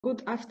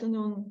Good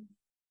afternoon,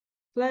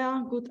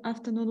 CLEA. Good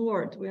afternoon,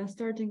 world. We are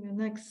starting the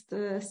next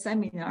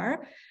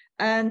seminar.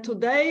 And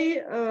today,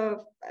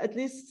 at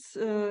least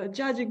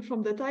judging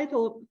from the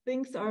title,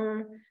 things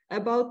are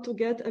about to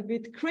get a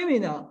bit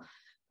criminal.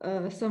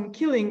 Some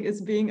killing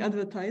is being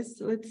advertised.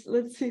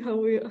 Let's see how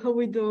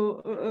we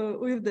do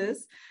with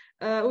this.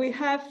 We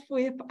have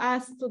with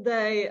us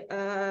today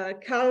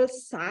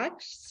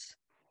B.Sachs,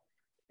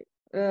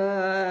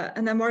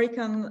 an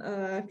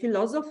American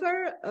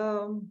philosopher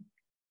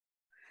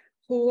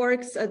who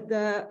works at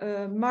the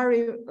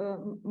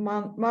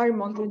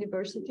Marymount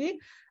University.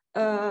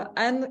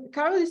 And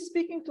Carl is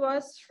speaking to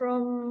us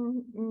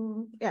from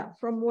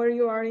where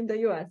you are in the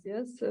US,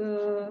 yes,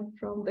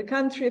 from the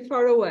country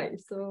far away.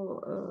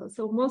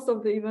 So most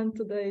of the event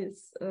today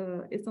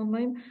is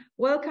online.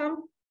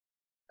 Welcome,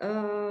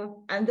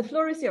 and the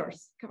floor is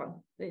yours,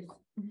 Carl, please.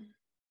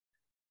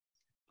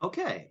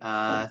 Okay,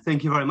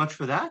 thank you very much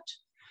for that.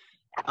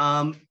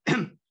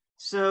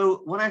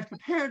 So what I've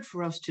prepared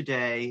for us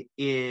today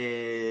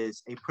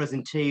is a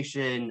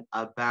presentation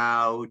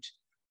about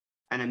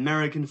an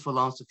American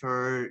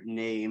philosopher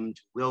named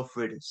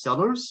Wilfrid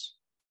Sellars.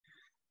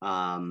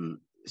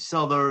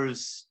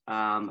 Sellars,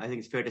 I think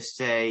it's fair to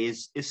say,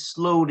 is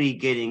slowly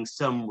gaining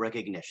some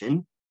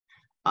recognition.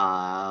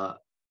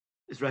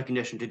 His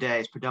recognition today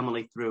is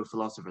predominantly through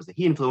philosophers that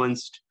he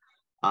influenced.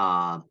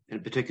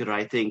 In particular,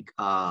 I think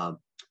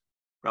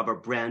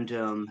Robert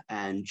Brandom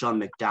and John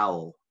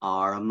McDowell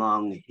are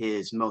among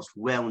his most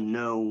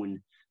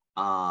well-known,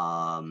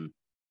 not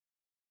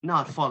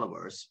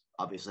followers,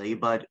 obviously,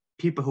 but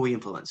people who he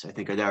influenced. I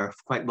think they're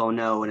quite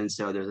well-known, and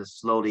so there's a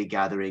slowly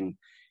gathering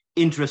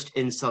interest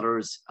in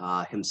Sellars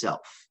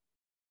himself.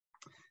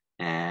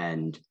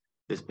 And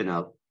there's been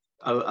a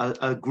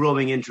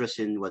growing interest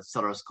in what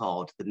Sellars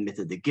called the myth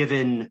of the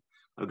given,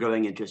 a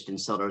growing interest in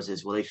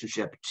Sellars'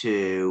 relationship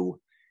to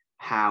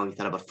how he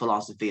thought about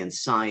philosophy and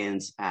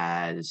science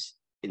as,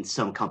 in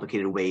some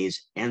complicated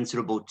ways,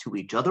 answerable to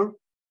each other.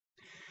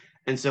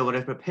 And so what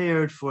I've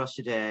prepared for us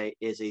today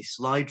is a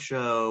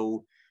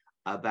slideshow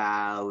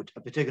about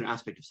a particular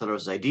aspect of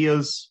Sellars'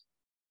 ideas.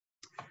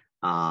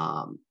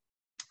 One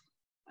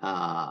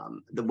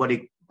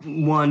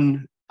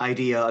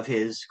idea of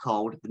his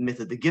called the myth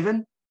of the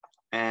given,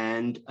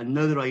 and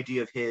another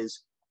idea of his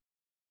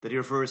that he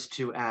refers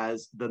to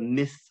as the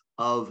myth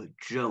of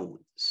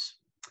Jones.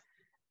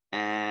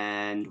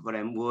 And what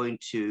I'm going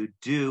to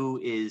do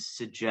is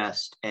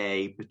suggest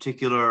a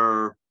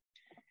particular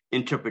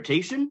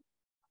interpretation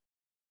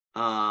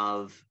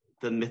of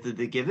the myth of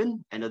the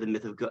given and of the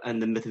myth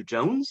of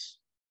Jones.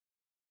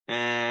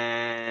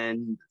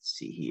 And let's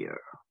see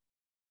here.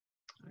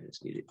 I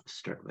just need to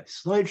start my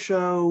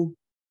slideshow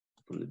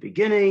from the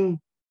beginning.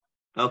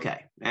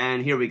 Okay,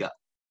 and here we go.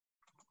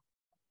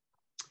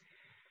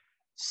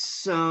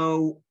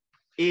 So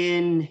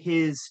in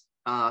his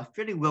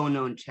fairly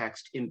well-known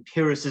text,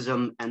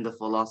 Empiricism and the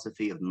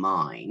Philosophy of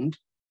Mind,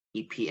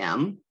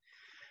 EPM,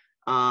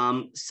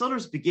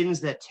 Sellars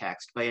begins that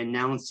text by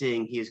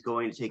announcing he is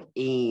going to take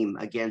aim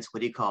against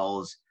what he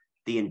calls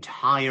the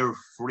entire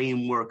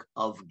framework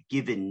of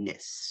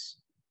givenness,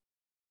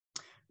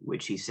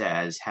 which he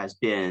says has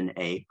been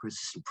a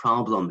persistent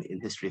problem in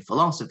history of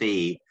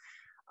philosophy,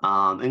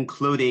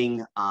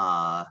 including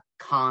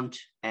Kant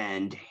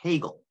and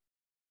Hegel.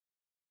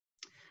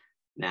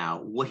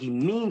 Now, what he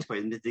means by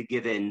the myth of the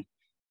given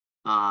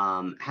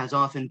has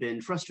often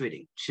been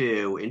frustrating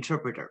to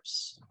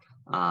interpreters.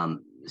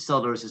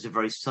 Sellars is a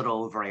very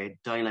subtle, very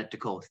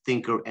dialectical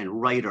thinker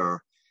and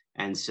writer,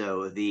 and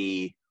so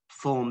the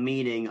full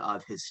meaning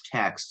of his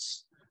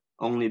texts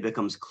only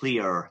becomes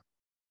clear,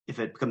 if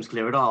it becomes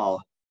clear at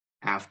all,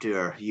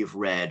 after you've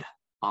read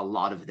a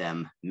lot of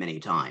them many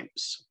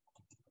times.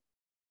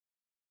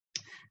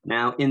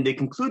 Now, in the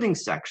concluding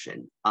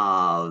section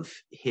of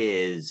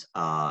his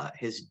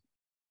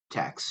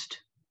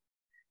text,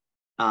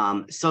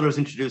 Sellars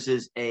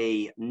introduces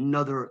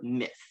another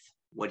myth,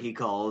 what he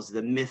calls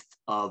the myth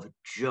of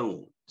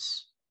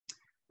Jones,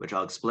 which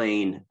I'll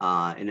explain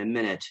in a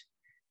minute.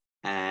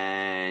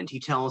 And he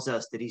tells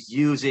us that he's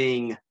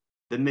using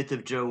the myth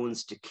of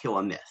Jones to kill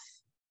a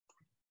myth.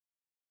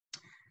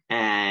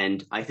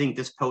 And I think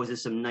this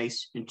poses some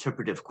nice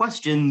interpretive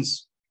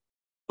questions.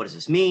 What does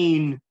this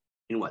mean?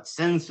 In what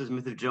sense does the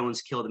myth of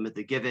Jones kill the myth of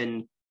the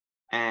given?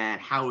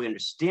 And how do we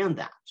understand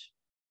that?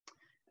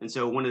 And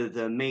so one of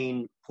the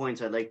main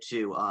points I'd like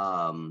to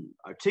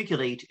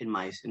articulate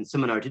in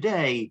seminar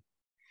today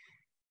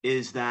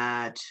is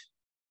that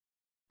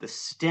the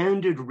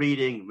standard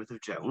reading myth of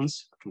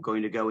Jones, which I'm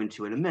going to go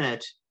into in a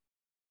minute,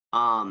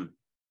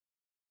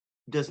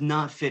 does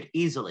not fit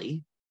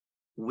easily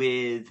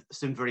with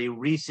some very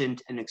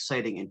recent and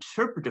exciting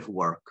interpretive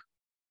work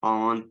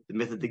on the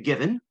myth of the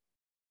given.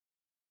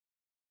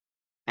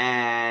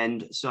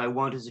 And so I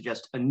want to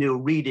suggest a new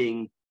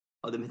reading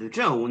of the myth of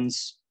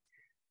Jones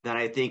that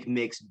I think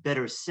makes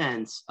better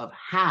sense of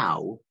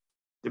how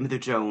the myth of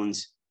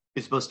Jones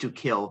is supposed to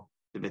kill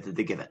the myth of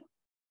the given.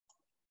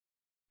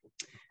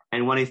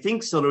 And what I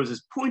think Sellars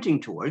is pointing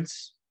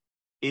towards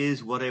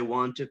is what I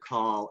want to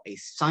call a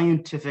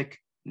scientific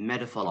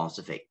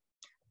metaphilosophy.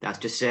 That's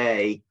to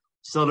say,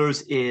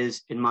 Sellars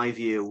is, in my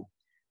view,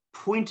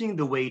 pointing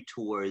the way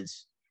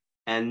towards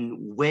a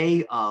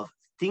way of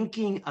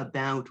thinking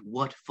about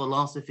what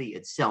philosophy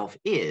itself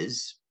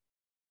is,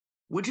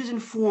 which is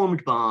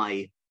informed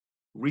by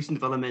recent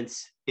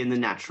developments in the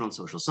natural and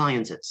social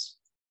sciences.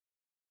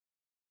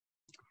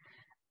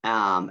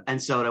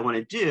 And so what I want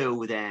to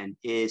do then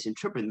is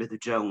interpret the myth of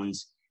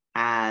Jones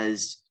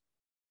as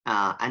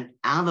an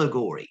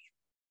allegory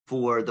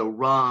for the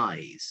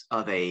rise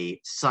of a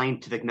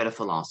scientific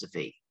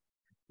metaphilosophy,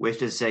 which is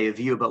to say a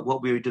view about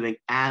what we are doing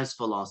as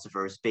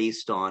philosophers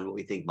based on what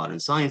we think modern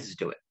science is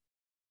doing.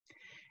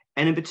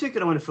 And in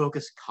particular, I want to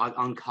focus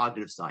on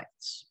cognitive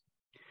science,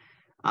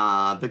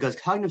 because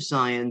cognitive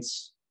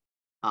science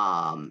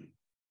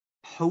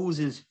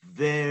poses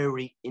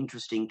very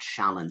interesting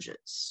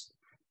challenges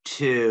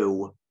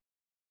to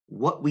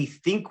what we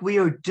think we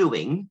are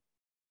doing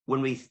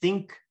when we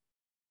think,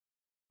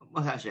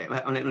 well, actually,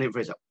 let me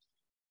rephrase that.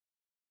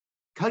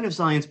 Cognitive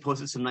science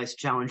poses some nice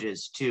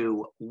challenges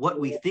to what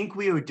we think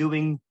we are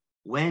doing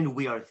when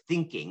we are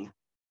thinking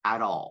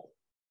at all.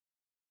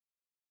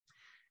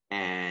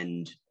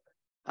 And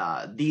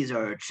these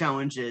are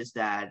challenges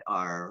that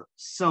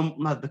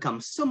have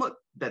become somewhat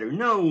better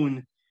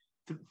known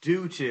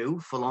due to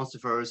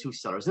philosophers who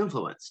Sellars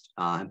influenced,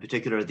 in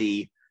particular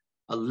the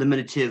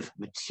eliminative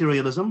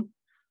materialism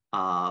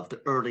of the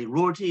early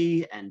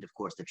Rorty and, of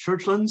course, the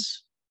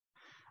Churchlands,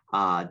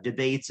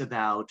 debates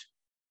about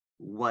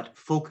what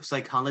folk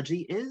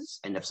psychology is,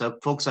 and if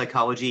folk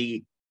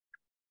psychology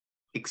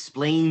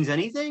explains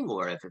anything,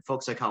 or if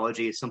folk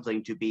psychology is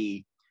something to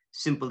be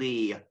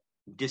simply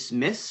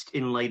dismissed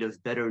in light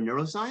of better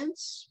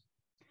neuroscience.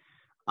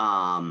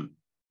 I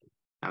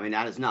mean,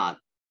 that is not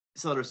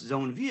Sellars'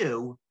 own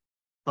view,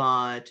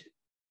 but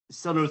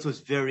Sellars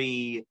was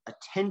very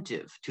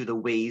attentive to the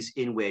ways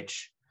in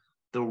which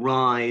the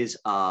rise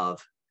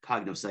of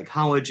cognitive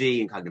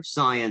psychology and cognitive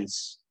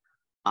science,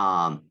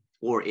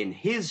 or in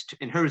his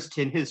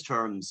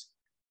terms,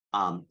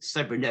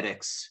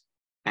 cybernetics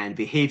and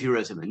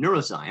behaviorism and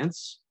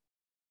neuroscience,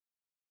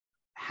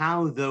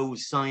 how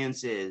those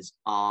sciences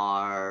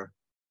are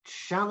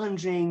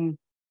challenging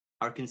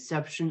our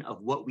conception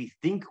of what we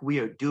think we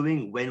are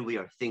doing when we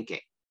are thinking,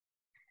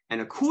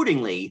 and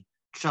accordingly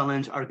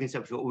challenge our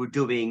conception of what we're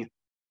doing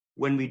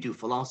when we do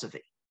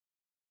philosophy.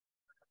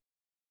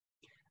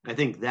 I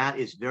think that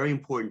is very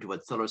important to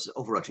what Sellars'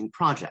 overarching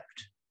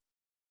project.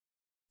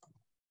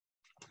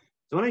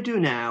 So what I do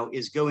now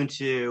is go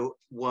into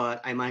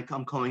what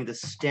I'm calling the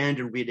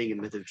standard reading of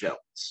Myth of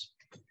Jones.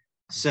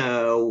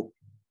 So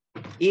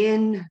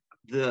in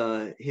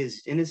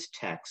his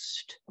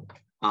text,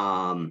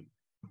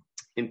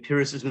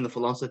 Empiricism and the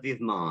Philosophy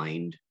of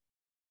Mind,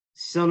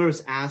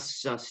 Sellars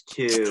asks us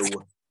to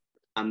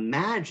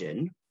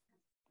imagine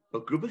a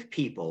group of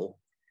people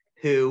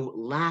who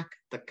lack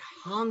the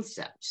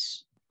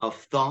concepts of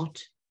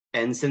thought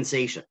and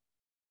sensation.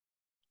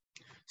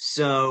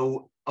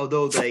 So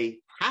although they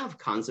have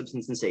concepts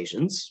and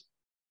sensations,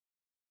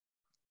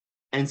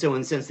 and so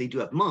in a sense they do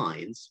have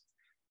minds,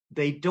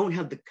 they don't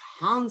have the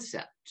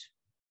concept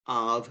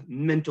of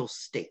mental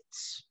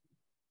states.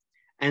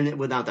 And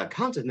without that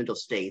concept of mental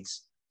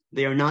states,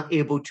 they are not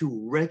able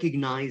to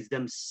recognize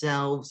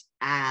themselves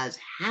as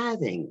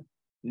having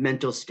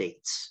mental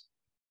states,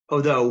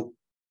 although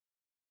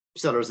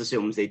Sellars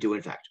assumes they do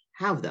in fact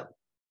have them.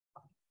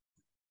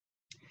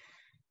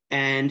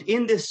 And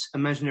in this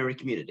imaginary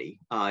community,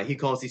 he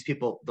calls these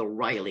people the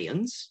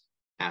Ryleans,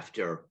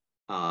 after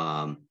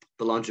the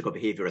logical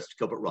behaviorist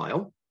Gilbert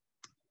Ryle.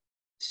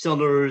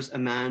 Sellars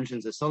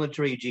imagines a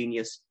solitary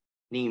genius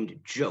named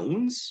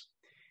Jones,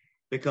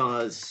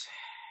 because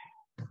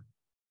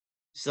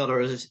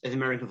Sellars is an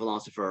American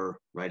philosopher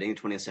writing in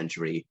the 20th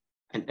century,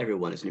 and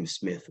everyone is named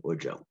Smith or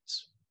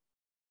Jones.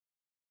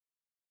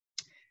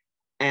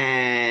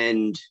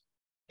 And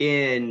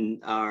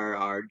in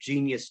our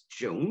genius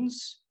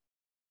Jones,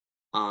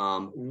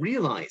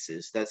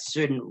 realizes that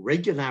certain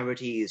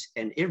regularities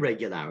and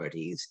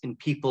irregularities in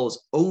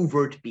people's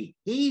overt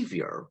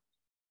behavior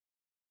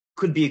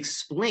could be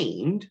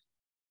explained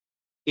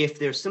if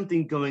there's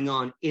something going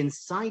on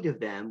inside of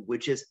them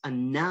which is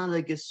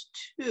analogous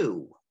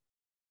to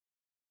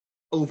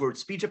overt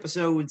speech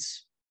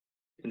episodes,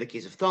 in the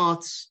case of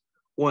thoughts,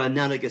 or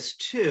analogous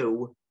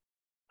to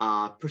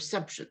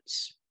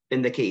perceptions,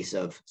 in the case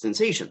of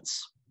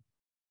sensations.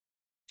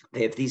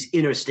 They have these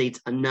inner states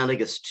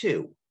analogous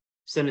to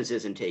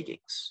sentences and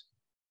takings.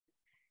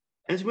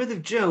 And Myth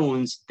of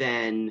Jones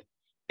then,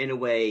 in a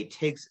way,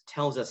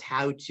 tells us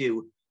how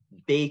to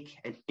bake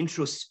an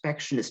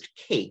introspectionist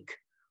cake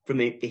from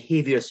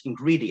behaviorist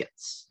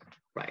ingredients,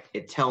 right?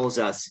 It tells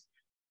us,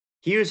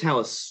 here's how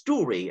a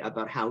story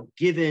about how,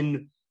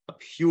 given a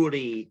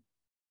purely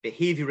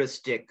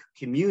behavioristic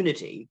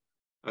community,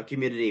 a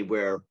community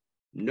where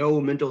no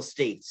mental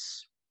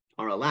states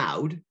are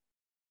allowed,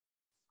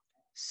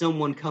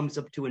 someone comes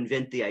up to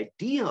invent the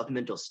idea of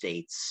mental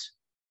states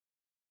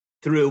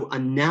through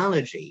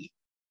analogy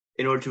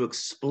in order to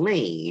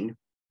explain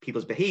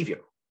people's behavior.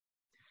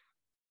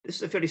 This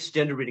is a fairly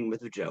standard reading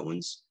myth of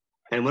Jones.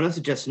 And what I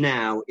suggest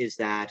now is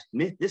that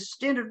this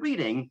standard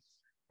reading,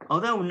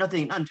 although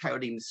nothing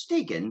entirely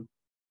mistaken,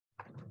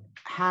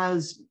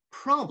 has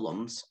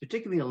problems,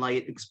 particularly in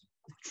light of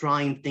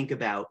try and think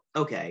about,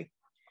 okay,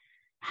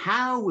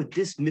 how would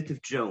this myth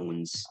of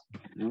Jones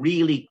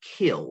really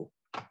kill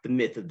the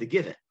myth of the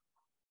given?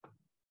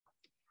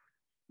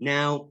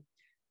 Now,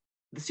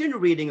 the standard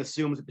reading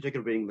assumes a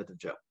particular reading myth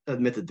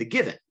of the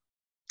given.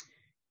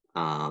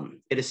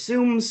 It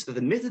assumes that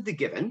the myth of the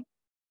given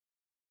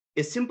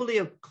is simply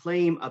a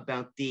claim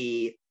about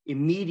the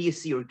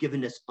immediacy or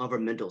givenness of our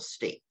mental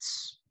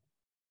states.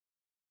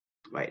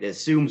 Right? It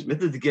assumes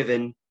myth of the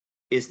given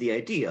is the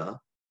idea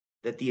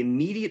that the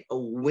immediate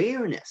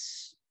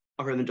awareness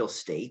of our mental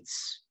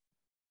states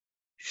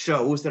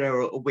shows that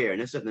our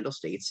awareness of mental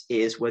states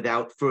is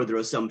without further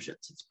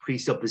assumptions. It's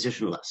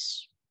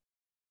presuppositionless.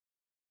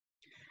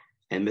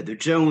 And myth of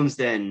Jones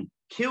then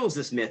kills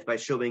this myth by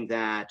showing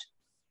that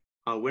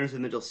awareness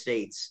of mental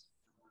states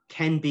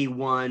can be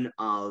one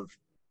of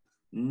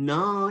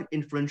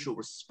non-inferential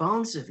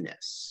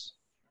responsiveness,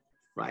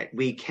 right?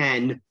 We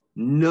can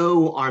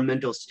know our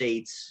mental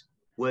states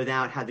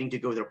without having to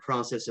go through the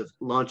process of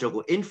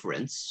logical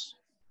inference.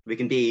 We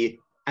can be,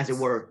 as it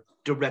were,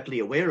 directly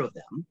aware of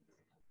them.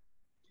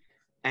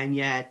 And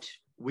yet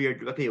we are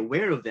directly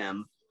aware of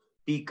them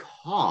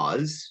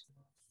because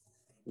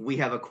we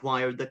have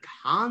acquired the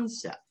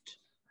concept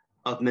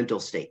of mental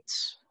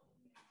states.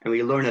 And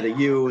we learn how to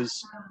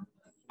use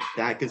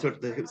that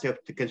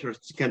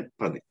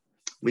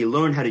we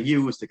learn how to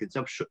use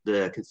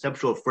the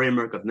conceptual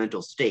framework of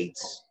mental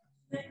states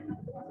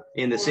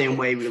in the same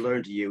way we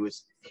learn to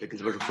use the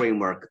conceptual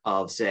framework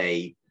of,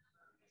 say,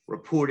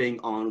 reporting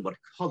on what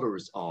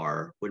colors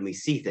are when we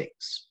see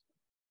things.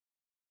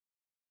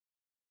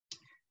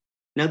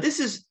 Now, this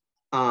is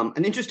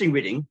an interesting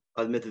reading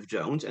of the myth of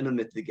Jones and the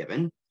myth of the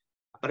given,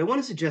 but I want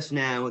to suggest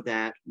now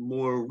that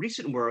more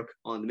recent work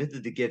on the myth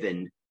of the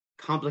given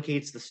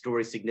complicates the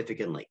story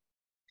significantly,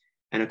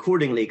 and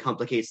accordingly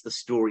complicates the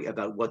story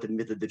about what the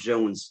myth of the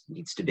Jones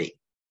needs to be.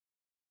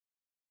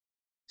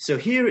 So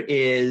here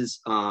is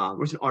a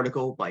recent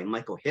article by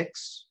Michael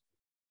Hicks.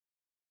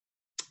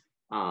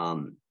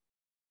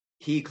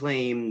 He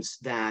claims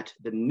that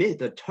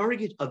the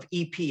target of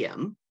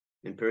EPM,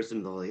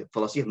 Empiricism, the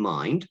philosophy of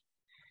mind,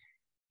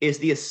 is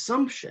the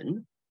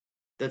assumption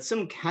that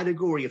some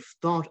category of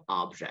thought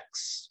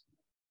objects,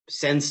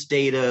 sense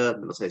data,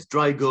 let's say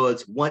dry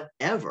goods,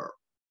 whatever,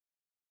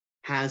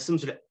 has some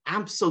sort of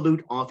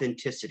absolute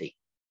authenticity.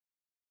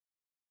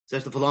 So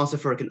the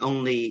philosopher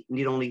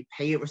need only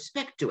pay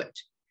respect to it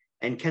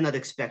and cannot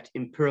expect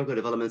empirical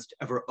developments to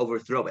ever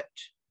overthrow it.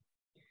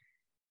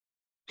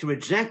 To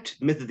reject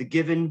myth of the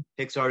given,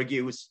 Hicks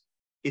argues,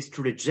 is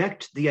to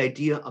reject the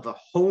idea of a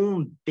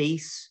home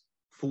base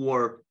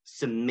for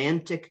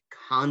semantic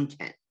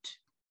content.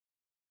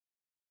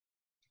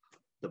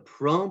 The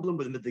problem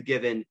with the myth of the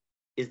given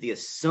is the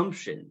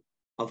assumption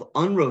of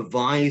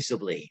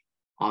unrevisably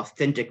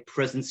authentic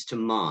presence to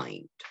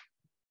mind,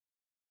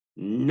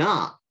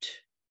 not,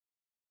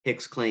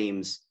 Hicks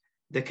claims,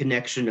 the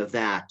connection of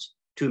that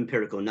to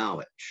empirical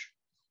knowledge.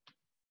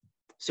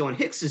 So in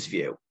Hicks's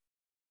view,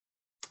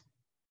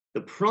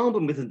 the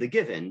problem within the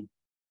given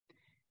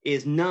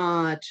is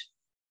not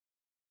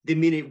the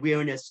immediate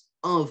awareness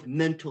of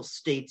mental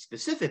state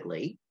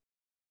specifically.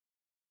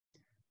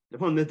 The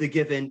problem with the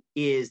given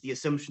is the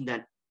assumption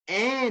that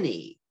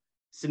any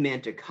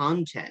semantic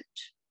content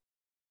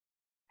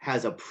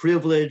has a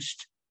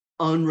privileged,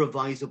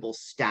 unrevisable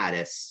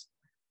status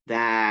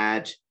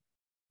that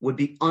would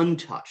be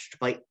untouched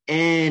by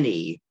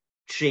any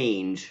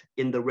change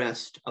in the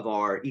rest of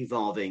our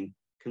evolving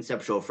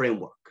conceptual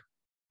framework.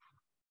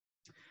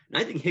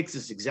 And I think Hicks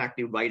is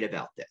exactly right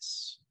about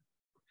this.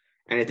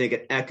 And I think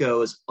it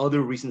echoes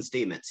other recent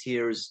statements.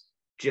 Here's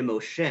Jim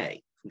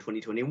O'Shea from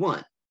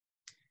 2021,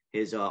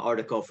 his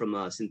article from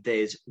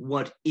Synthèse,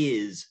 What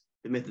is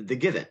the Myth of the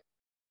Given?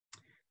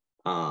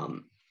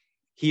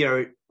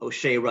 Here,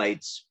 O'Shea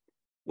writes,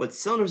 what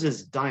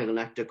Sellars'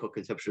 dialectical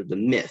conception of the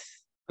myth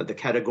of the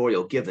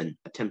categorical given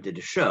attempted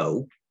to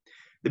show,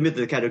 the myth of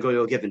the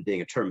categorical given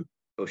being a term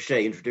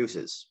O'Shea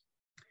introduces,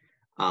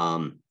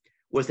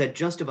 was that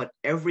just about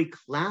every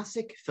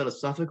classic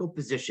philosophical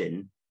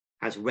position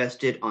has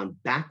rested on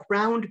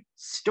background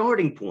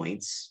starting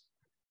points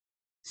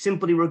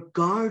simply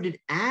regarded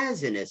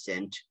as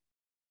innocent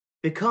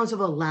because of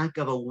a lack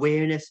of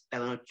awareness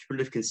of an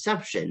alternative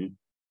conception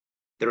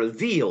that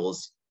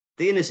reveals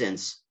the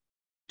innocence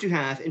to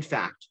have, in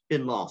fact,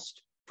 been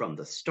lost from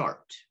the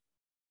start.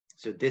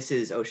 So this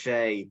is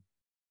O'Shea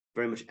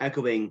very much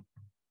echoing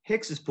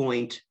Hicks's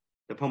point.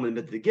 The problem with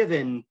the myth of the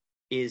given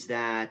is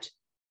that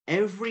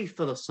every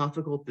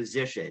philosophical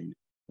position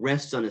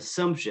rests on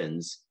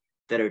assumptions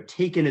that are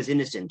taken as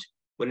innocent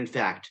when, in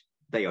fact,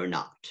 they are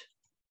not.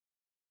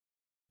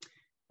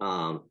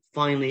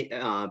 Finally,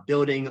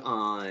 building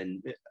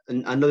on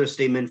another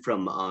statement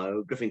from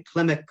Griffin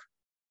Klimek,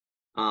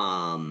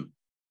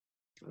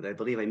 I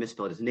believe I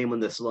misspelled his name on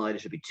the slide.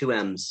 It should be two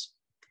M's.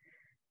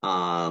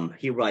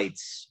 He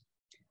writes,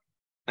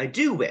 I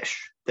do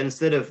wish that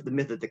instead of the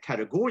myth of the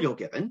categorial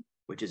given,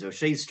 which is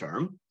O'Shea's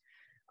term,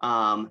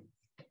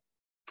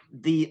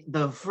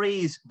 the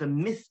phrase the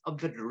myth of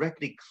the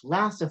directly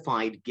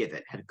classified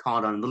given had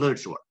caught on in the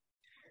literature.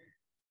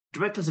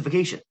 Direct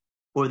classification,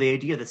 or the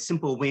idea that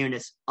simple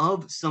awareness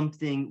of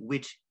something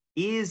which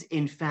is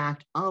in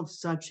fact of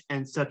such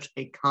and such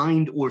a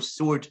kind or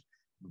sort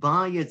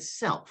by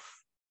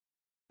itself,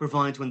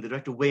 provides one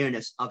direct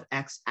awareness of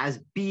X as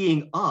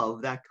being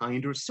of that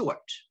kind or sort.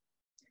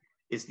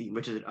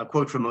 Which is a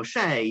quote from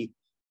O'Shea,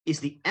 is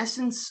the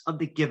essence of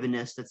the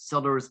givenness that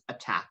Sellars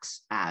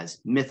attacks as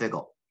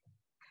mythical.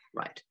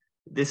 Right.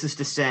 This is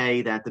to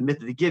say that the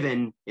myth of the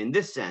given, in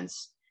this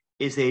sense,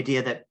 is the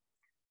idea that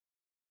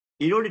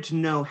in order to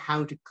know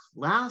how to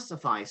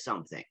classify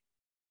something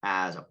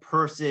as a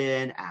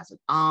person, as an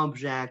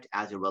object,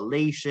 as a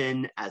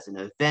relation, as an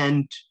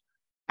event,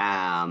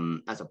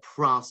 as a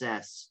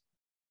process,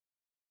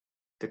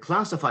 to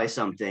classify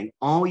something,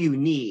 all you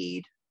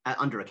need,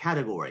 under a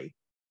category,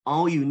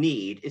 all you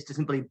need is to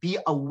simply be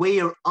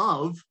aware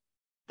of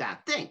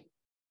that thing.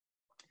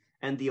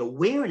 And the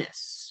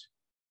awareness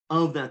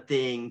of that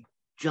thing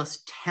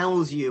just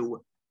tells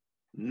you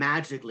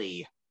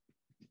magically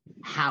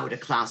how to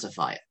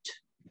classify it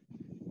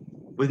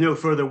with no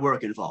further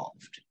work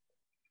involved.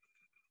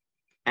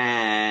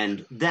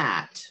 And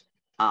that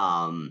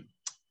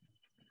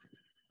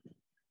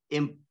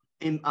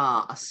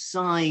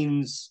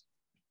assigns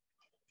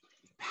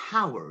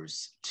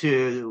powers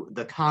to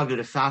the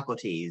cognitive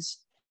faculties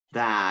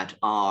that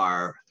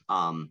are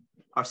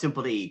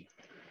simply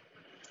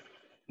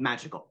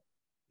magical,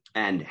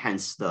 and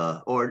hence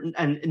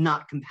and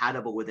not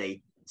compatible with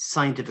a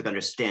scientific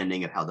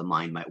understanding of how the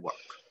mind might work.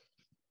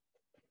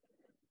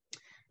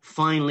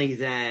 Finally,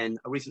 then,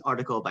 a recent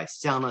article by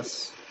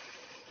Sellars.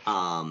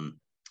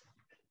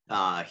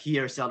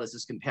 Here, Sellars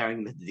is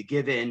comparing the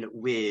given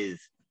with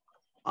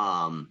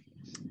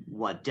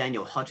what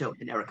Daniel Hutto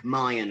and Eric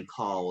Mayan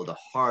call the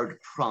hard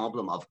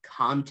problem of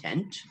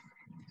content.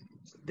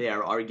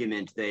 Their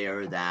argument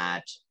there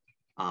that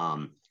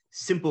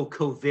simple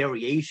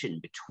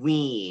covariation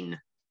between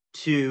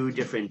two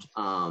different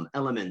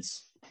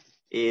elements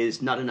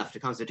is not enough to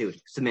constitute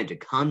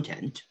semantic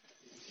content.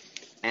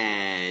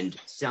 And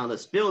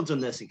Sellars builds on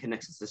this and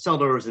connects it to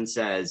Sellars and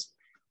says,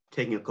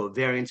 taking a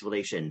covariance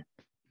relation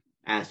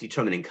as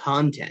determining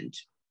content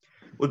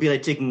would be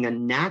like taking a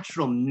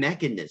natural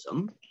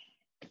mechanism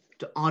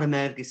to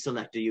automatically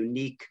select a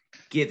unique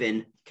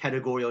given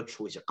categorical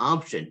choice or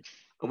option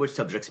of which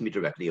subjects can be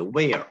directly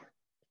aware.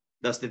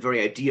 Thus, the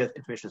very idea of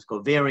information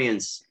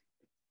covariance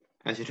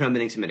as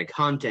determining semantic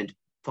content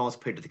falls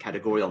prey to the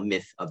categorical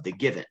myth of the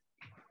given,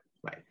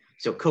 right?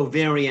 So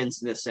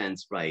covariance in this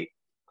sense, right?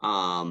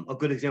 A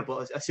good example,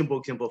 a simple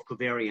example of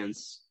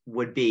covariance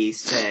would be,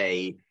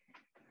 say,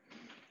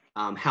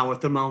 how a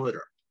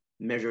thermometer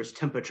measures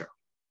temperature,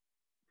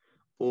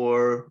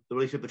 or the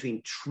relationship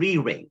between tree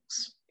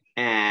rings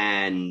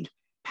and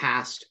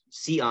past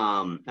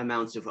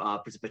amounts of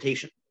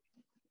precipitation.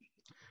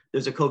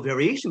 There's a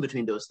covariation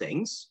between those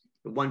things.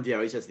 One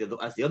varies as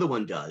the other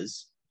one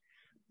does,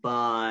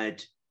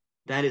 but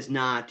that is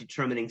not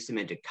determining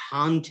semantic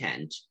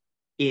content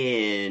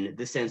in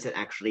the sense that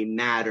actually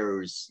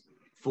matters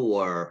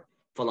for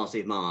philosophy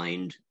of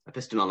mind,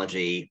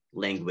 epistemology,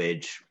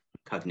 language,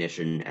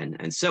 cognition,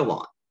 and so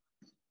on.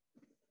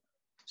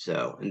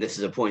 So, and this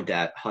is a point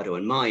that Hutto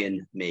and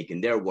Mayan make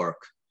in their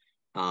work,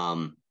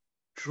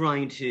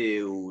 trying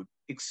to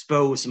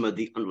expose some of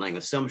the underlying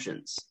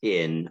assumptions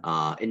in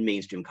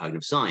mainstream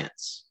cognitive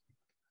science.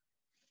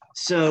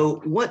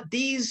 So what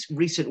these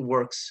recent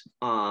works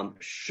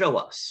show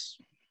us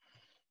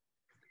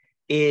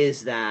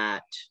is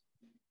that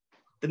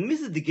the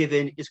myth of the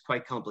given is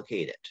quite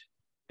complicated.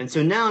 And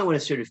so now I want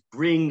to sort of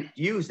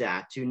use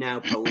that to now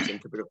pose an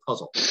interpretive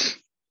puzzle.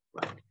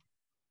 Right.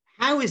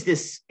 How is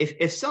this,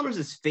 if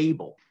Sellars'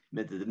 fable,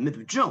 the myth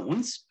of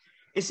Jones,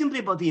 is simply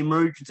about the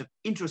emergence of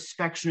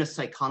introspectionist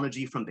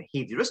psychology from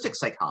behavioristic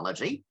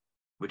psychology,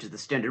 which is the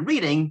standard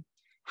reading,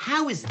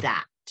 how is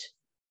that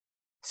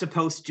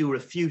supposed to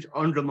refute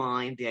or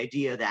undermine the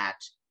idea that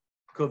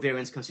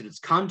covariance constitutes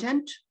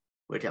content,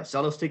 which how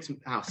Sellars takes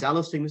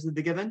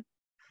the given,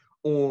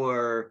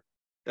 or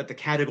that the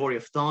category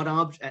of thought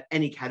object,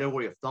 any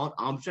category of thought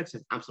objects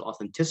has absolute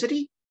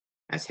authenticity,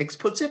 as Hicks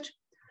puts it,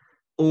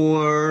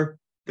 or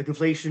the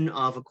conflation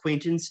of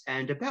acquaintance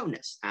and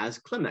aboutness, as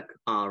Klimek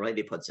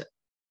rightly puts it.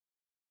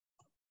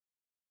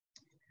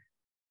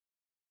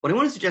 What I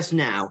want to suggest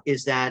now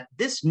is that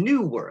this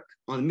new work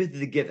on the myth of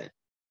the given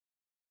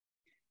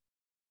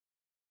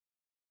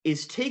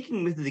is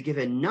taking myth of the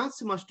given not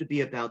so much to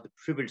be about the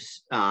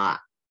privileged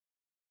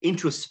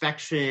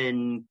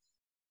introspection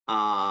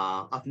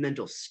of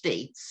mental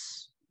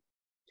states,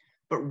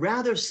 but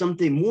rather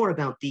something more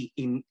about the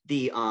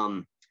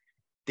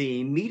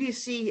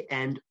immediacy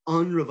and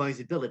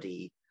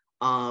unrevisability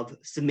of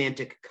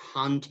semantic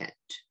content.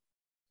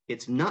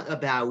 It's not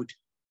about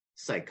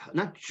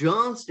not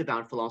just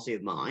about philosophy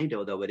of mind,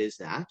 although it is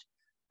that,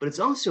 but it's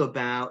also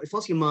about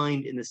philosophy of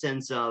mind in the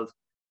sense of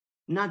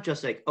not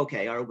just like,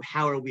 okay,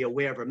 how are we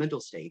aware of our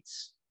mental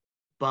states,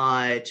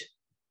 but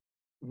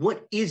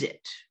what is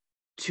it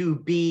to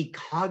be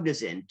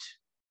cognizant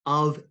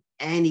of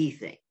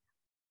anything?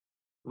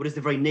 What is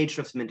the very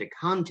nature of semantic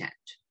content?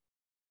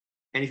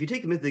 And if you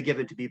take the myth of the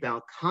given to be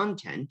about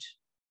content,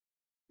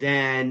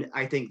 then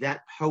I think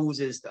that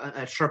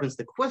sharpens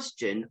the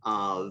question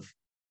of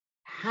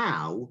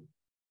how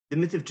the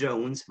myth of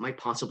Jones might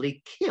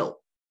possibly kill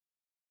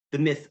the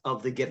myth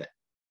of the given.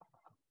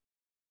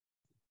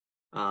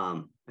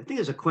 I think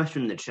there's a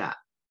question in the chat.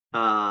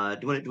 Do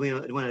you want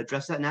to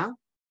address that now?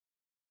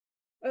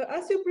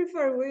 As you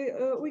prefer.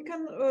 We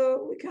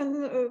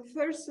can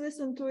first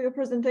listen to your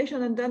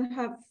presentation and then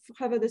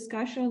have a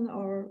discussion,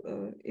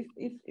 or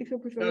if you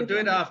prefer. No, do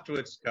it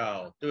afterwards,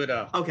 Carl. Do it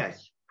afterwards. Okay.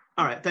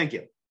 All right. Thank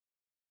you.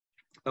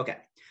 Okay.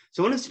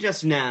 So what I want to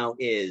suggest now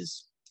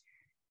is,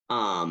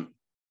 what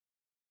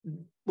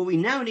we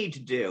now need to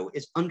do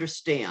is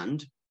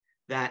understand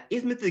that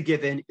if myth of the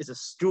given is a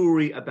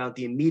story about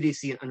the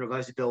immediacy and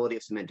unrevisability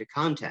of semantic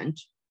content,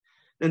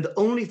 then the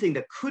only thing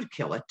that could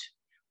kill it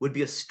would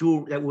be a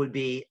story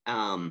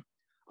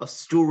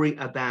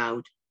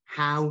about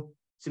how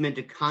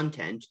semantic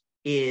content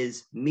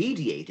is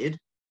mediated,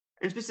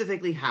 and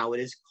specifically how it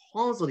is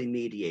causally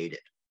mediated.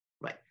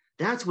 Right?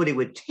 That's what it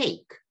would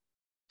take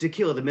to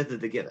kill the myth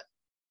of the given.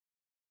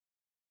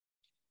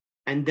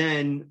 And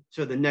then,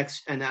 so the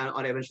next, and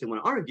what I eventually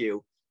want to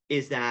argue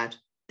is that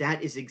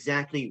that is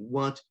exactly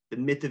what the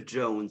myth of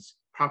Jones,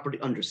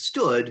 properly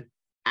understood,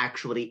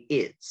 actually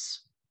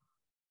is.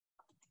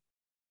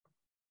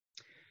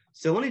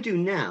 So what I do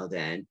now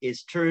then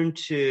is turn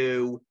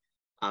to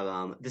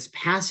this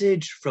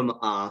passage from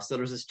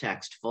Sellars'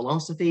 text,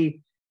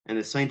 Philosophy and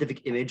the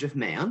Scientific Image of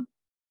Man,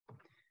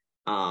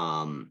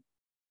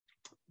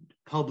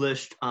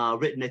 published,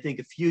 written, I think,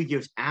 a few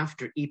years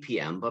after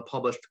EPM, but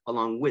published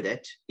along with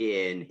it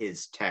in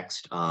his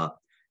text,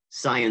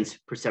 Science,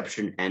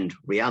 Perception, and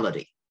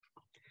Reality.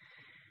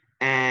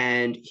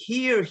 And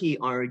here he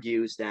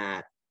argues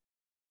that,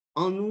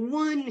 on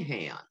one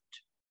hand,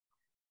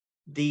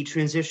 the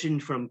transition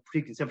from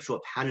preconceptual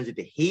patterns of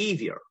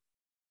behavior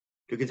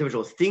to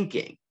conceptual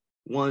thinking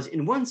was,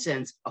 in one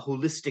sense, a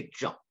holistic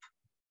jump,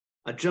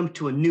 a jump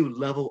to a new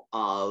level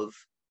of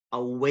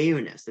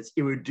awareness that's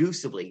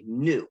irreducibly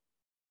new.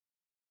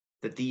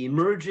 That the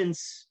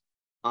emergence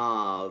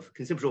of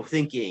conceptual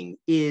thinking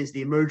is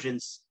the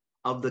emergence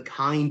of the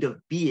kind of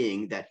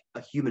being that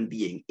a human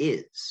being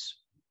is.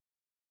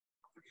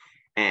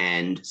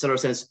 And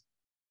Sellars says,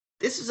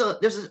 there's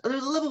a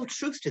level of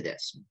truth to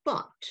this,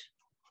 but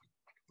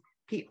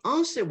he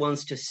also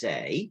wants to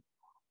say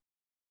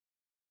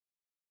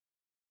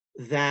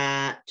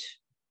that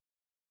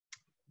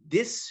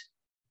this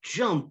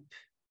jump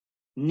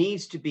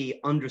needs to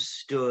be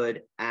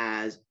understood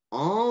as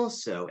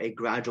also a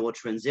gradual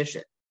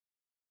transition,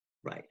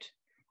 right?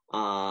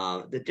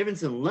 The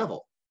difference in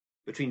level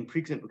between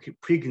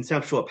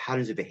preconceptual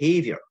patterns of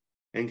behavior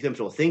and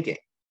conceptual thinking,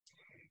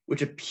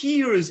 which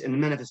appears in the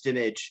manifest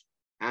image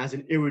as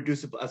an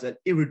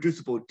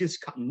irreducible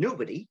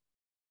discontinuity.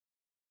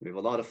 We have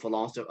a lot of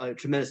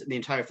the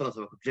entire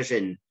philosophical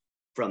tradition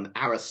from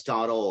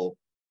Aristotle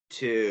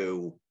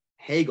to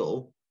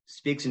Hegel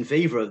speaks in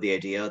favor of the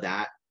idea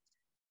that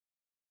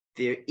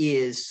there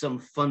is some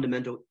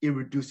fundamental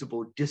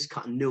irreducible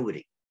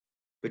discontinuity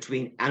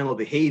between animal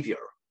behavior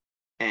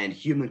and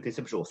human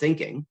conceptual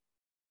thinking.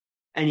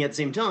 And yet at the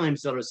same time,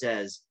 Sellars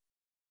says,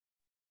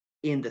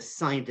 in the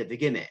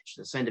scientific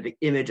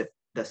image of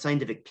the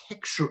scientific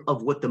picture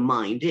of what the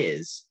mind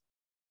is,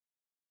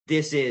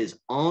 this is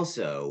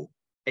also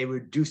a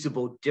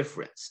reducible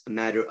difference, a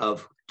matter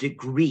of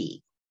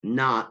degree,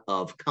 not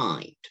of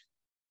kind.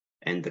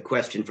 And the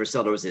question for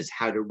Sellars is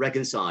how to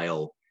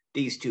reconcile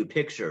these two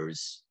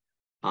pictures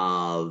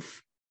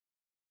of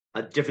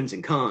a difference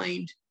in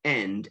kind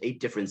and a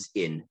difference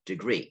in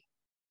degree.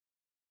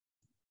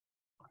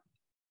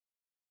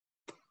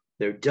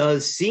 There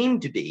does seem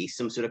to be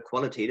some sort of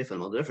qualitative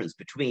fundamental difference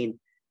between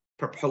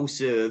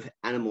purposive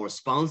animal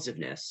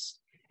responsiveness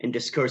and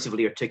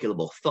discursively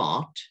articulable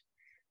thought.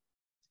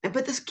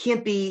 But this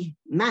can't be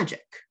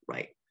magic,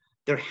 right?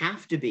 There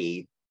have to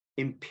be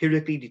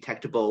empirically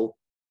detectable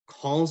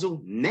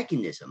causal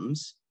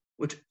mechanisms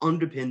which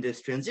underpin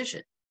this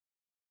transition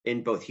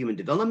in both human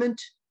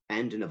development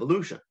and in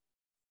evolution.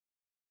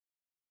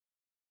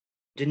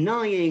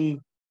 Denying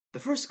the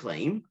first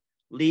claim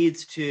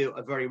leads to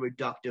a very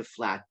reductive,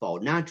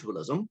 flat-balled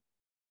naturalism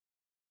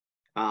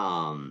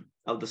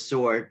of the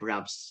sort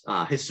perhaps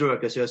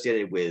historically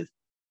associated with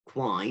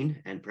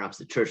Quine and perhaps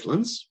the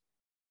Churchlands.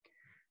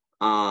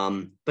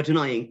 But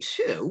denying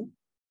two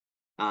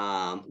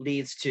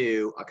leads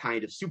to a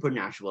kind of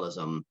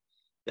supernaturalism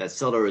that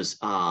Sellars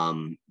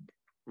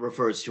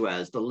refers to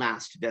as the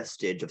last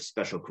vestige of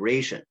special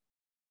creation.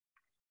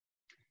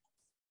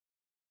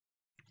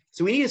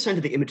 So we need a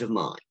scientific image of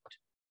mind.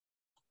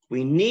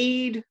 We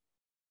need,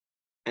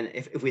 and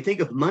if we think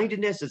of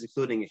mindedness as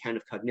including a kind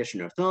of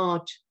cognition or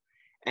thought,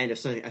 and if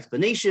scientific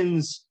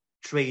explanations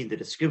trade the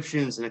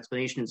descriptions and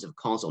explanations of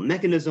causal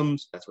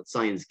mechanisms, that's what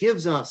science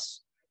gives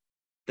us,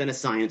 then a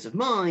science of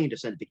mind, a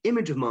scientific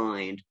image of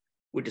mind,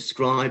 would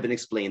describe and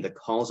explain the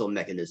causal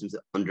mechanisms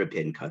that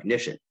underpin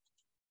cognition.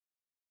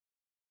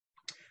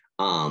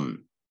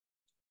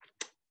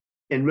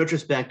 In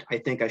retrospect, I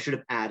think I should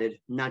have added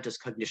not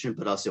just cognition,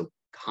 but also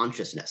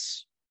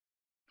consciousness.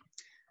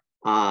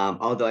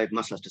 Although I have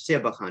much less to say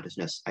about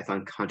consciousness, I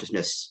find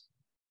consciousness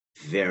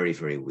very,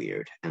 very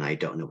weird, and I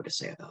don't know what to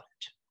say about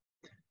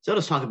it. So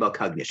let's talk about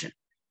cognition,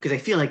 because I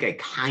feel like I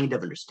kind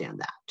of understand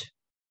that.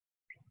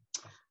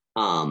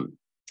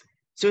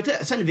 So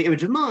a scientific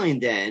image of mind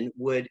then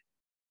would,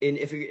 in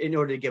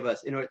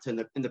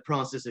the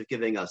process of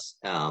giving us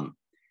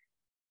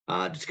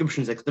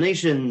descriptions,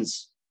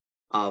 explanations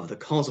of the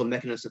causal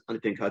mechanism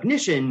underpinning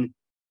cognition,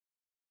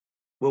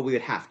 what we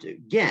would have to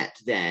get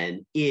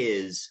then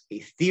is a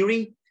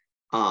theory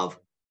of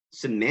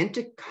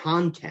semantic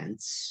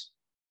contents,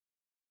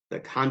 the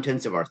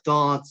contents of our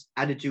thoughts,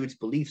 attitudes,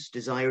 beliefs,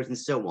 desires, and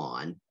so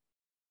on,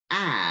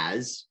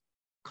 as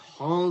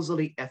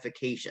causally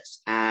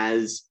efficacious,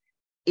 as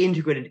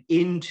integrated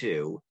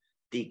into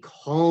the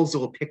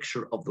causal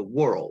picture of the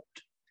world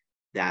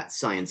that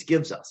science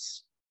gives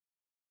us.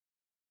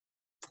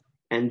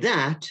 And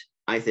that,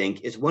 I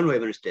think, is one way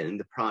of understanding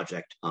the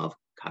project of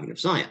cognitive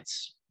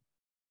science.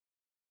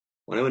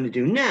 What I want to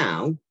do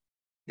now,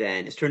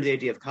 then, is turn to the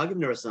idea of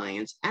cognitive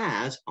neuroscience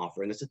as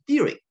offering us a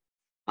theory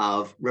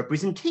of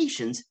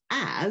representations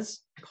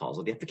as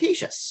causally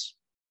efficacious.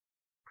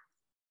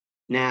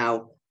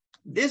 Now,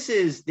 this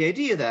is the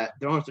idea that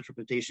there aren't such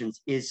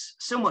representations is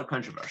somewhat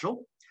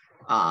controversial.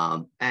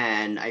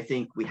 And I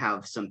think we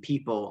have some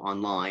people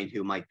online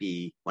who might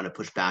want to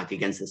push back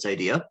against this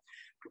idea.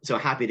 So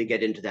happy to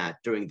get into that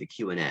during the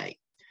Q&A.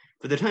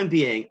 For the time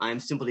being, I'm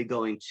simply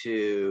going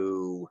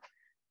to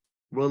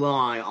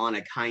rely on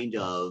a kind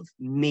of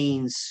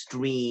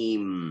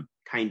mainstream,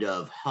 kind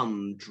of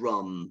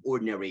humdrum,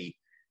 ordinary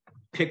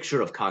picture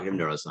of cognitive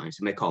neuroscience.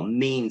 You might call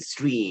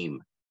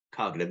mainstream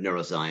cognitive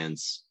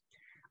neuroscience,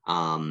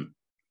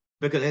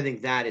 because I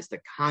think that is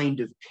the kind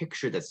of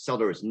picture that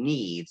Sellars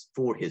needs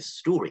for his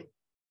story.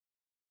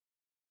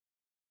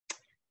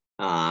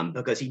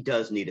 Because he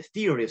does need a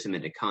theory of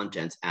semantic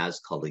contents as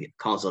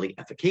causally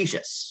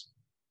efficacious.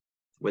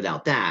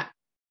 Without that,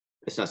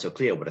 it's not so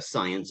clear what a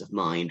science of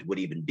mind would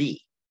even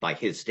be by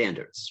his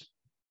standards.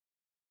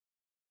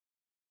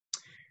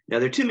 Now,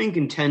 there are two main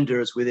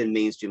contenders within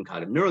mainstream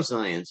cognitive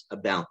neuroscience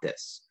about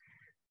this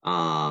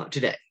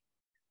today.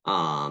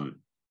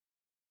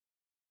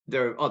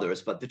 There are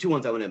others, but the two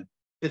ones I want to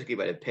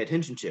particularly pay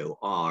attention to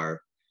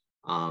are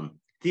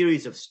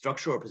theories of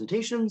structural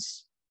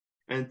representations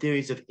and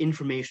theories of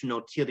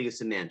informational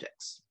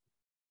teleosemantics.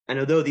 And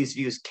although these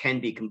views can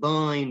be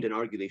combined and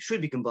arguably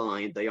should be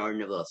combined, they are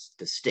nevertheless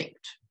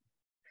distinct.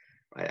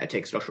 Right? I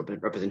take structural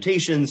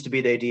representations to be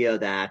the idea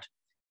that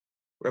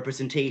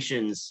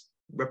representations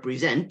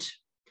represent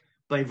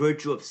by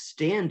virtue of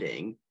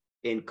standing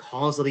in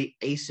causally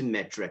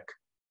asymmetric,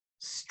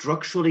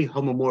 structurally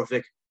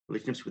homomorphic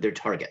relationships with their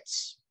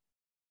targets.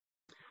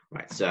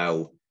 Right,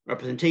 so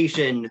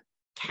representation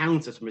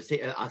counts as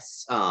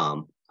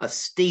a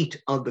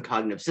state of the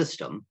cognitive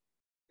system,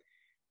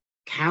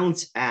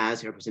 counts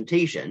as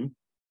representation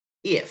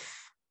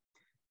if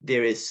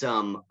there is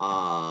some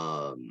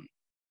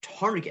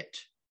target,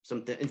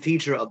 some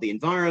feature of the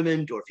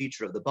environment or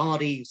feature of the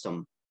body,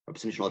 some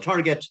representational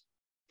target,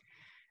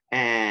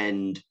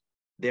 and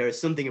there is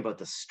something about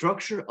the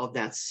structure of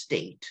that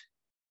state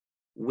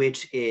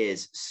which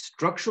is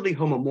structurally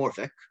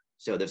homomorphic,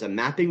 so there's a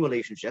mapping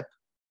relationship,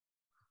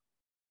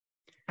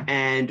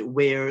 and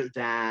where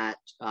that,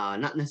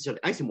 not necessarily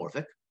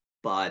isomorphic,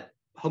 but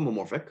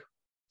homomorphic,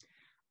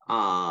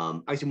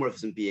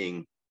 isomorphism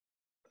being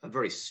a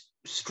very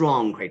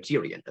strong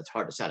criterion that's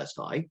hard to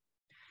satisfy,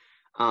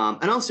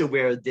 and also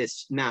where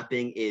this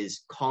mapping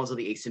is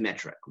causally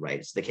asymmetric, right?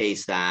 It's the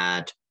case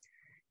that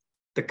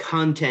the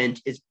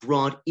content is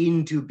brought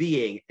into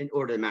being in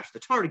order to match the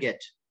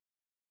target,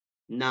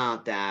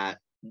 not that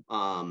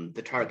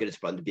the target is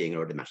brought into being in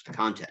order to match the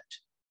content.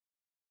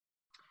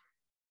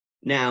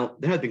 Now,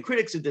 there have been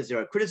critics of this, there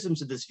are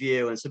criticisms of this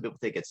view, and some people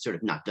think it's sort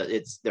of not,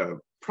 there are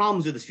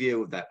problems with this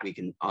view that we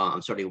can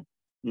sort of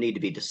need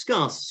to be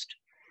discussed.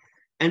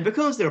 And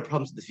because there are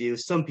problems with this view,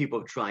 some people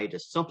have tried to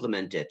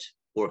supplement it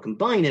or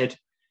combine it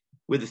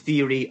with the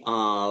theory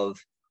of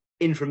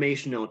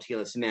informational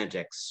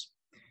teleosemantics,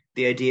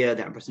 the idea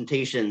that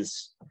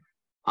representations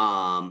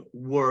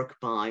work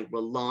by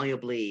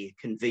reliably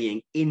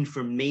conveying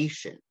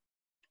information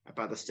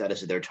about the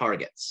status of their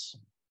targets.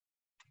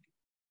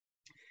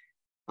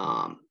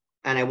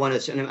 And I want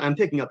to, and I'm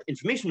picking up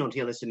informational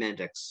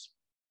teleosemantics,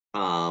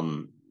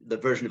 the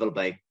version developed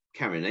by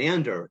Karen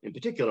Neander in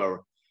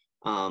particular,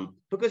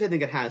 because I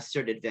think it has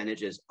certain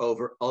advantages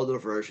over other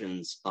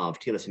versions of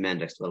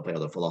teleosemantics developed by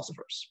other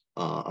philosophers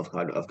of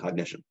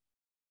cognition.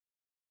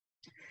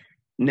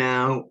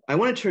 Now, I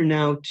want to turn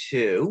now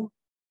to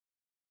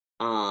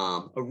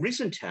a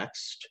recent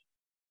text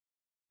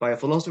by a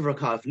philosopher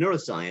of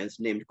neuroscience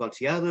named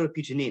Gualtiero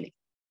Piccinini.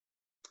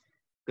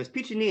 Because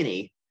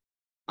Piccinini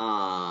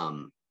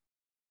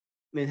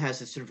has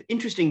this sort of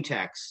interesting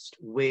text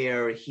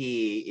where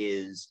he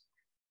is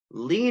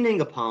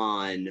leaning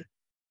upon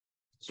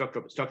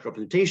structural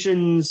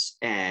representations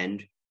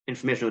and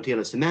informational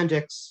tailor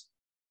semantics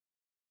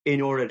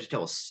in order to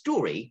tell a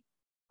story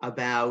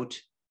about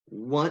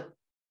what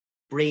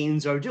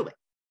brains are doing,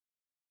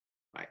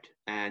 right?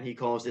 And he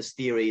calls this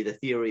theory the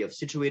theory of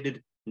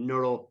situated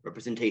neural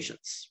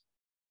representations,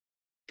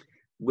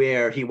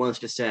 where he wants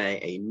to say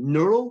a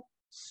neural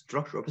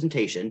structural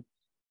representation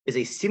is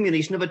a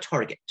simulation of a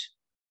target,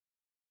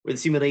 where the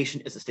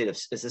simulation is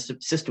a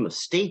system of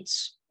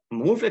states,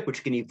 morphic,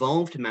 which can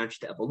evolve to match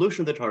the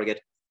evolution of the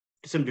target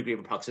to some degree of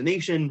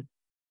approximation.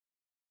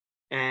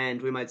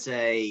 And we might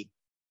say,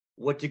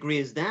 what degree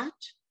is that?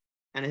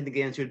 And I think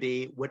the answer would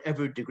be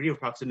whatever degree of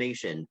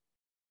approximation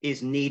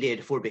is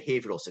needed for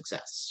behavioral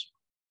success.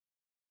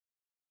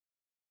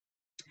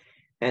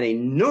 And a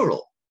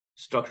neural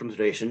structural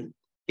representation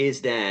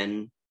is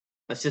then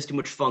a system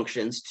which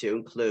functions to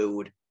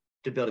include,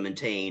 to build and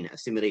maintain a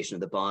simulation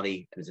of the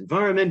body and its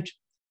environment,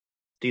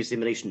 to use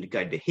simulation to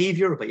guide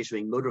behavior by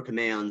issuing motor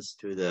commands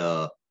to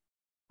the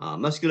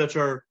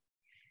musculature,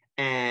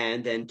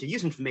 and then to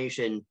use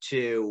information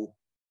to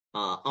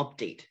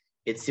update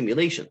its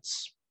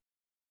simulations.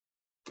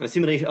 A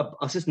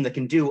system that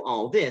can do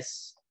all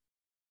this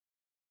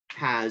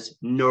has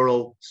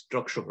neural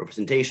structural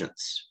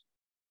representations.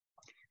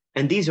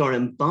 And these are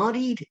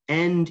embodied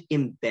and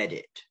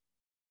embedded,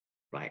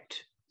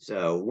 right?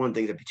 So one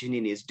thing that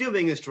Piccinini is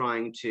doing is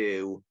trying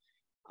to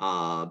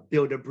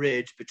build a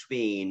bridge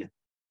between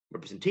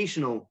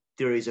representational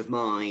theories of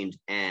mind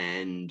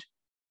and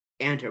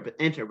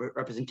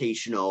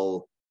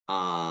anti-representational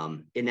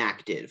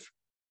inactive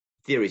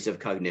theories of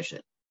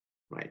cognition,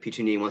 right?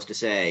 Piccinini wants to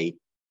say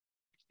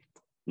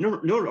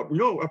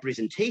neural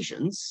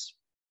representations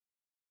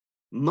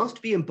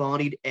must be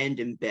embodied and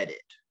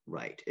embedded,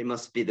 right? It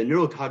must be the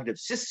neurocognitive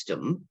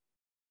system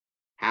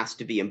has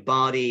to be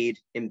embodied,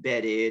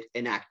 embedded,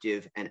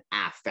 inactive, and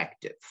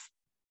affective.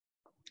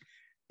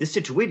 This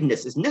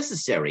situatedness is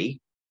necessary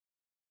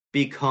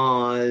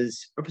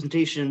because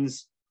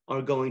representations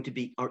are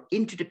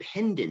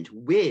interdependent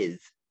with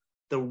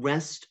the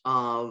rest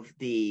of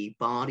the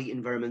body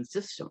environment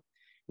system,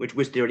 which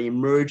they're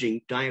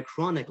emerging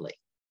diachronically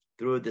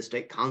through this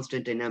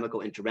constant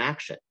dynamical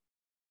interaction.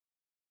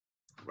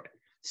 Right.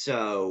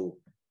 So,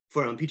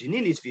 from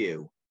Piccinini's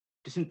view,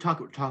 to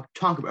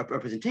talk about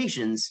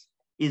representations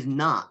is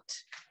not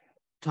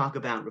talk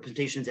about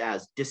representations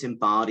as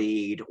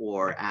disembodied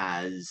or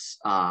as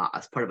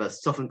part of a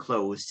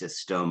self-enclosed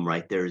system,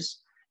 right?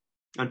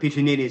 On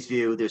Piccinini's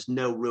view, there's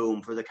no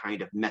room for the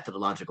kind of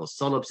methodological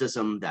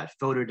solipsism that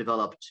Fodor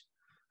developed.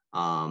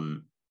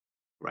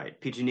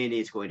 Right,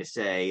 Piccinini is going to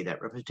say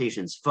that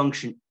representations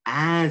function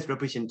as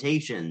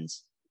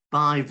representations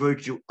by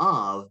virtue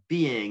of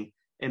being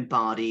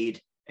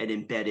embodied and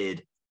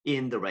embedded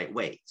in the right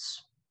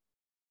ways.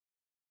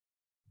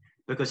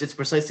 Because it's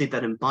precisely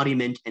that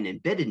embodiment and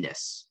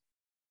embeddedness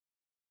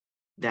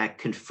that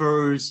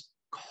confers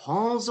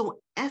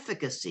causal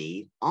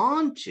efficacy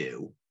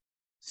onto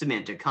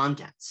semantic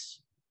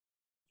contents.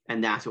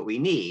 And that's what we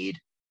need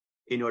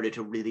in order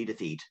to really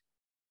defeat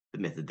the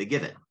myth of the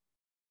given.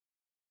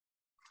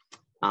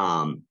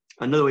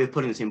 Another way of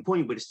putting the same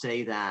point would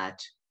say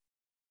that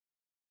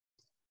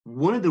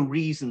one of the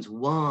reasons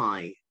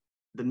why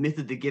the myth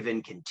of the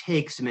given can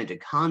take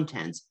semantic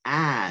contents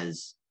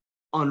as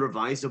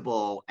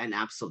unrevisable and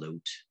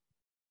absolute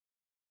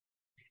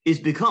is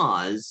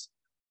because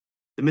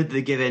the myth of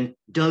the given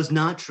does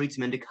not treat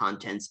semantic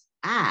contents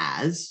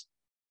as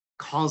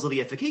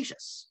causally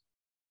efficacious,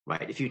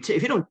 right? If you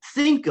don't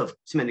think of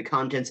semantic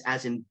contents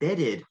as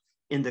embedded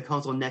in the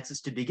causal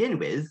nexus to begin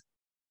with,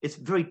 it's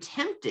very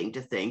tempting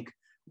to think,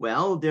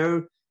 well,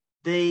 it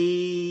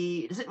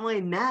doesn't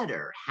really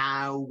matter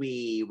how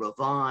we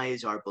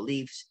revise our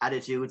beliefs,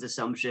 attitudes,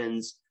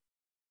 assumptions,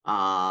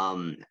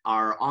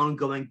 our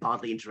ongoing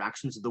bodily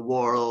interactions with the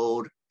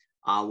world,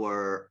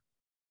 our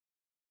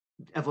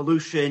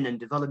evolution and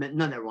development,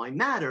 none of that really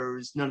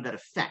matters, none of that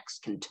affects,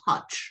 can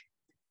touch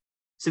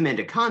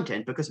semantic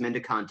content, because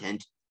semantic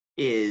content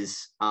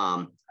is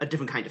a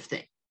different kind of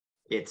thing.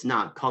 It's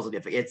not causally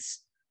effective,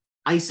 it's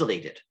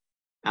isolated,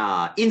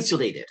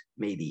 insulated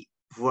maybe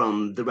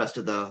from the rest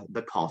of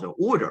the causal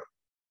order.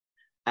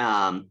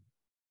 And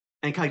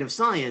cognitive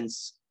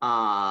science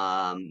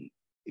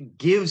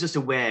gives us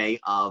a way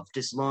of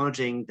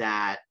dislodging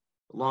that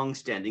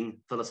long-standing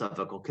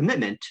philosophical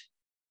commitment,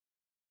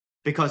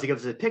 because it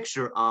gives us a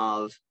picture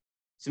of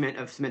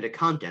semantic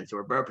contents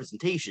or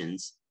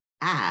representations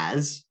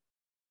as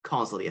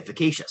causally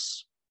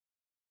efficacious.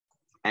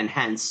 And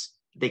hence,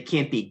 they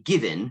can't be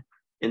given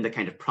in the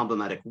kind of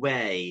problematic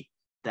way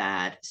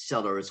that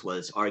Sellars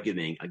was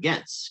arguing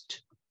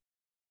against.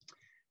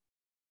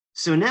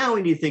 So now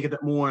we need to think a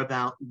bit more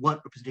about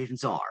what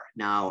representations are.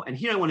 Now, and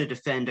here I want to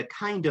defend a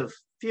kind of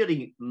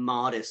fairly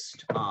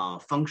modest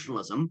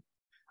functionalism.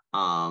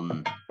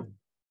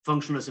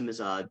 Functionalism is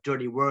a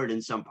dirty word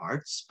in some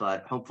parts,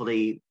 but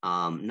hopefully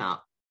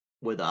not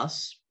with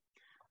us.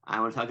 I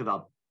want to talk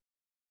about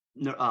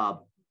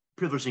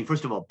privileging,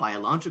 first of all,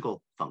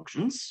 biological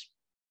functions.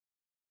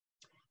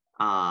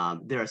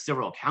 There are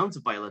several accounts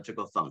of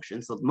biological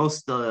functions. The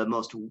most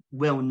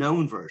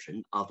well-known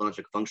version of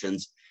biological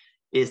functions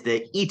is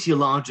the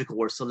etiological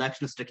or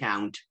selectionist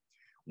account,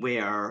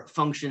 where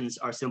functions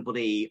are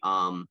simply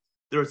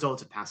the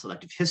results of past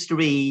selective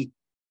history.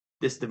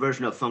 This is the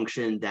version of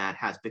function that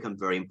has become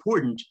very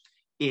important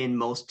in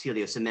most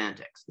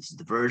teleosemantics. This is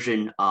the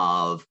version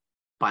of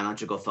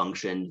biological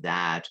function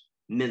that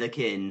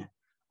Millikan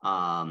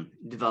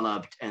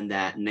developed and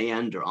that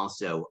Neander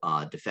also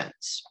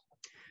defends.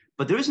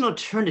 But there is an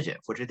alternative,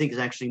 which I think is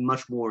actually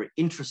much more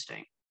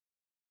interesting.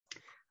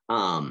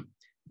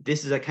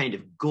 This is a kind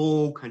of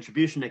goal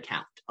contribution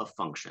account of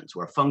functions,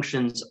 where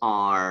functions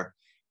are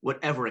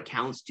whatever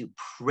accounts to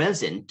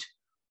present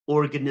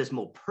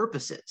organismal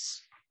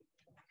purposes.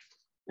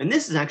 And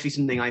this is actually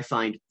something I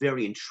find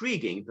very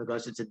intriguing,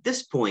 because it's at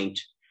this point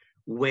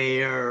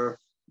where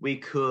we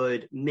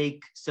could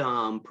make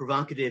some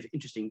provocative,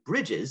 interesting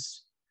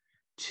bridges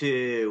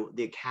to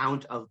the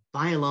account of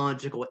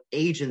biological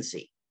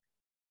agency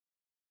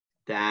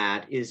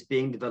that is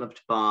being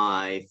developed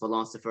by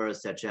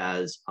philosophers such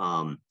as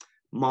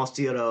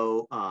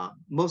Mosio,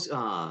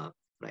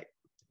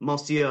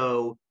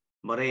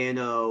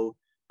 Moreno,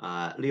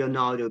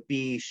 Leonardo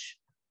Bisch,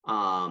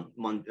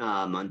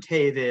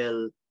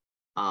 Monteville.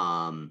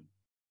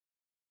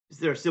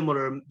 There are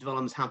similar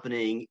developments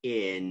happening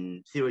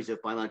in theories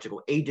of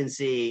biological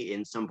agency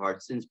in some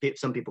parts, in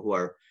some people who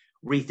are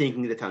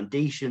rethinking the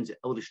foundations of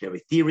evolutionary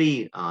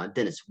theory,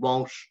 Dennis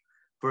Walsh,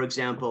 for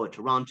example, at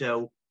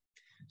Toronto.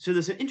 So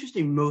there's an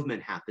interesting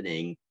movement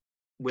happening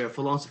where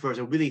philosophers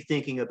are really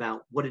thinking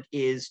about what it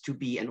is to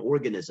be an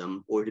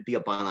organism or to be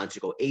a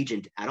biological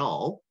agent at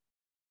all.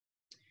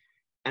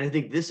 And I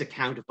think this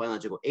account of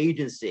biological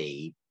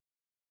agency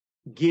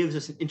gives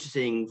us an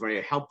interesting,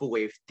 very helpful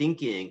way of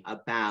thinking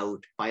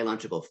about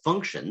biological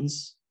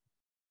functions,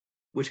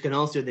 which can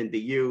also then be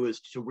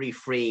used to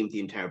reframe the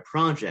entire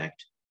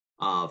project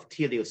of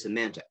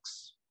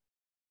teleosemantics.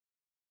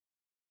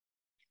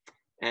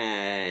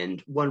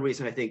 And one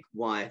reason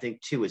why I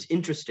think 2 is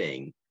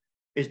interesting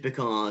is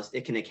because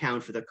it can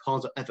account for the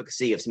causal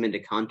efficacy of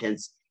semantic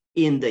contents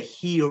in the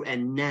here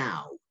and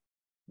now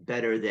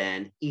better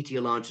than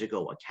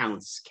etiological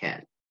accounts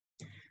can.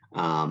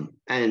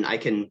 And I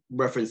can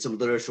reference some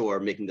literature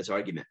making this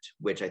argument,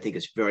 which I think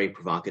is very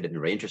provocative and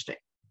very interesting,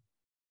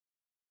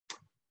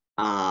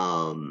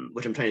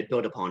 which I'm trying to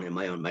build upon in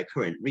my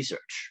current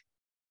research.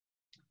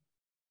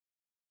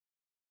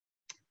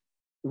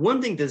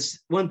 One thing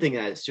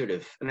that sort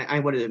of, and I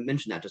wanted to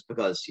mention that just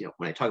because,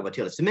 when I talk about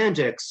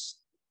teleosemantics,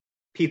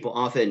 people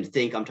often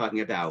think I'm talking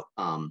about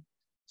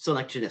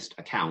selectionist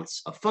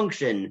accounts of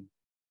function,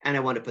 and I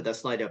want to put that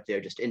slide up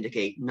there just to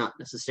indicate not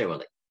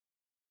necessarily.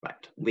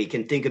 Right. We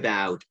can think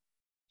about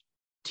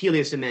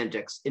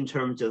teleosemantics in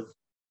terms of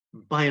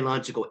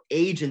biological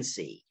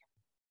agency,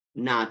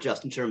 not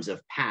just in terms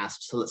of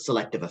past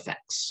selective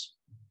effects.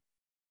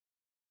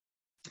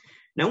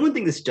 Now, one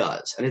thing this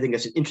does, and I think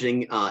that's an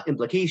interesting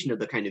implication of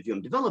the kind of view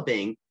I'm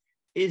developing,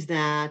 is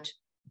that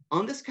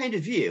on this kind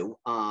of view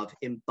of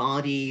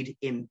embodied,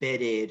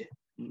 embedded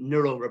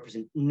neural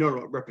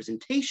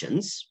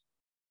representations,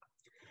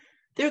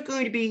 there are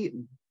going to be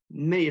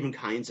many different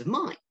kinds of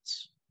minds.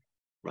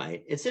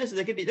 Right? It says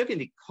that there can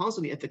be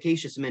causally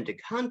efficacious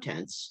semantic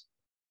contents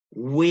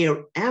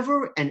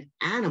wherever an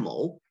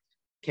animal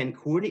can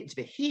coordinate its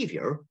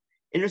behavior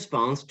in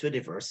response to a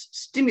diverse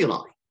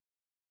stimuli.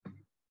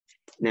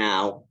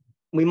 Now,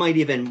 we might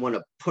even want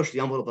to push the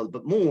envelope a little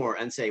bit more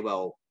and say,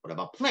 well, what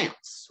about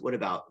plants? What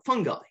about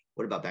fungi?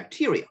 What about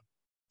bacteria?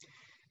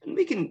 And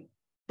we can,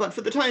 but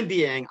for the time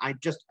being, I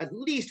just at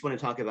least want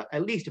to talk about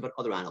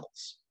other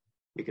animals.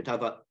 We could talk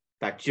about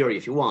bacteria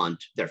if you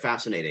want. They're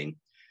fascinating.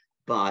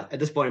 But at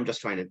this point, I'm just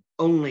trying to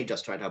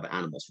talk about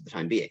animals for the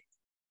time being.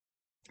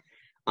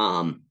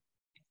 And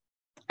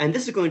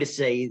this is going to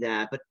say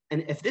that,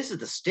 and if this is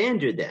the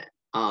standard then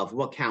of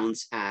what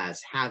counts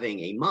as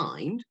having a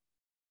mind,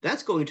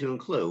 that's going to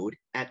include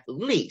at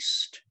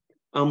least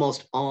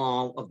almost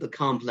all of the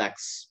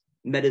complex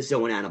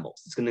metazoan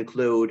animals. It's going to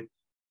include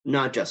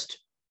not just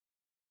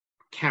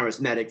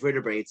charismatic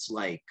vertebrates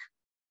like,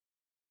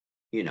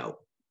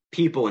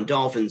 people and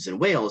dolphins and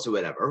whales or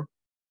whatever.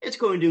 It's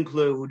going to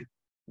include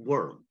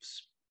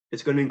worms.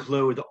 It's going to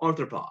include the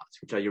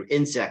arthropods, which are your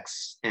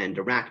insects and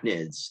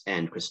arachnids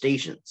and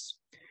crustaceans.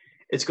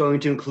 It's going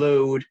to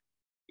include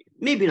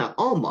maybe not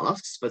all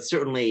mollusks, but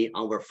certainly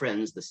our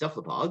friends, the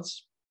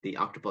cephalopods, the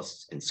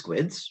octopus and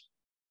squids.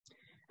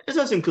 It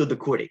does include the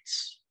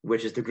chordates,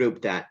 which is the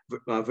group that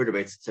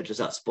vertebrates such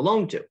as us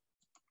belong to.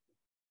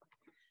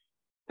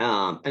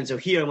 And so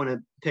here I want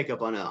to pick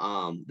up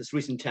on this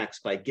recent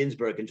text by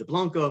Ginsberg and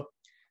Jablonka,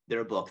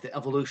 their book, The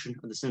Evolution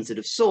of the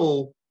Sensitive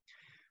Soul,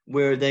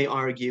 where they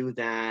argue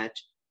that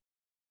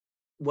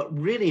what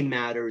really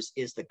matters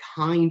is the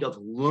kind of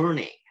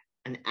learning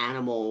an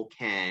animal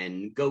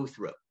can go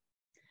through.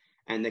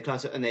 And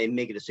they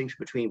make a distinction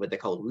between what they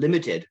call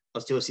limited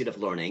associative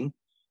learning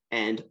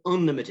and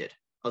unlimited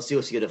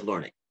associative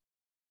learning.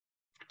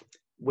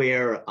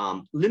 where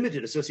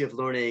limited associative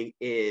learning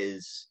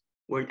is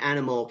where an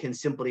animal can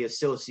simply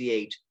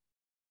associate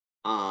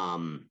a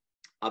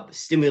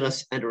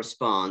stimulus and a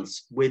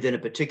response within a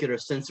particular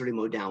sensory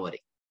modality.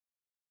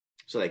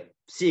 So like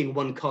seeing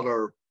one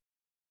color,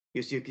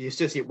 you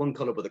associate one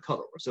color with a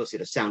color, or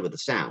associate a sound with a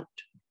sound.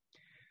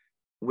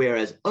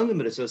 Whereas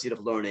unlimited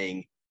associative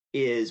learning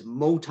is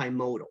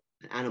multimodal.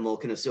 An animal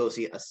can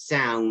associate a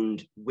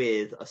sound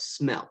with a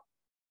smell,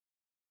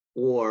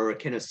 or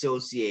can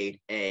associate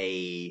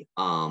a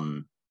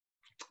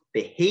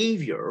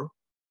behavior,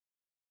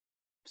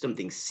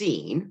 something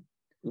seen,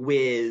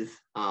 with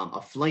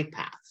a flight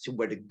path, so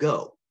where to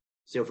go.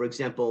 So for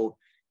example,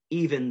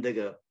 even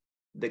the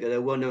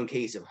well-known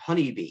case of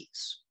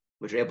honeybees,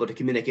 which are able to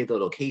communicate the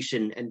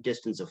location and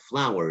distance of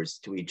flowers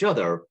to each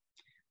other,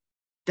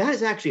 that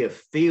is actually a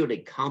fairly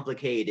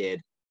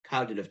complicated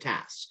cognitive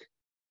task.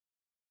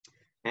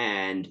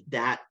 And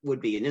that would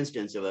be an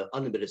instance of an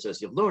unlimited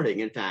associative learning.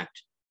 In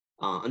fact,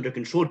 under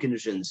controlled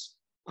conditions,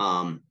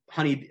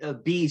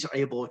 bees are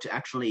able to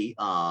actually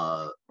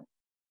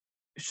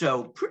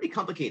show pretty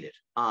complicated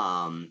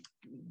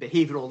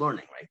behavioral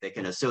learning, right? They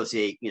can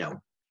associate,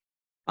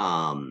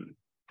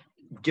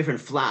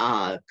 different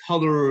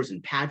colors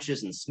and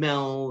patches and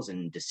smells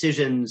and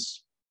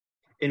decisions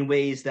in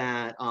ways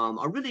that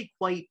are really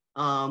quite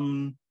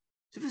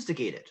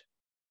sophisticated.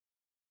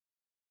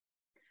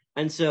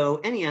 And so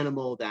any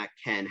animal that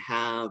can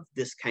have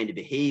this kind of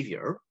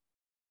behavior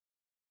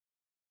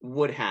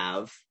would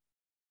have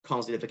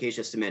causally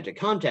efficacious semantic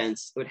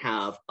contents, would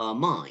have a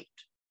mind.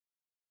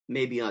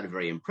 Maybe not a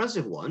very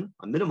impressive one,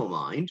 a minimal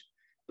mind,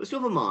 but still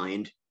have a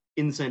mind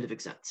in the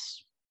scientific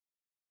sense.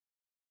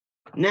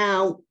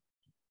 Now,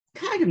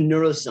 cognitive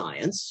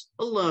neuroscience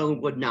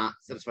alone would not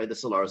satisfy the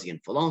Sellarsian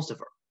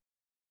philosopher,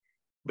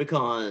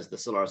 because the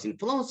Sellarsian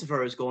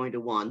philosopher is going to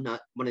want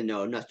to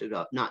know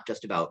not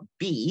just about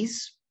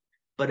bees,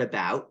 but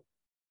about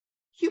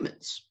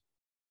humans.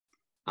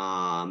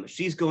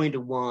 She's going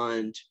to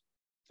want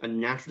a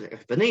natural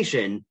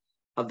explanation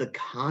of the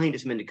kind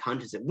of semantic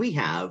contents that we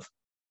have,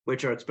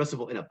 which are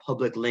expressible in a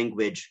public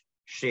language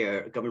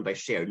governed by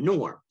shared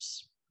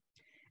norms.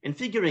 And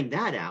figuring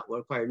that out will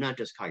require not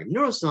just cognitive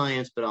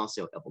neuroscience, but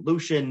also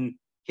evolution,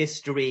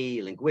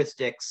 history,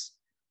 linguistics,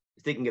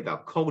 thinking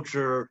about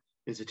culture,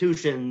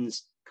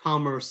 institutions,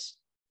 commerce,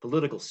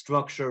 political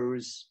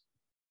structures.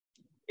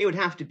 It would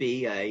have to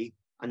be a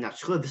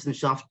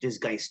Naturwissenschaft des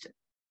Geistes,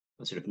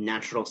 a sort of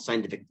natural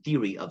scientific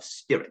theory of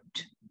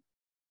spirit.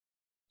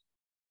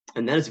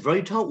 And that is a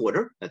very tall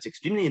order. That's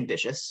extremely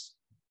ambitious.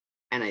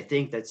 And I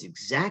think that's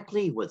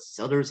exactly what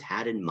Sellars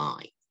had in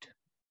mind,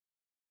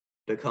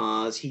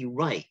 because he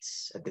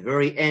writes at the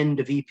very end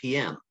of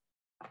EPM,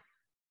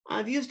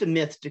 I've used a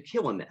myth to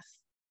kill a myth,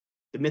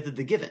 the myth of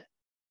the given.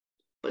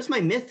 But is my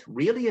myth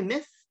really a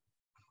myth?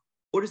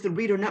 Or does the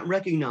reader not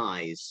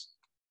recognize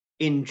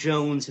in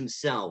Jones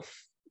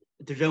himself,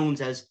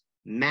 Jones as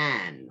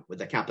man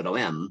with a capital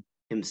M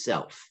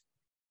himself,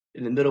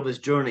 in the middle of his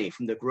journey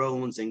from the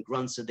groans and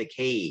grunts of the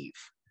cave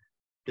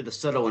to the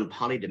subtle and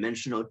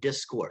polydimensional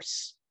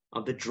discourse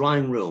of the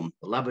drawing room,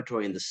 the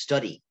laboratory, and the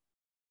study,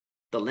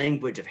 the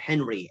language of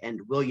Henry and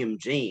William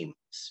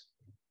James,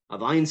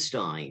 of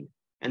Einstein,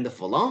 and the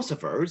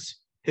philosophers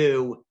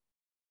who,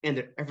 in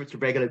their efforts to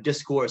break out of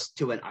discourse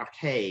to an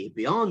arche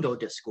beyond all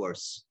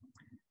discourse,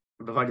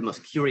 provide the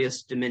most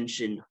curious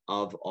dimension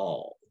of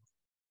all.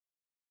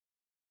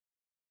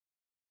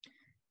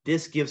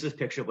 This gives us a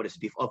picture of what is to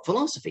be of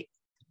philosophy.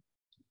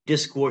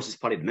 Discourse is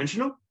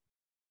polydimensional.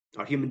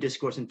 Our human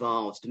discourse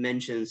involves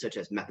dimensions such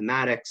as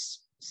mathematics,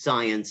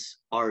 science,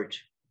 art,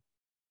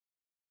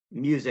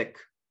 music,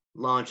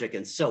 logic,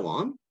 and so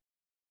on.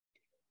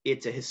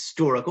 It's a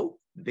historical.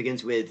 It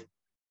begins with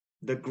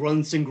the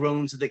grunts and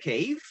groans of the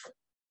cave,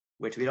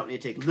 which we don't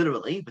need to take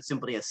literally, but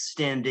simply as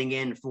standing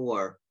in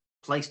for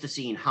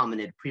Pleistocene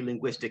hominid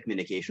pre-linguistic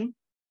communication.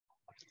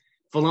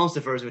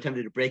 Philosophers have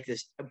attempted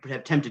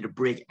to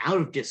break out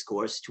of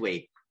discourse to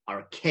a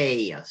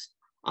arche,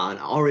 an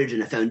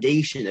origin, a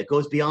foundation that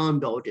goes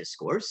beyond all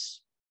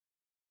discourse.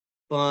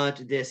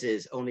 But this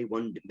is only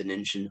one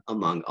dimension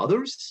among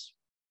others.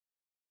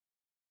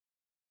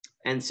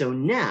 And so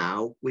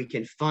now we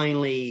can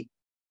finally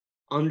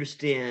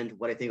understand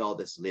what I think all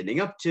this is leading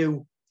up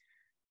to.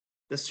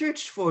 The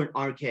search for an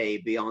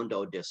arche beyond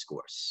all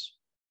discourse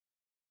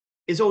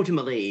is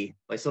ultimately,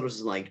 by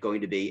Sellars' light,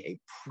 going to be a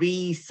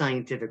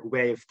pre-scientific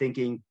way of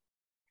thinking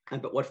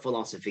about what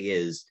philosophy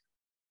is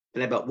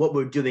and about what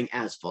we're doing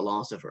as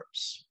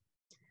philosophers.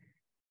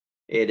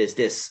 It is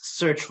this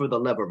search for the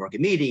lever of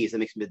Archimedes that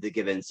makes the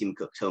given seem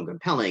so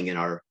compelling in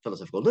our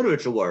philosophical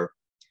literature,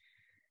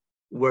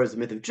 whereas the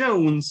myth of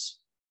Jones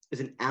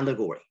is an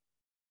allegory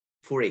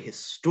for a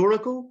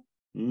historical,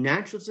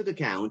 naturalistic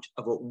account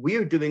of what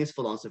we're doing as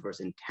philosophers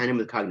in tandem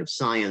with cognitive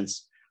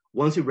science,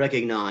 once we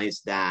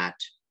recognize that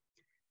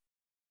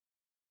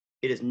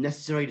it is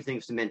necessary to think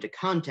of semantic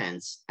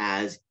contents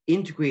as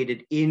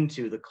integrated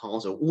into the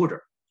causal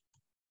order.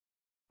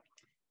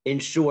 In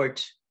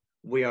short,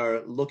 we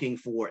are looking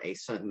for a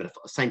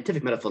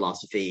scientific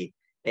metaphilosophy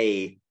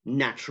a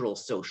natural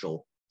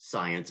social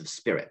science of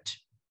spirit.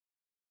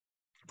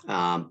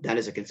 That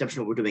is a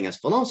conception of what we're doing as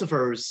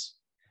philosophers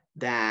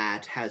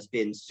that has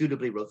been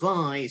suitably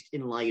revised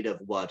in light of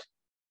what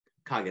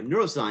cognitive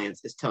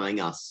neuroscience is telling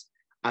us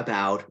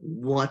about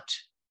what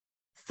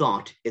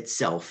thought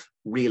itself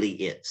really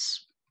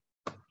is.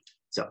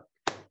 So,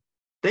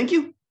 thank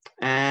you,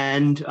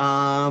 and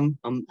I'm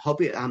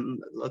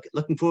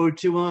looking forward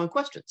to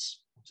questions.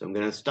 So I'm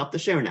going to stop the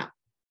share now.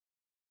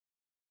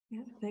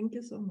 Yeah, thank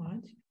you so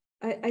much.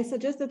 I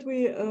suggest that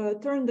we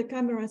turn the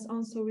cameras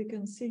on so we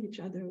can see each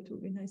other. It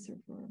will be nicer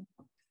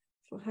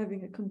for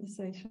having a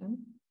conversation.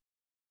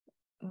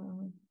 I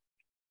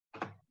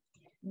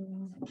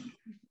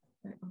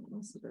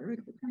almost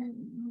directed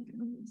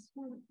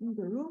in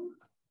the room.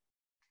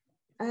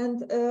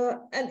 And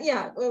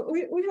yeah,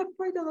 we have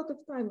quite a lot of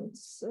time.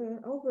 It's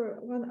over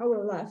 1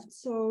 hour left.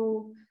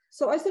 So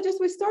I suggest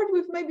we start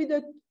with maybe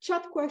the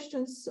chat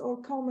questions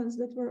or comments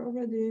that were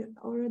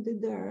already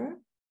there.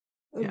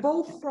 Yeah.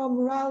 Both from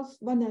Ralph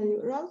Banelli.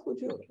 Ralph,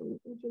 would you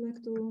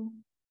like to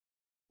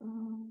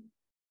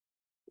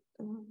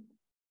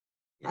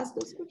ask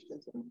those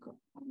questions?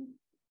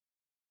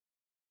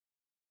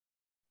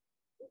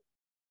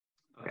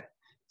 Okay,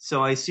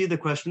 so I see the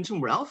questions from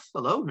Ralph.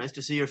 Hello, nice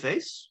to see your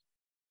face.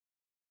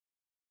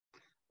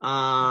 So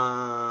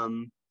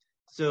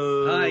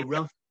Hi.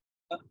 Ralph.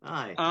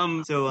 Hi.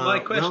 So my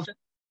question. Ralph,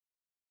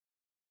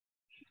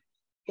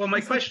 well,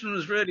 my question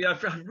was really,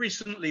 I've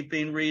recently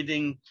been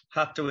reading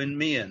Hatto and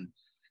Meehan.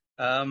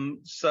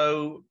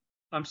 So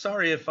I'm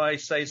sorry if I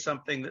say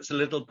something that's a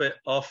little bit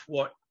off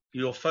what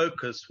your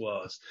focus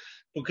was,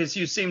 because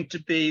you seem to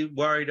be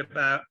worried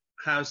about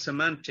how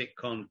semantic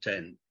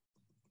content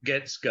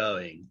gets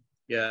going,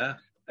 yeah?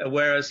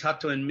 Whereas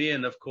Hatto and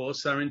Meehan, of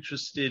course, are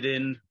interested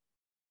in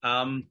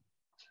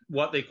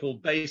what they call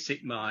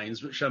basic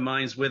minds, which are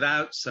minds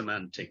without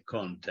semantic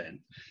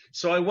content.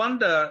 So I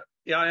wonder,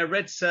 yeah, I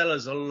read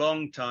Sellars a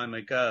long time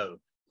ago,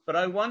 but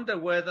I wonder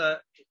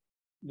whether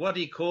what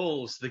he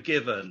calls the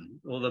given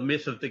or the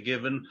myth of the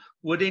given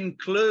would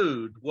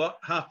include what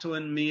Hatto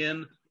and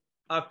Meehan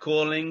are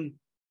calling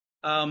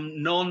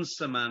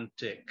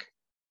non-semantic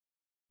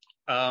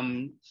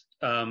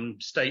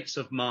states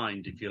of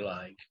mind, if you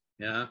like,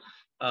 yeah,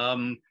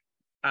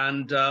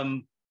 and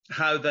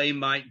how they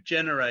might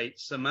generate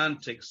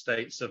semantic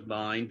states of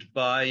mind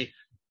by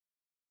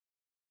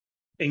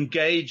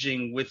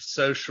engaging with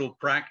social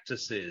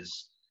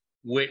practices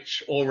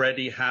which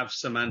already have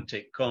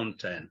semantic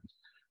content.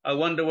 I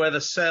wonder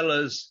whether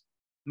Sellars'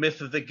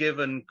 myth of the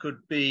given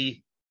could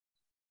be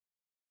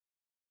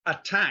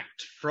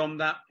attacked from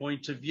that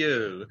point of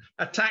view,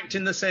 attacked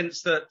in the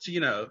sense that, you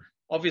know,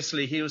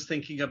 obviously he was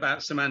thinking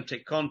about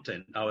semantic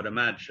content, I would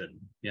imagine,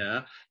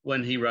 yeah,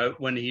 when he wrote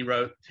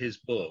his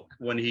book,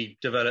 when he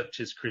developed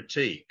his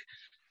critique.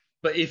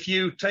 But if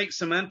you take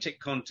semantic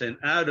content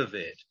out of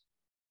it,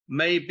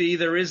 maybe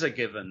there is a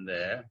given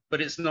there,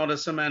 but it's not a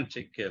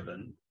semantic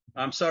given.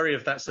 I'm sorry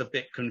if that's a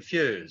bit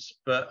confused,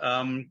 but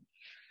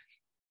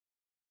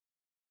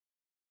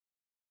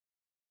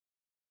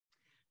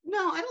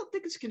no, I don't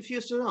think it's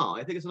confused at all.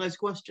 I think it's a nice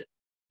question.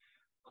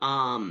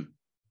 I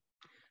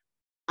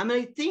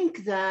mean,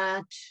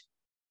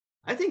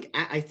 I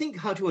think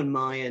Hatto and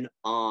Meehan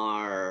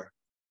are,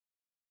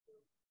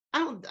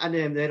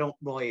 they don't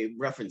really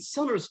reference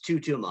Sellars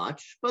too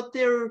much, but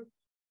they're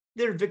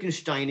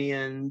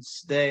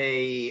Wittgensteinians.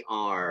 They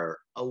are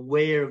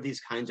aware of these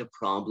kinds of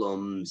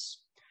problems.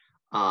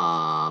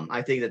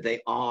 I think that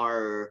they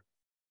are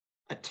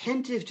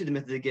attentive to the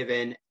myth of the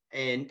given,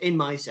 in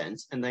my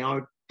sense, and they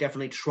are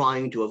definitely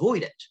trying to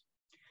avoid it.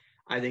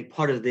 I think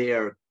part of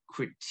their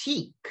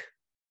critique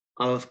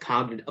of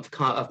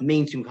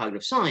mainstream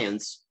cognitive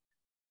science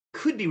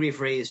could be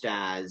rephrased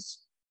as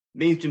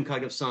mainstream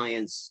cognitive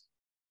science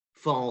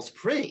falls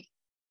prey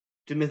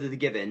to myth of the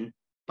given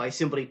by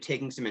simply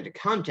taking semantic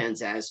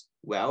contents as,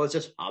 well, it's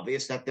just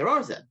obvious that they're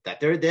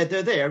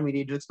there, and we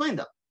need to explain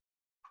them.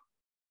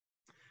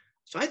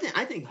 So I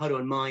think Hatto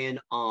and Meehan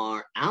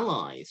are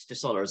allies to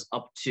Sellars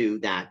up to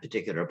that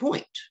particular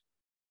point.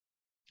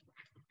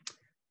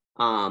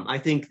 I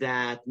think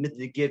that myth of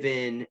the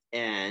given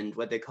and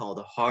what they call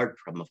the hard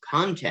problem of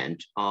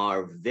content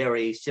are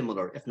very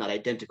similar, if not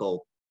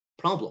identical,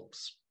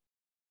 problems.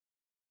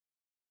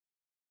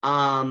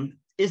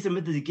 Is the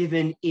myth of the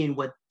given in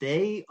what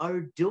they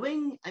are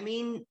doing? I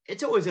mean,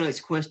 it's always a nice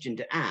question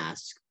to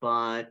ask,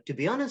 but to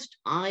be honest,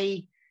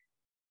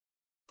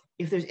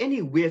 if there's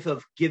any whiff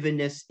of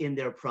givenness in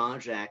their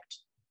project,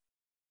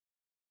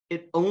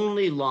 it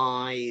only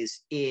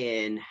lies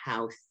in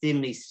how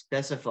thinly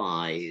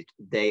specified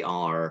they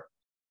are,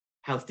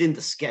 how thin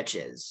the sketch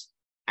is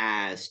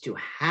as to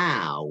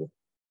how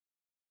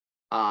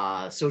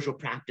social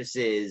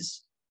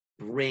practices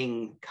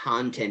bring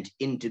content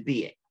into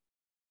being.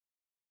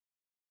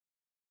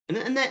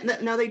 And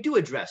now they do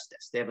address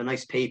this. They have a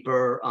nice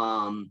paper.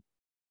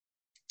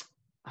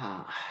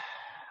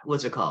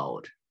 What's it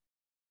called?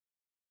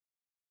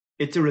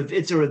 It's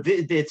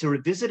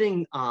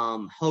revisiting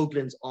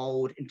Hoagland's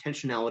old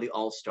Intentionality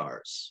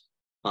All-Stars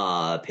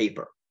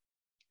paper,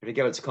 I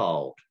forget what it's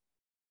called.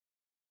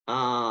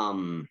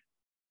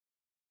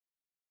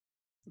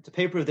 It's a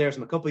paper of theirs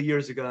from a couple of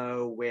years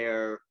ago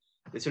where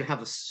they sort of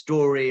have a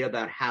story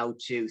about how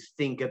to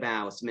think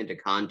about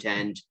semantic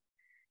content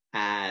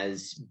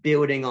as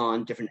building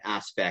on different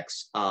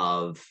aspects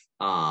of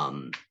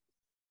how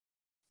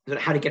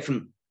to get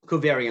from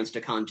covariance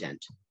to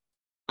content.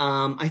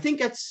 I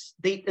think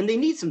they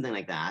need something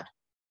like that.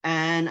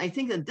 And I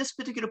think at this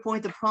particular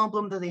point, the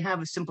problem that they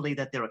have is simply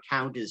that their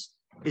account is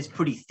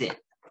pretty thin.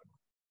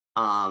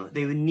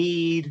 They would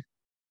need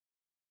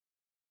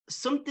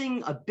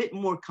something a bit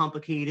more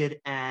complicated,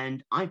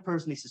 and I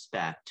personally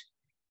suspect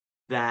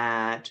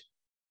that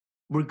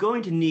we're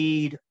going to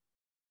need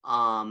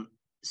a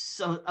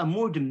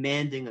more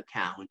demanding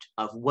account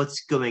of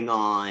what's going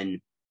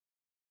on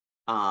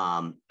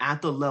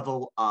at the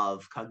level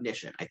of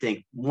cognition. I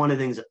think one of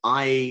the things that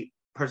I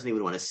personally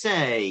would want to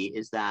say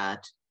is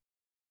that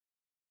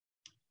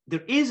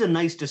there is a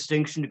nice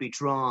distinction to be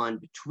drawn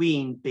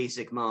between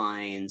basic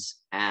minds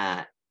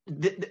and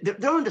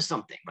they're onto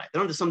something, right?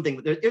 They're onto something.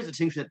 There's a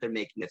distinction that they're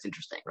making that's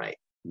interesting, right?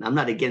 I'm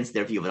not against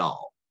their view at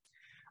all.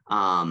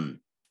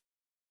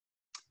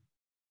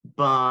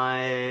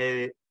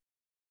 But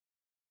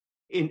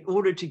in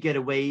order to get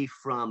away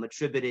from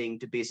attributing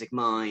to basic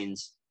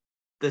minds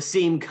the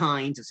same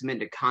kinds of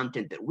semantic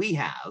content that we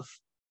have,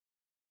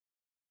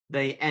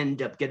 they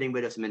end up getting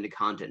rid of semantic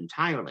content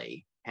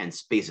entirely,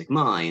 hence basic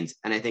minds.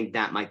 And I think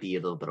that might be a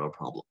little bit of a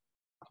problem.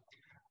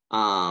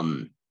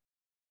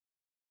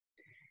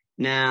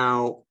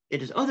 Now,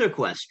 it is other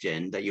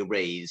question that you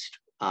raised,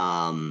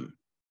 get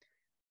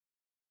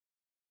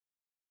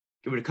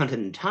rid of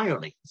content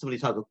entirely. Somebody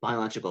talked about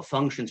biological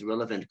functions,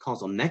 relevant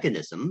causal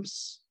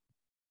mechanisms,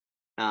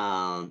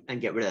 and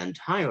get rid of that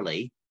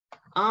entirely.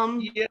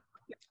 Yeah.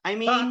 I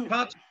mean,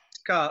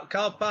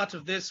 Carl, part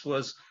of this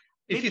was,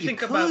 if you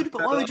think about,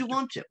 but why would you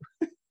want to?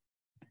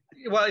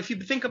 Well, if you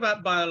think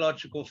about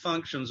biological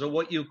functions, or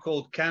what you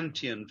called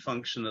Kantian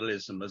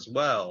functionalism as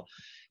well,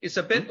 it's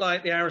a bit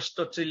like the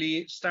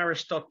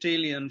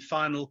Aristotelian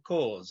final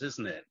cause,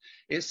 isn't it?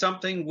 It's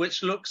something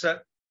which looks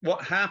at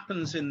what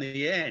happens in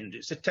the end.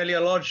 It's a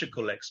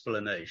teleological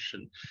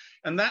explanation.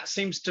 And that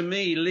seems to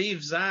me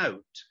leaves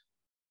out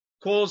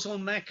causal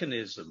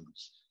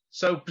mechanisms.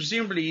 So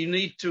presumably you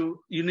need to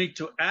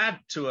add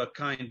to a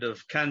kind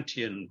of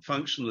Kantian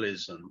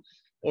functionalism,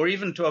 or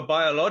even to a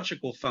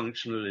biological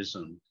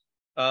functionalism.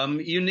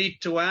 You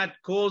need to add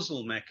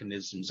causal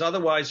mechanisms.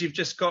 Otherwise, you've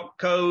just got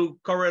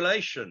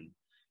correlation.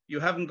 You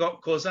haven't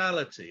got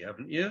causality,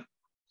 haven't you?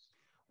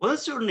 Well,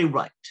 that's certainly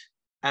right.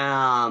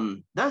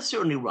 That's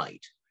certainly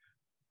right.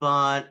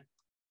 But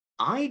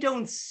I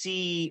don't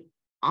see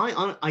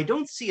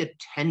a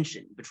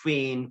tension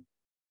between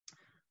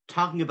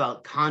talking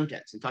about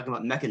context and talking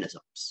about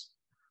mechanisms.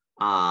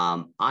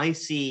 I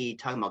see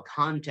talking about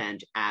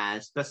content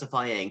as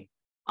specifying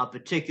a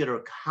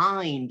particular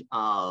kind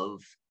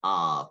of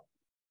how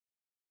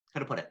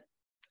to put it.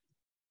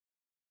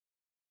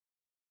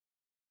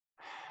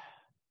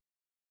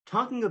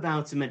 Talking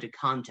about semantic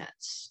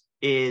contents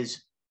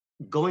is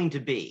going to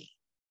be,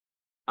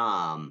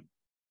 in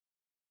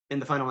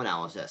the final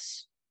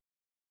analysis,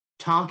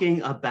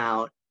 talking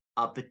about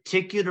a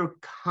particular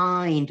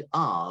kind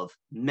of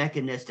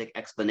mechanistic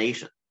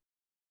explanation.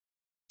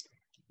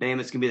 And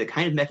it's going to be the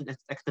kind of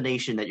mechanistic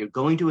explanation that you're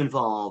going to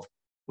involve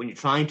when you're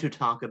trying to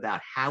talk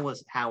about how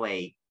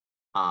a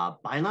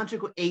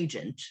biological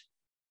agent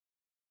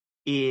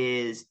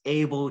is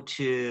able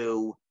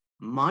to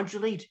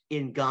modulate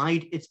and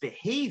guide its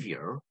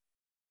behavior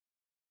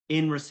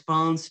in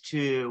response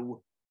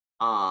to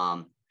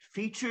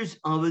features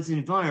of its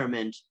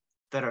environment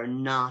that are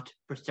not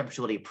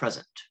perceptually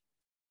present.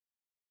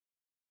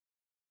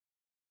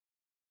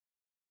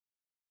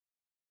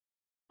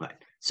 Right.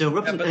 So, we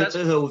don't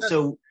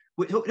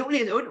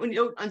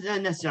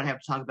necessarily have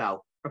to talk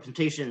about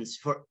representations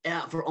for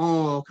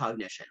all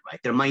cognition, right?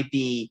 There might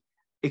be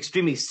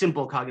extremely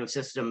simple cognitive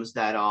systems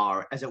that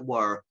are, as it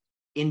were,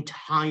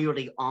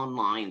 entirely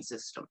online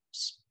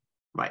systems,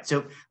 right?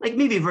 So, like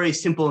maybe very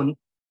simple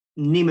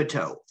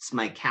nematodes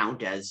might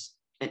count as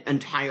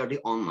entirely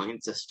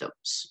online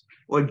systems,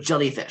 or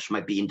jellyfish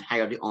might be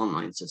entirely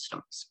online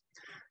systems.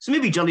 So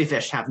maybe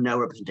jellyfish have no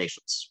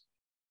representations.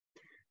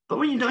 But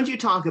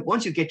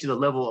once you get to the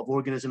level of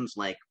organisms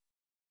like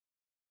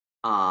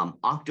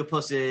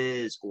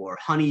octopuses or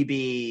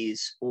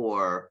honeybees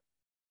or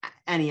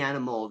any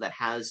animal that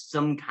has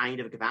some kind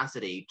of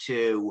capacity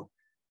to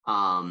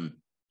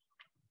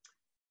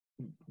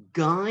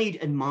guide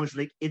and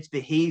modulate its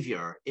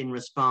behavior in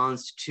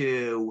response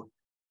to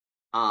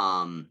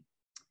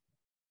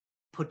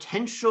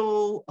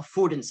potential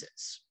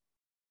affordances,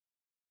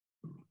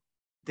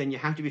 then you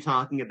have to be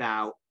talking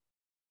about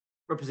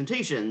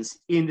representations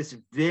in this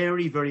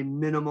very, very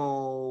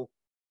minimal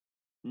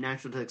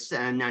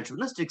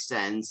naturalistic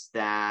sense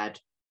that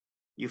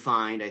you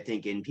find, I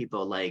think, in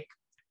people like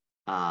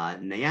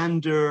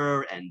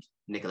Neander and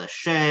Nicholas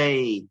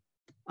Shea,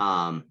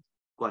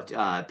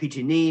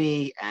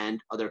 Piccinini,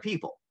 and other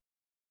people.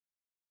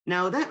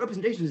 Now, that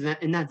representation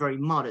in that very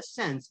modest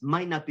sense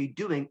might not be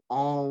doing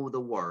all the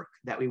work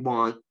that we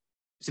want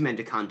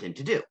semantic content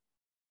to do.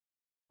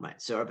 Right.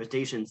 So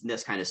representations in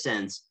this kind of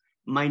sense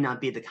might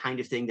not be the kind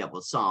of thing that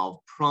will solve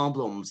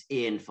problems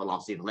in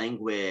philosophy of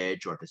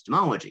language or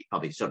epistemology.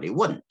 Probably certainly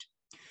wouldn't.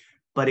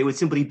 But it would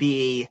simply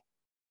be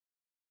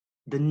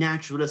the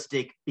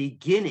naturalistic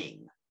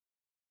beginning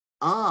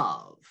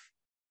of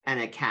an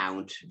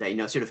account that,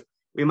 sort of,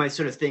 we might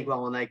sort of think,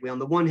 well, on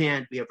the one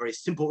hand, we have very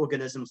simple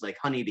organisms like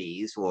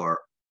honeybees or,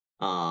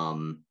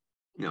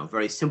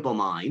 very simple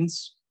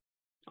minds.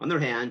 On the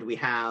other hand, we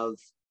have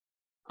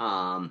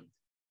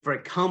very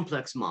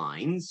complex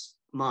minds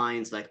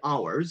like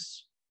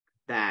ours,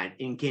 that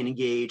can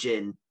engage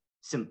in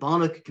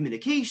symbolic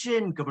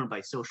communication governed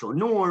by social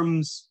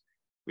norms.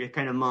 We have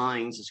kind of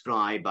minds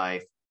described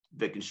by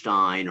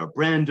Wittgenstein or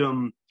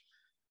Brandom,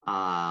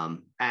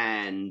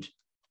 and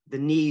the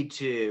need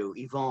to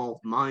evolve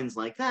minds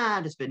like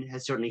that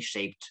has certainly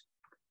shaped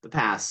the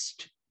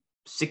past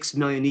 6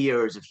 million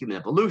years of human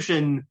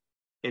evolution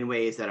in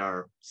ways that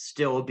are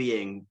still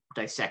being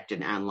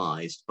dissected and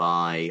analyzed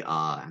by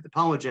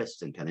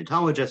anthropologists and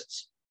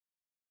paleontologists.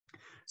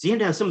 So you have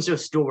to have some sort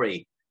of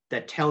story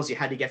that tells you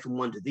how to get from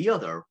one to the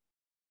other,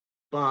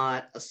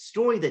 but a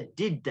story that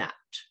did that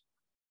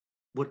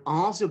would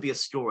also be a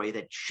story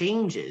that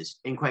changes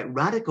in quite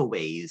radical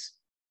ways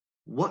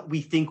what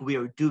we think we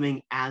are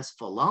doing as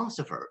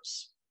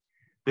philosophers,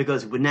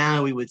 because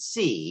now we would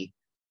see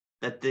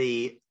that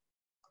the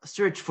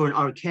search for an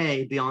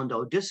arche beyond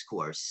all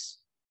discourse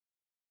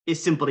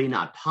is simply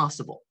not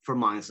possible for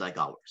minds like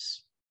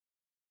ours.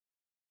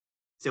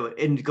 So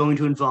it's going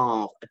to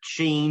involve a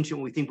change in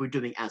what we think we're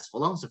doing as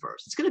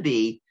philosophers. It's going to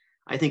be,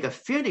 I think, a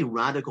fairly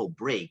radical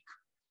break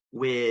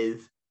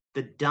with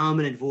the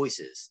dominant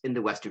voices in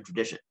the Western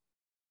tradition.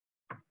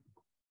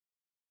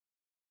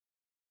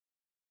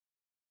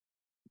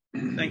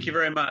 Thank you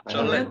very much.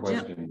 I have a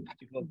question.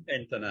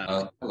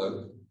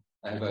 Hello.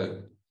 I have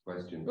a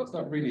question. It's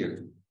not really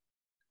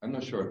I'm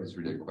not sure if it's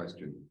really a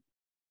question,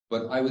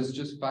 but I was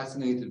just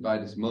fascinated by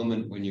this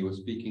moment when you were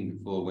speaking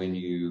before, when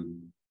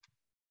you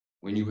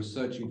were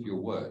searching for your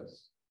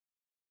words.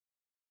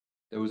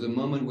 There was a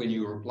moment when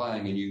you were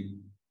replying and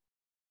you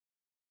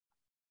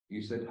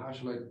said, how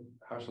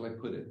shall I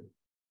put it?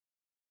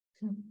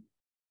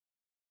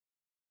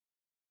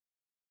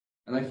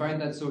 And I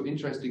find that so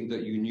interesting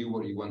that you knew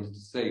what you wanted to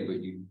say,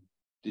 but you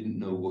didn't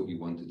know what you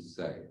wanted to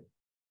say.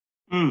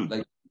 Like, you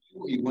knew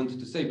what you wanted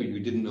to say, but you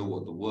didn't know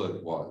what the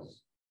word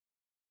was.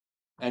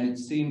 And it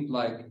seemed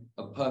like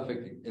a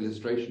perfect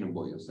illustration of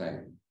what you're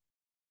saying.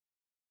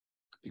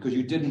 Because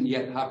you didn't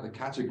yet have the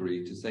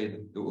category to say,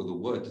 or the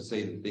word to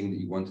say the thing that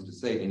you wanted to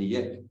say, and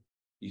yet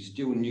you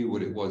still knew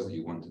what it was that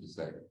you wanted to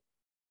say.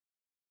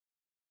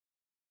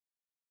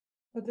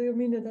 But do you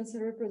mean that that's a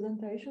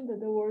representation,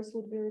 that the words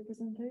would be a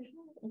representation?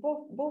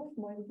 Both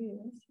might be,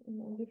 yes, in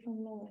a different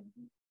level.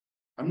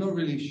 I'm not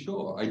really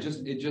sure. It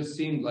just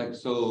seemed like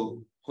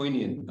so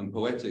poignant and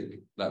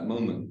poetic, that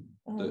moment,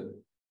 that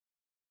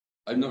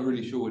I'm not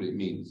really sure what it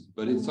means,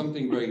 but it's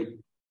something very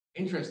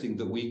interesting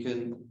that we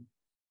can,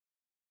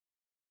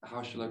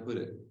 how shall I put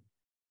it?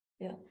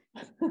 Yeah.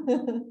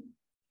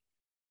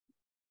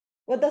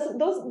 But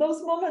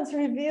those moments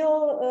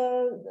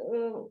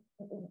reveal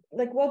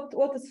like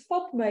what is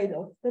thought made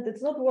of, that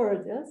it's not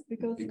words, yes?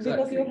 Because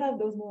you have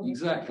those moments.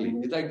 Exactly.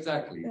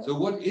 Yeah. So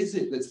what is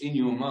it that's in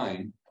your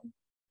mind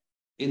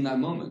in that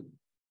moment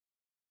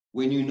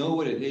when you know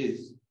what it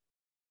is,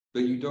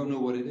 but you don't know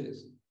what it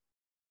is?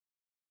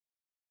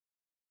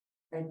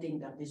 I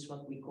think that is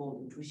what we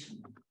call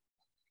intuition.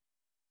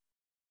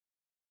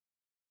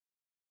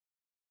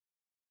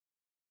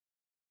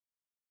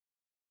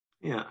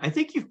 Yeah, I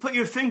think you've put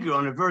your finger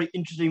on a very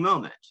interesting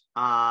moment.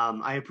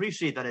 I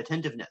appreciate that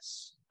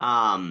attentiveness.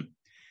 I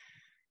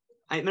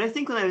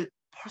think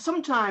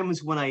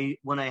sometimes when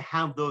I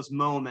have those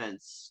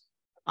moments,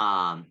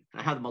 I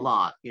have them a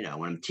lot, when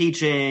I'm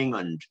teaching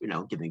and,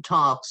 giving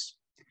talks.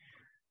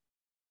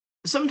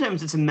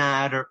 Sometimes it's a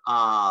matter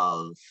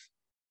of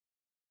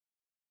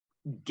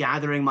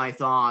gathering my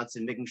thoughts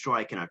and making sure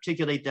I can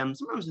articulate them.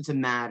 Sometimes it's a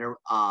matter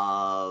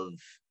of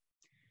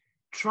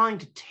trying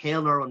to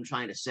tailor what I'm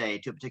trying to say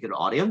to a particular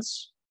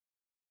audience,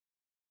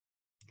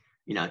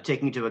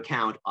 taking into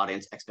account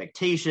audience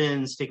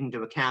expectations, taking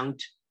into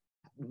account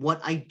what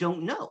I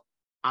don't know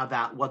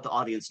about what the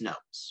audience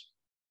knows.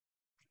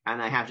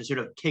 And I have to sort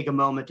of take a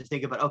moment to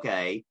think about,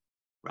 okay,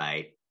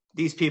 right,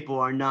 these people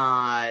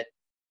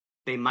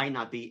they might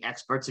not be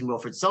experts in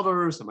Wilfrid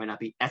Sellars, they might not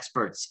be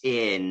experts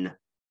in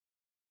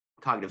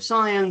cognitive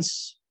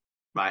science,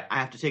 right? I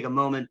have to take a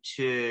moment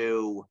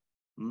to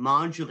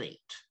modulate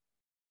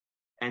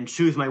and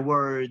choose my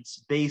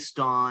words based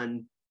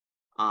on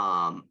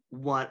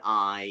what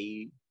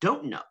I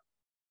don't know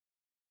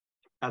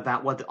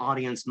about what the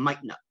audience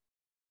might know.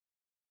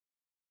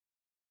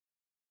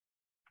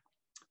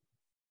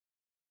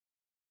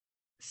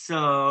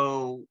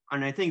 So,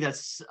 and I think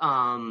that's,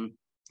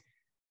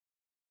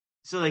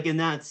 So like in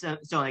that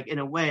sense, so like in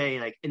a way,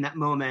 like in that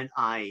moment,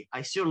 I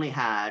certainly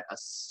had a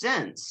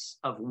sense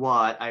of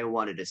what I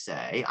wanted to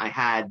say. I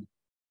had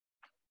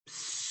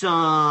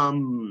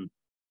some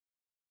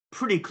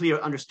pretty clear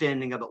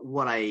understanding about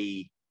what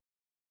I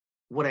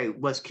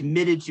was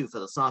committed to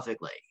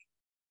philosophically,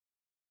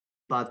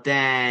 but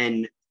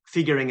then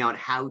figuring out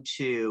how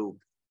to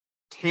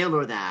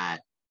tailor that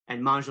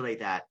and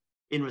modulate that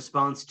in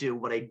response to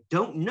what I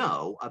don't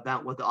know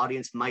about what the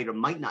audience might or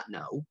might not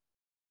know,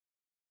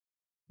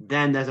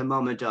 then there's a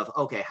moment of,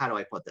 okay, how do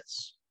I put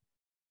this?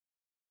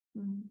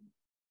 Mm.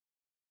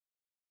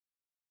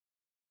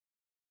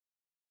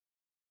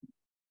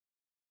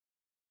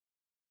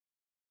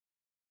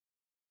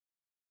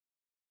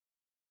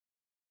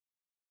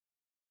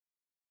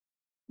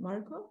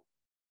 Marco?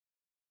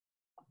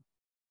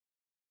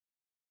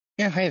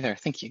 Yeah, hi there.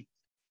 Thank you.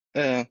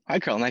 Hi,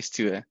 Carl. Nice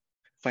to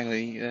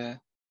finally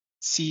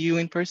see you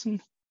in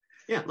person.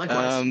 Yeah,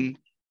 likewise.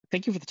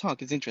 Thank you for the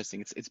talk. It's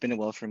interesting. It's been a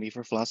while for me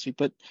for philosophy,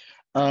 but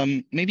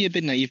maybe a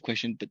bit naive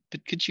question.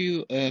 But could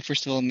you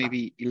first of all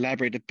maybe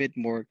elaborate a bit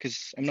more,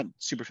 because I'm not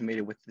super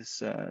familiar with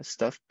this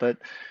stuff, but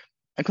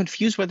I'm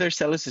confused whether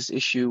Sellers's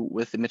issue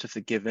with the myth of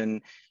the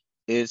given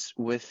is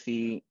with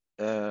the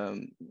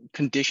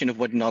condition of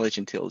what knowledge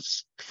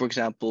entails. For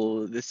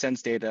example, the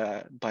sense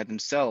data by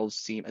themselves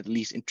seem at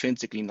least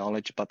intrinsically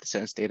knowledge about the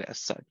sense data as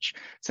such,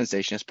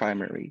 sensation as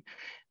primary.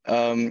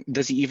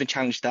 Does he even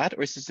challenge that,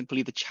 or is it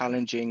simply the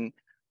challenging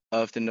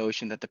of the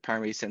notion that the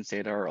primary sense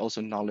data are also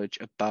knowledge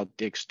about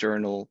the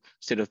external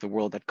state of the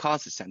world that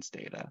causes sense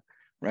data,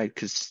 right?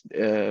 Because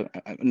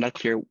I'm not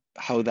clear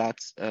how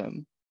that's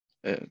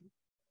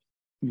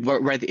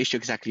where the issue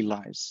exactly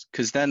lies,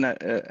 because then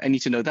I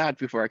need to know that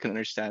before I can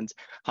understand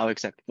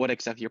what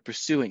exactly you're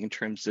pursuing in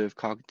terms of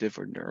cognitive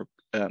or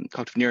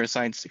cognitive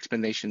neuroscience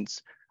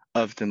explanations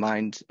of the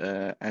mind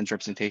and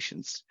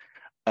representations.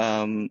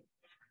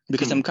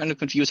 Because I'm kind of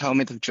confused how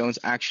myth of Jones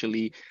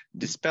actually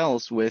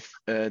dispels with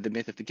the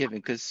myth of the given.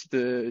 Because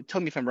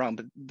tell me if I'm wrong,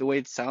 but the way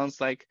it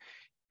sounds like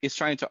it's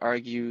trying to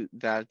argue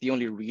that the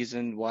only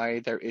reason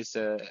why there is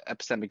a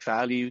epistemic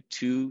value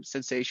to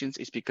sensations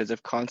is because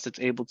of concepts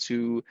able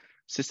to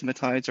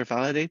systematize or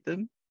validate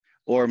them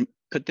or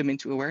put them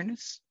into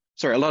awareness.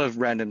 Sorry, a lot of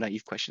random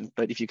naive questions,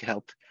 but if you could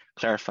help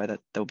clarify that,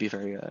 that would be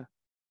very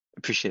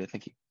appreciated.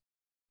 Thank you.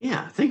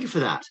 Yeah, thank you for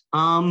that.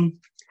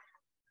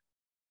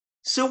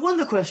 So one of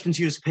the questions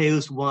you just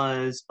posed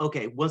was,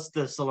 okay, what's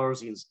the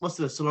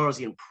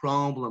Sellarsian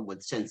problem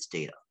with sense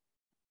data?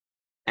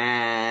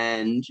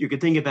 And you can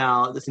think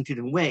about this in two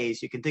different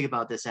ways. You can think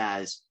about this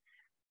as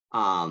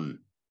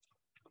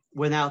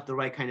without the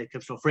right kind of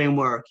conceptual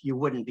framework, you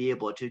wouldn't be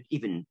able to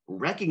even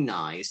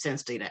recognize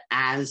sense data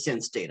as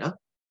sense data,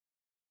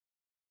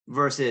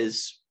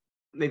 versus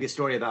maybe a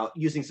story about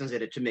using sense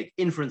data to make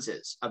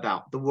inferences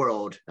about the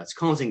world that's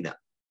causing them.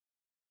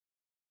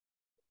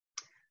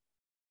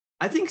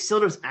 I think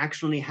Sellars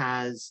actually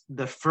has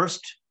the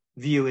first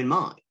view in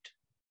mind.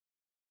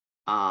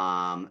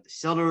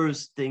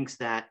 Sellars thinks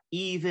that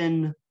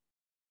even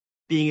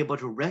being able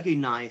to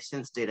recognize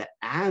sense data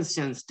as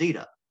sense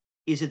data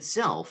is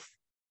itself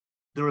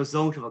the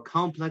result of a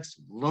complex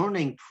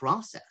learning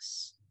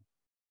process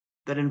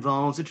that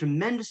involves a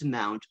tremendous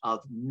amount of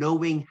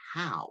knowing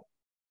how,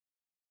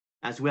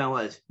 as well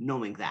as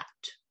knowing that.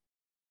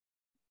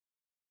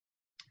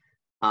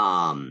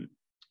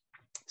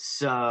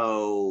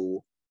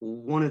 So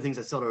one of the things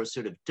that Sellars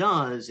sort of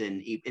does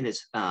in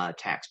his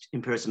text,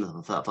 Empiricism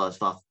of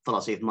the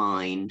Philosophy of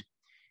Mind,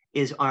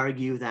 is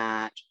argue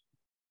that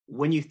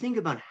when you think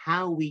about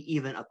how we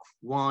even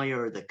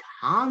acquire the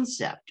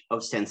concept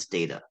of sense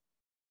data,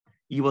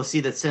 you will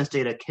see that sense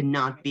data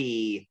cannot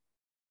be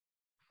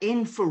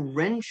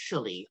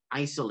inferentially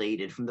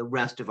isolated from the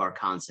rest of our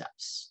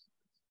concepts.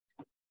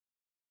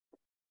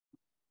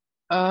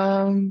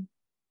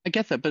 I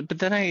get that, but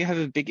then I have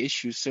a big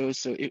issue. So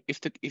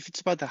if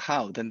it's about the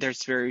how, then there's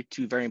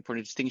two very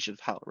important distinctions of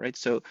how, right?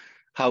 So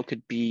how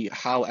could be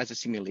how as a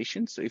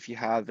simulation. So if you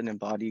have an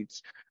embodied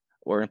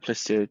or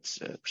implicit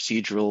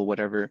procedural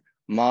whatever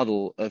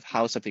model of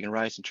how something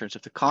arises in terms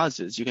of the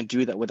causes, you can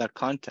do that without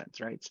content,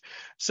 right?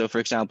 So for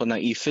example,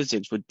 naive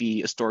physics would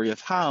be a story of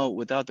how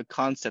without the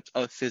concept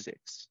of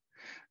physics.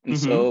 And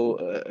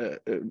so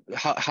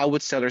how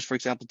would Sellars, for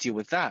example, deal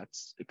with that?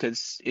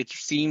 Because it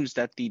seems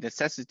that the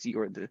necessity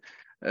or the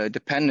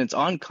dependence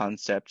on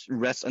concepts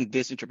rests on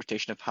this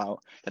interpretation of how,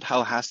 that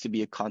how has to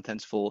be a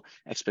contentful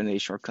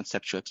explanation or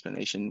conceptual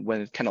explanation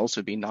when it can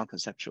also be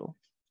non-conceptual.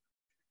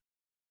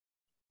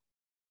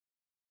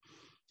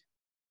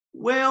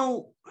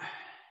 Well,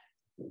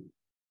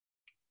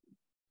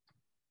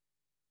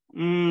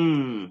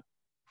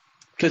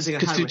 because the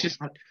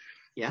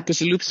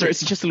loop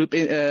starts just a loop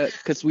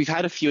because we've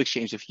had a few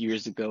exchanges a few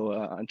years ago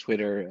on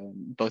Twitter,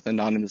 both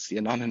anonymously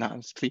and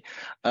non-anonymously,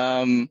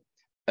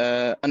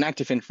 on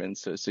active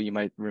inference. So you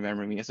might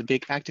remember me as a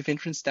big active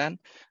inference stan.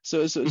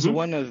 So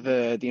one of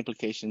the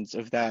implications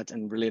of that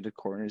and related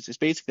corners is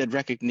basically that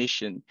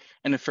recognition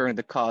and inferring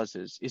the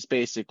causes is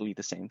basically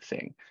the same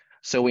thing.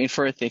 So we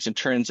infer things in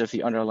terms of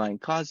the underlying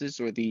causes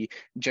or the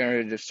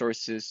generative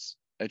sources,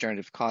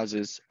 generative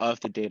causes of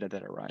the data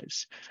that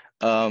arrives.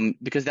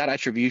 Because that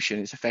attribution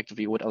is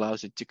effectively what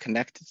allows it to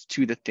connect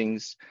to the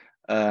things,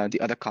 the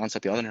other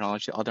concept, the other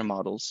knowledge, the other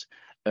models,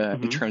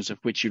 in terms of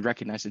which you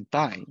recognize it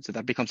by. So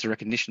that becomes a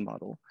recognition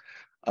model.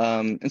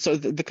 And so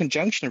the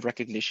conjunction of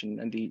recognition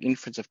and the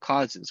inference of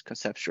causes,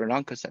 conceptual or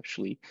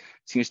non-conceptually,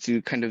 seems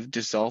to kind of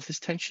dissolve this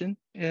tension,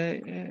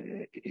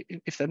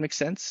 if that makes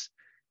sense.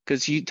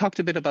 Because you talked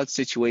a bit about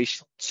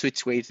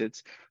situated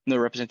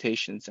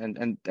representations,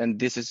 and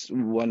this is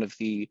one of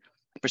the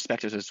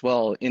perspectives as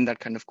well in that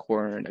kind of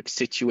core, like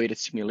situated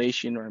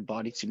simulation or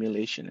embodied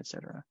simulation,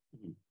 etc.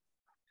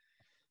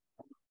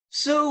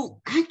 So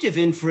active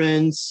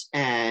inference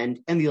and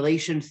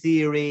emulation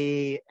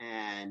theory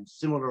and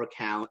similar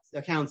accounts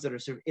that are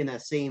sort of in the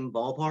same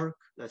ballpark,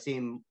 the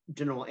same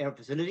general air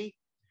vicinity,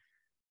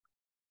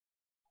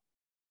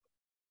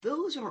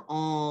 those are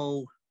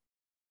all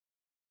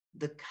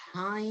the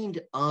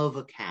kind of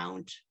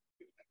account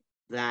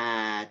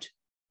that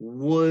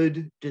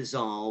would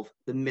dissolve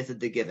the myth of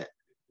the given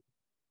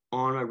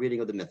on my reading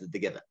of the myth of the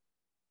given.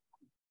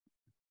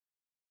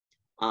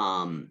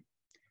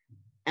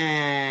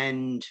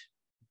 And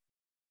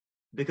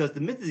because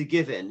the myth of the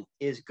given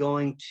is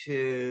because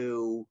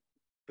the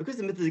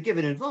myth of the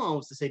given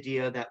involves this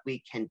idea that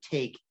we can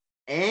take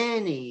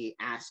any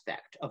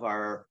aspect of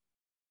our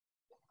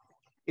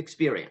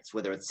experience,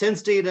 whether it's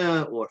sense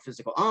data or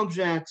physical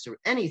objects or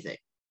anything,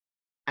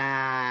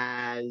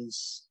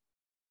 as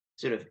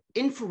sort of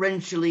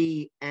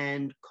inferentially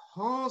and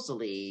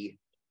causally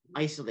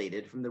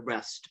isolated from the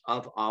rest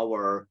of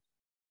our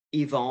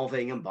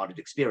evolving embodied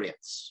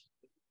experience.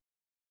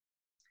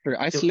 Or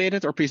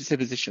isolated or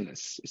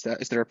presuppositionless?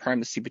 Is there a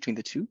primacy between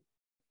the two?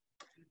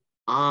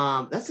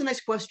 That's a nice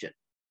question.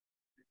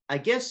 I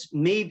guess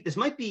maybe this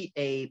might be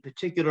a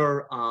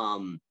particular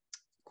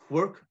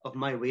quirk of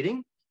my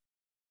reading.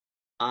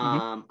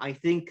 I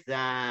think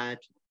that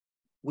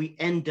we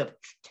end up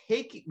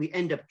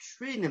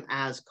treating them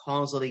as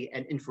causally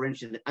and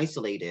inferentially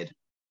isolated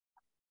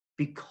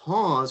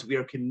because we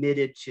are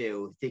committed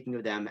to thinking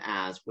of them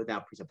as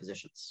without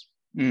presuppositions.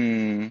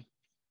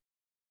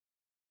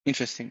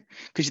 Interesting,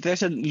 because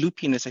there's a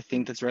loopiness, I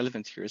think, that's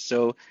relevant here.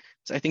 So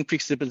I think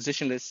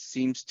presuppositionless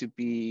seems to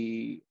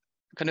be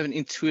kind of an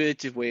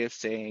intuitive way of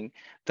saying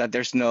that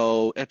there's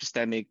no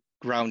epistemic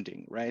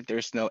grounding, right?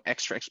 There's no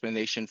extra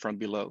explanation from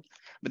below.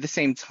 But at the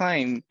same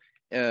time,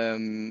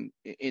 in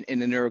a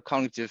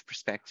neurocognitive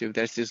perspective,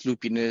 there's this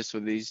loopiness or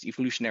these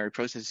evolutionary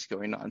processes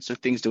going on. So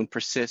things don't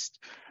persist,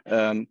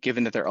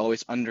 given that they're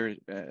always under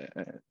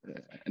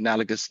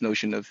analogous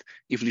notion of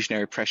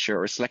evolutionary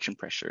pressure or selection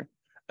pressure.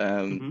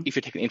 If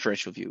you take an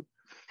inferential view.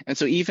 And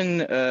so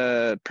even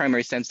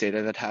primary sense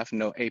data that have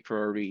no a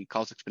priori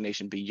causal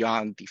explanation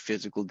beyond the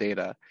physical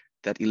data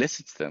that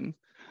elicits them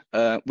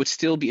would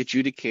still be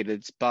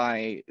adjudicated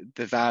by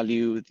the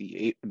value,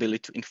 the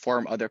ability to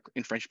inform other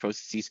inferential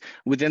processes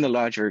within the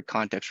larger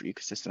context or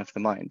ecosystem of the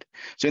mind.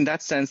 So in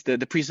that sense, the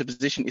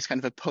presupposition is kind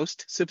of a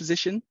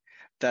post-supposition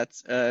that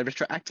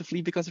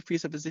retroactively becomes a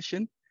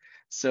presupposition.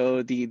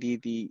 So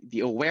the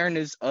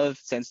awareness of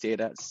sense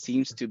data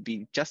seems to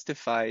be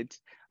justified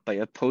by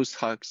a post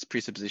hoc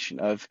presupposition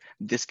of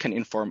this can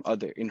inform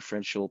other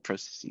inferential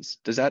processes.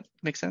 Does that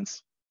make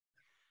sense?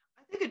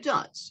 I think it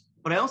does,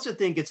 but I also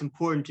think it's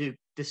important to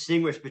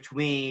distinguish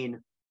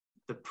between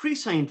the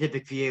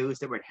pre-scientific views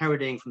that we're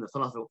inheriting from the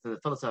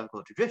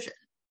philosophical tradition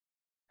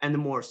and the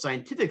more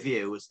scientific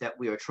views that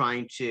we are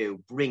trying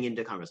to bring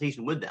into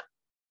conversation with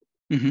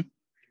them.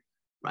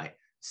 Right.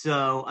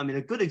 So, I mean,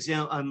 a good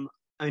example,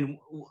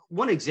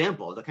 one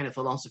example, the kind of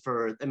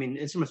philosopher,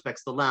 in some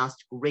respects, the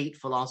last great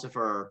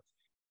philosopher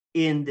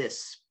in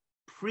this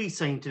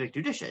pre-scientific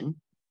tradition,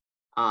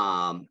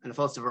 and a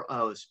philosopher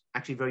was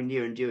actually very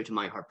near and dear to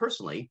my heart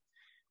personally,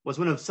 was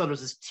one of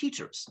Sellars'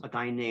 teachers, a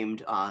guy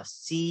named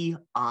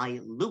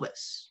C.I.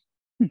 Lewis,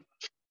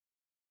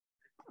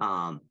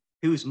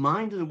 whose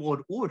Mind and the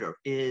World Order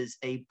is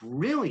a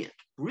brilliant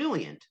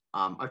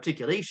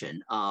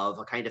articulation of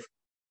a kind of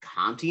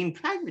Kantian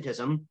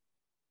pragmatism,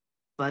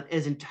 but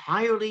is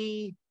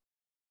entirely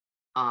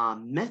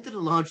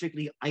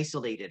methodologically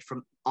isolated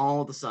from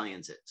all the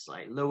sciences.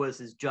 Like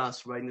Lewis is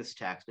just writing this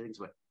text, I think it's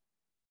what,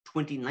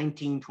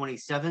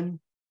 2019-27,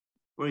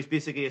 where he's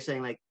basically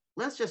saying, like,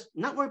 let's just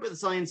not worry about the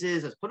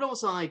sciences, let's put it all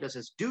aside, let's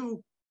just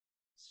do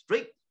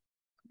straight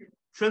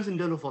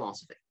transcendental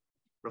philosophy.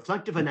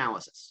 Reflective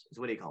analysis is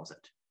what he calls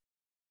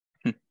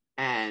it.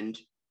 And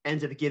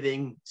ends up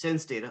giving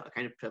sense data a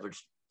kind of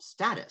privileged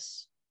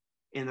status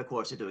in the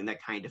course of doing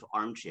that kind of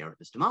armchair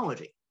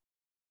epistemology.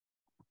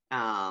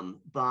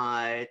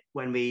 But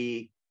when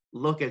we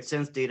look at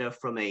sense data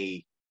from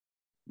a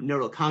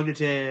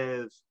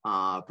neurocognitive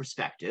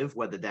perspective,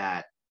 whether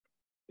that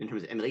in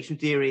terms of emulation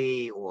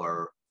theory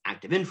or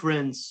active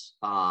inference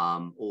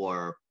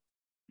or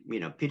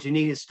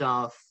Piaget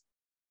stuff,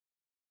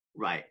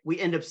 right, we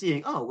end up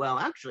seeing, oh, well,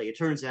 actually, it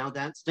turns out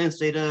that sense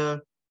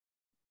data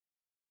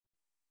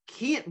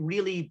can't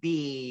really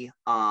be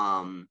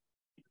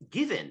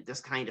given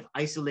this kind of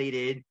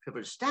isolated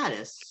privileged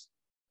status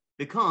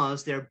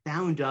because they're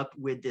bound up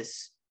with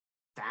this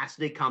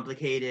vastly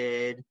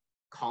complicated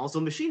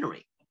causal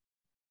machinery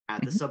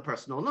at the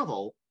subpersonal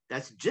level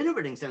that's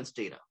generating sense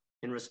data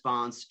in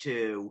response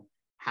to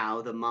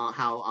how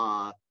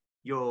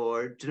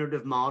your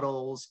generative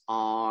models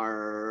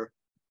are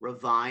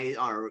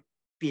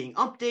being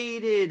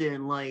updated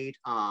in light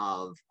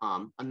of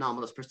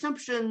anomalous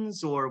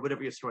perceptions or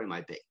whatever your story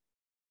might be.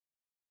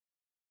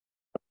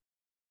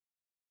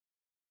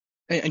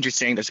 And you're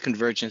saying there's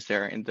convergence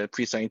there in the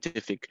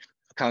pre-scientific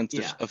accounts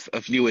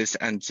of Lewis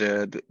and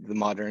the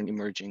modern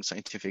emerging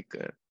scientific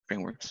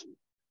frameworks.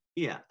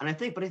 Yeah, and I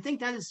think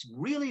that is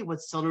really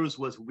what Sellars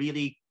was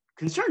really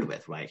concerned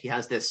with, right? He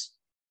has this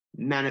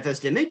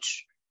manifest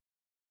image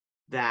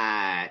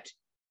that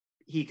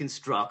he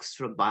constructs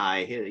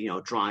by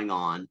drawing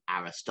on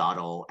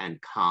Aristotle and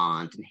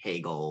Kant and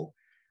Hegel,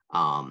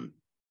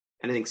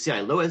 and I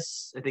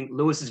think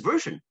Lewis's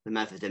version of the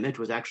manifest image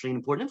was actually an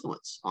important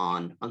influence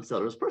on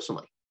Sellars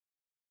personally.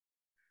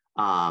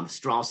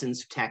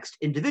 Strawson's text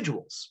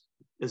Individuals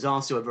is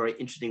also a very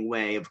interesting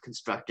way of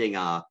constructing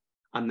a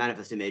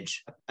manifest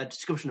image, a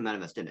description of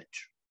manifest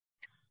image,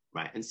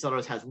 right? And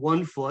Sellars has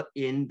one foot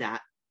in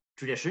that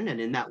tradition and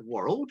in that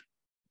world,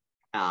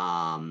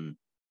 and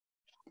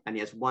he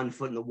has one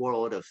foot in the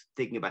world of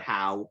thinking about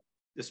how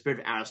the spirit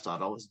of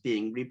Aristotle is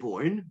being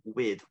reborn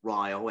with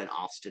Ryle and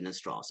Austin and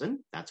Strawson.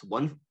 That's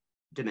one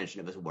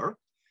dimension of his work.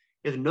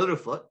 He has another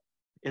foot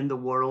in the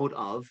world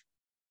of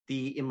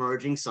the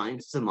emerging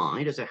sciences of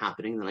mind as they're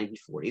happening in the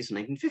 1940s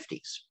and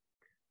 1950s,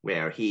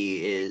 where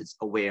he's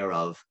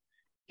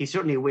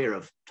certainly aware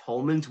of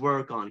Tolman's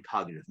work on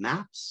cognitive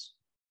maps.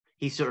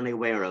 He's certainly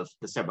aware of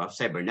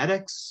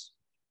cybernetics.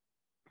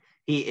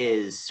 He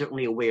is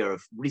certainly aware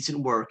of recent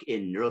work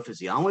in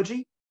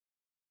neurophysiology.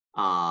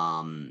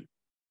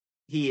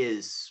 He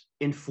is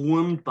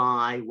informed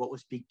by what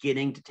was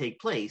beginning to take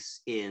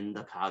place in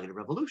the cognitive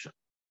revolution.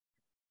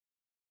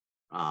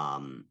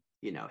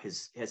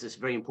 Has this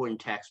very important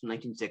text from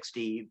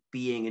 1960,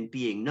 Being and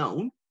Being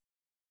Known.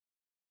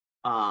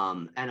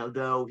 And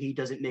although he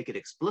doesn't make it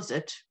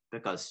explicit,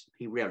 because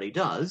he rarely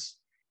does,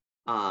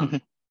 I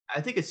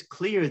think it's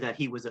clear that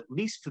he was at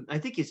least, I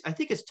think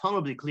it's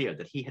tolerably clear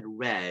that he had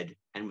read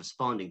and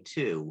responding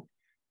to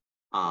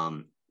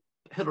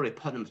Hilary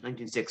Putnam's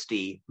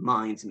 1960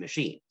 Minds and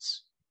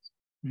Machines.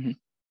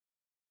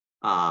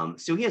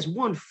 So he has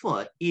one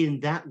foot in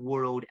that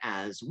world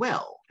as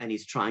well, and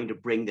he's trying to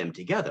bring them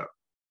together.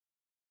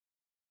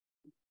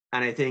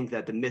 And I think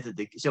that the myth of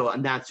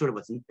and that's sort of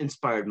what's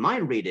inspired my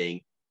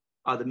reading,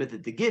 are the myth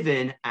of the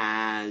given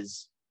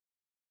as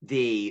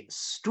the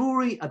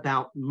story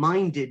about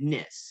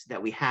mindedness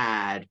that we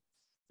had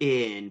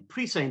in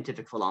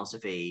pre-scientific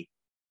philosophy,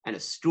 and a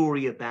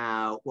story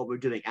about what we're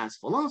doing as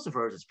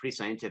philosophers is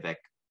pre-scientific,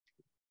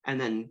 and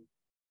then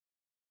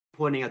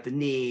pointing out the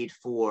need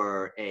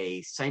for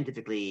a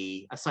scientific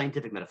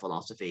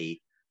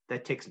metaphilosophy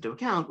that takes into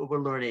account what we're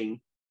learning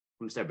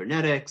from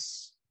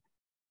cybernetics,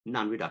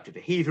 non-reductive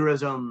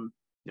behaviorism,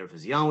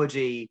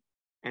 neurophysiology,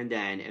 and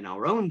then in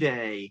our own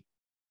day,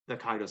 the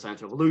cognitive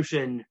science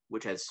revolution,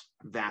 which has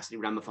vastly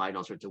ramified in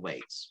all sorts of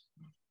ways.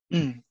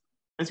 And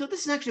so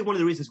this is actually one of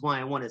the reasons why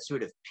I want to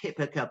sort of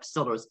pick up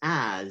Sellars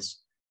as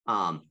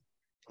a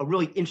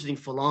really interesting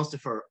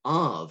philosopher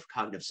of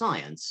cognitive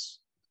science,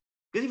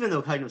 because even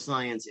though cognitive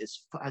science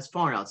has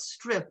far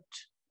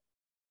outstripped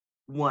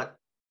what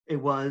it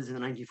was in the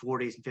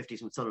 1940s and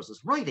 50s when Sellars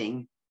was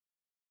writing,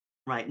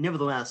 right?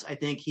 Nevertheless, I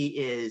think he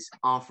is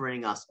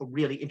offering us a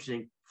really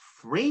interesting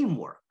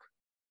framework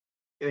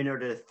in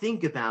order to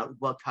think about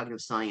what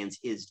cognitive science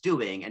is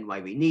doing and why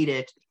we need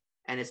it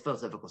and its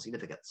philosophical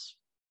significance.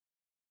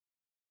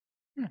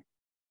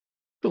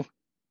 Cool.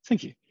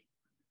 Thank you.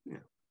 Yeah.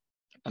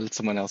 I'll let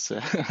someone else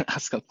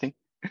ask something.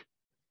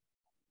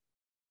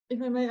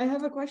 If I may, I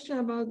have a question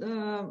about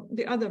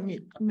the other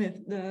myth,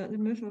 the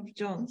myth of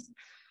Jones,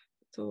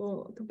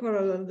 to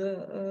parallel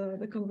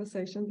the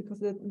conversation, because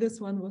this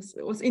one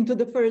was into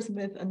the first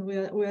myth, and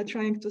we are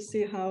trying to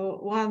see how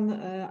one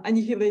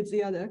annihilates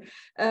the other.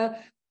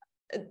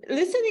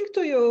 Listening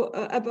to you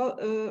about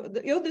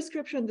your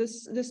description,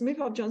 this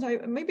myth of Jones,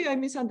 maybe I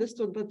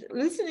misunderstood, but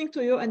listening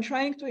to you and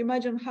trying to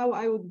imagine how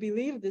I would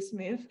believe this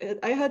myth,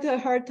 I had a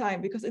hard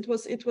time, because it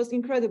was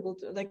incredible,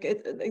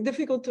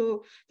 difficult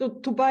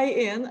to buy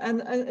in,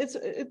 and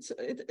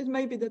it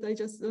may be that I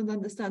just don't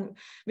understand,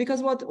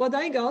 because what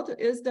I got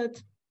is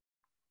that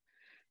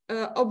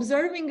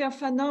observing a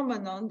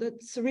phenomenon that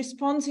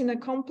responds in a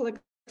complex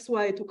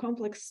way to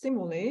complex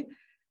stimuli,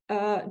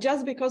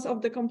 just because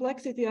of the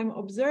complexity I'm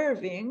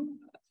observing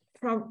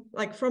from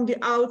the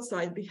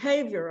outside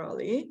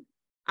behaviorally,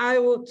 I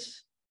would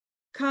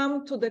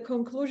come to the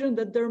conclusion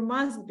that there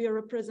must be a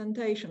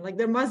representation, like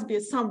there must be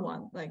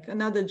someone, like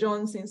another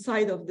Jones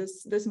inside of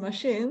this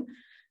machine,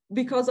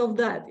 because of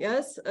that,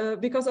 yes,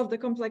 because of the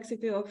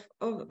complexity of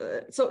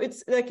so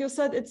it's like you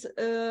said, it's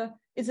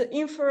an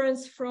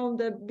inference from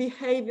the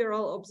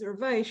behavioral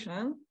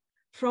observation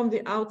from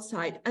the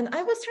outside. And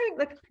I was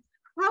trying,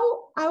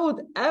 how I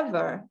would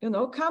ever,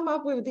 come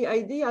up with the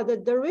idea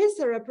that there is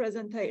a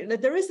representation,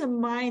 that there is a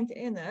mind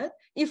in it,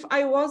 if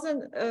I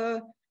wasn't,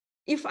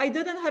 if I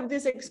didn't have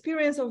this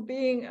experience of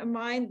being a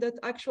mind that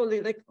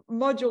actually like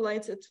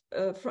modulates it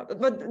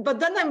but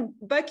then I'm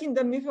back in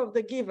the myth of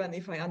the given,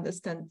 if I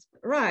understand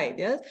right,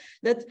 yes?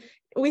 That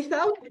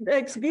without the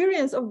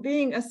experience of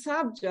being a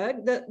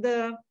subject,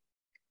 the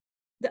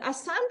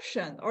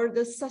assumption or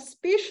the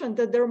suspicion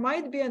that there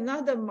might be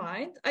another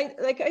mind,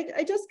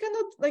 I just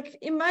cannot like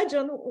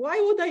imagine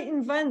why would I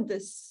invent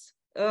this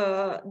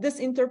this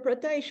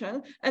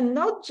interpretation, and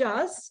not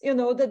just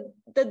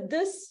that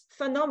this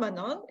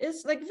phenomenon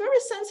is like very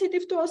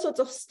sensitive to all sorts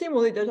of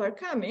stimuli that are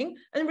coming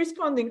and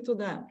responding to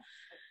them.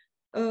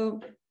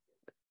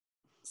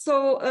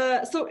 So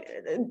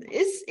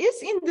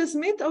is in this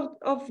myth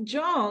of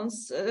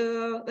Jones,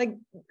 like,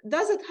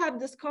 does it have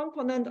this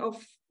component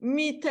of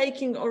me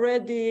taking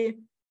already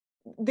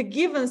the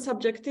given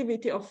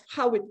subjectivity of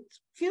how it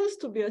feels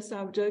to be a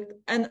subject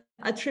and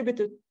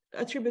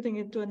attributing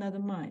it to another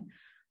mind?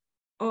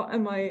 Or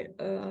am I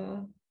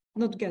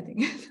not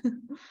getting it?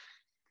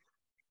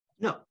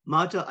 No,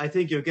 Marta, I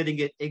think you're getting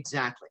it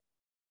exactly.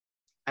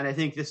 And I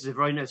think this is a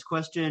very nice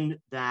question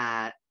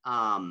that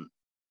I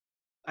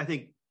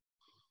think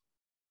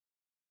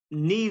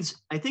this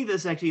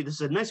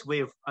is a nice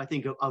way of, I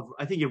think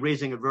you're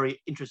raising a very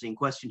interesting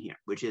question here,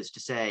 which is to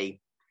say,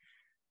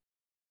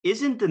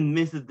 isn't the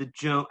myth of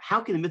how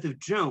can the myth of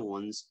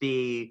Jones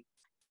be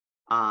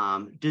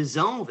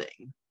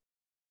dissolving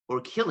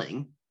or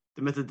killing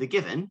the myth of the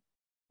given,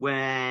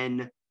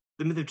 when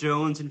the myth of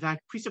Jones, in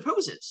fact,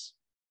 presupposes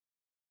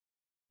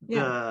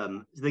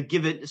the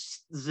given?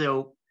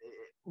 So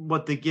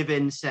what the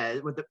given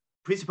says,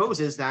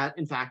 presupposes that,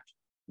 in fact,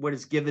 what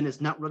is given is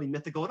not really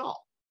mythical at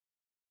all.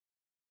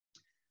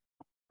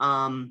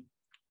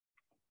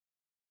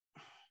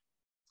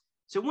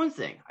 So one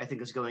thing I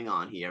think is going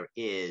on here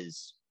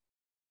is,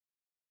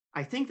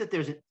 I think that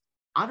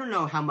I don't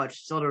know how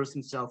much Sellars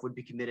himself would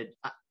be committed.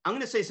 I'm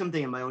going to say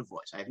something in my own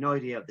voice. I have no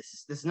idea if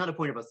this is not a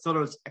point about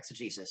Sellars'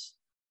 exegesis.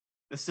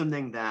 It's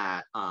something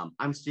that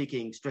I'm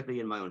speaking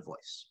strictly in my own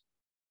voice.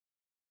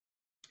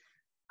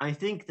 I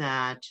think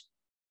that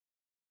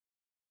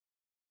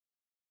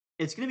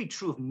it's going to be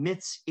true of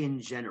myths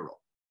in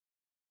general.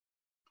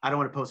 I don't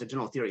want to pose a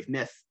general theory of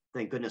myth.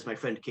 Thank goodness my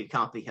friend Kate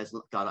Copley has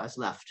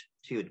left.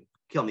 She would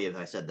kill me if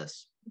I said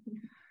this.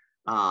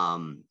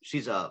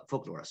 She's a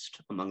folklorist,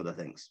 among other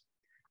things.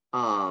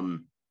 But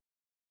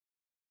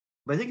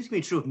I think it's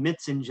going to be true of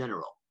myths in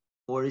general,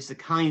 or is the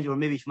kind, or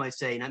maybe you might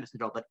say, not myths in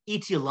general, but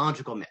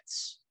etiological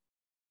myths.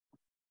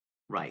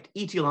 Right,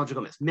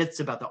 etiological myths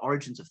about the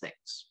origins of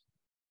things.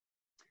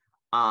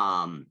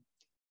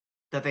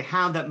 That they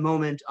have that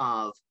moment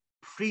of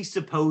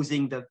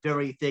presupposing the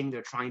very thing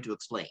they're trying to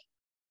explain.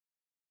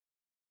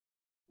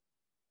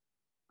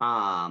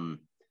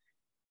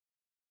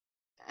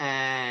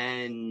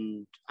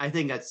 And I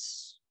think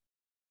that's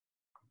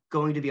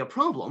going to be a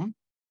problem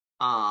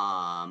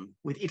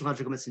with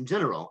etiological myths in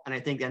general. And I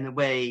think in a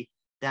way,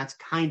 that's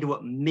kind of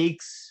what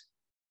makes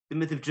the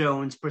myth of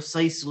Jones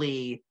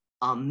precisely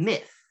a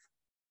myth,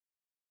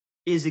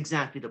 is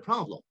exactly the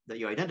problem that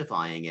you're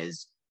identifying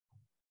is,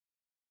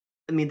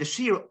 I mean, the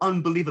sheer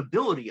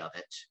unbelievability of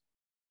it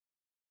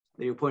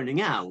that you're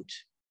pointing out,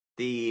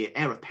 the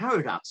air of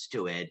paradox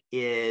to it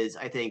is,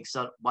 I think,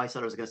 why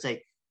Sellars is going to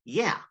say,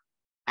 yeah,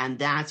 and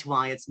that's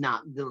why it's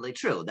not literally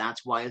true.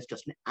 That's why it's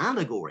just an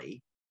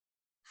allegory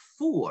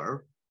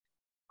for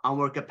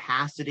our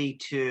capacity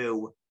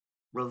to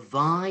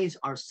revise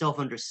our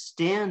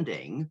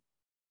self-understanding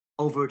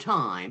over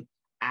time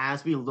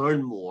as we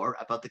learn more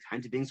about the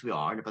kinds of beings we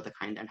are and about the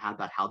kind and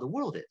about how the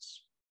world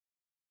is.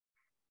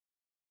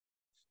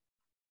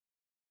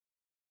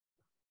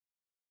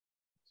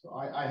 So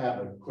I have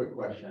a quick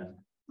question,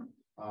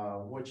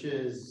 which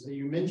is,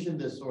 you mentioned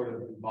this sort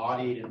of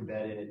embodied,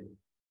 embedded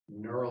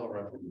neural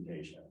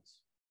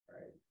representations,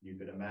 right? You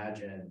could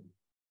imagine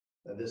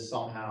that this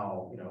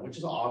somehow, which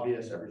is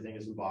obvious, everything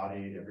is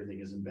embodied,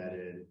 everything is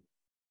embedded.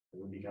 It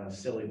would be kind of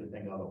silly to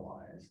think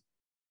otherwise.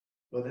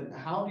 But then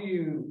how do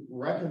you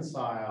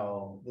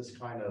reconcile this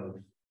kind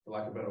of, for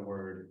lack of a better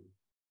word,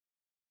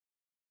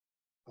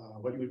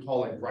 what you would call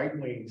like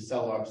right-wing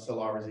Sellars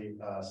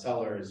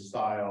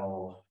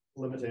style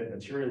limited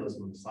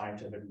materialism,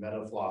 scientific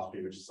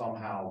meta-philosophy, which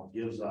somehow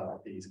gives us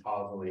these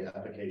causally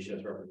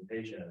efficacious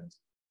representations,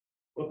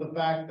 with the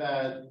fact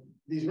that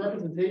these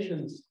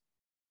representations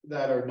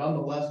that are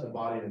nonetheless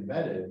embodied and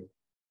embedded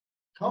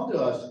come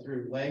to us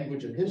through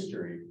language and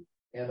history,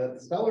 and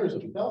that Sellars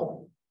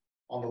himself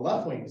on the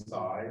left-wing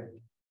side,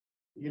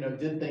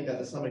 did think that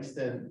to some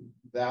extent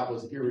that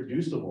was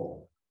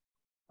irreducible,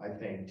 I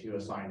think, to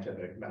a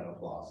scientific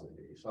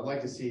meta-philosophy. So I'd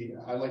like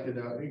to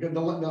know,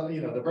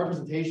 the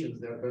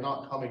representations, they're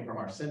not coming from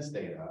our sense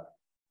data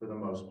for the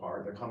most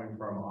part. They're coming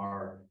from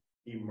our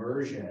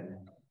immersion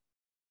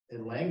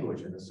in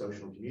language in the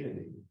social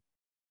community.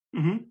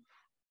 Mm-hmm.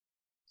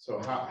 So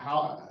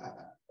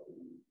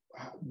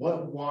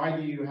why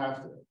do you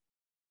have to,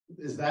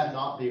 is that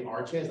not the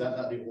arche? Is that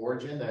not the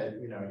origin that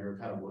you're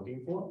kind of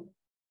looking for?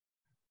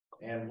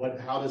 And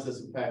how does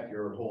this affect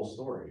your whole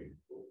story?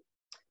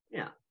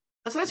 Yeah,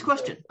 that's a nice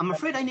question. I'm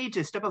afraid I need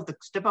to step off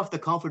the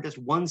call for just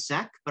 1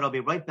 sec, but I'll be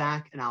right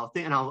back, and I'll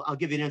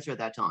give you an answer at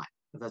that time,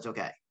 if that's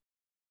okay.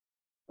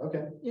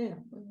 Okay. Yeah.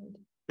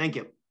 Thank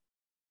you.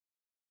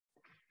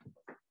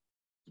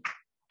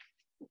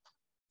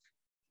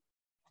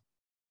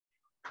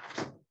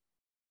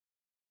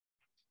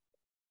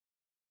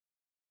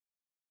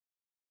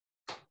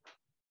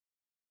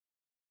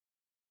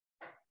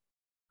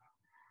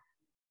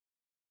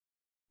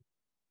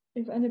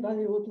 If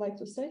anybody would like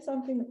to say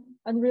something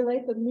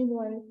unrelated,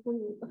 meanwhile,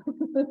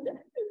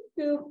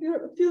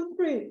 feel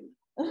free.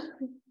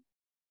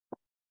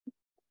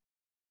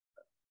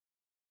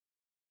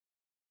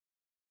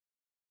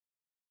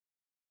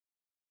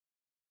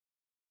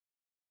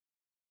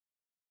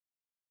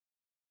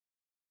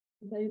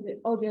 The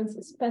audience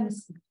is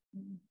pensive.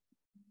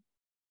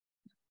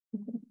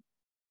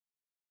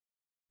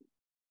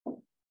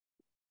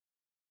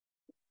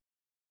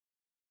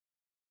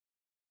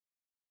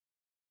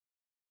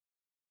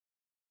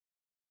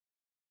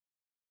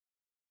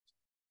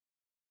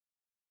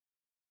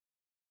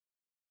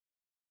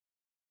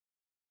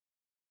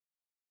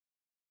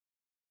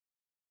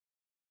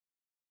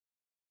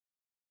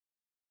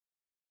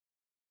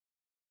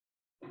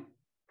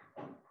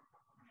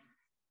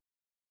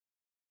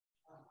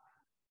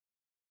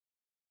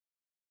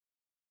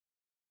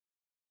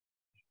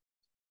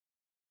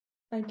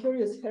 I'm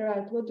curious,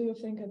 Herald, what do you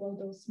think about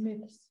those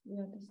myths we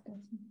are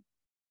discussing?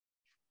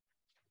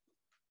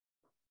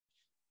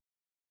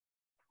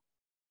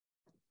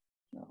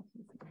 No.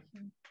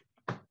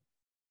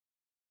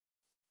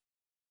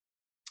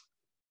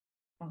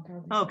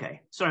 Okay,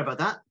 sorry about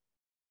that.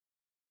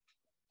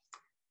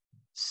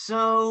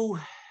 So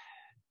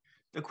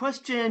the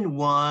question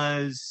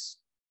was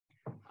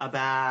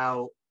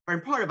about, or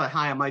in part about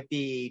how I might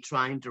be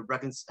trying to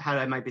how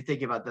I might be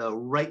thinking about the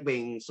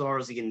right-wing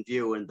Sellarsian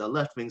view and the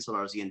left-wing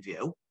Sellarsian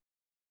view.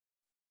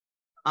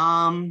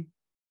 I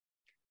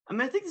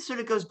think this sort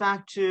of goes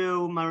back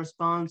to my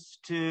response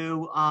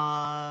to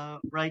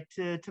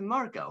to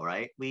Marco,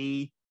 right?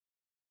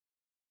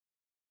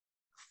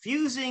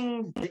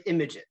 Fusing the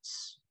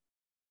images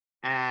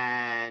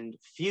and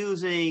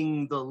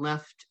fusing the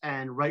left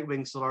and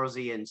right-wing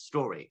Sellarsian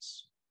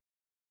stories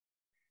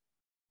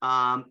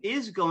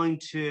is going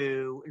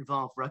to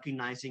involve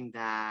recognizing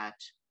that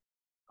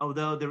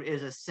although there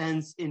is a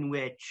sense in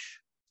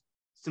which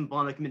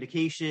symbolic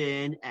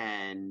communication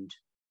and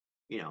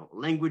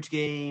language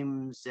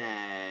games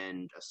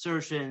and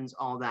assertions,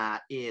 all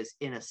that is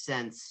in a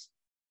sense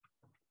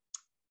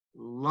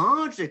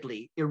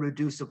logically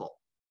irreducible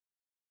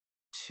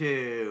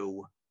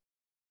to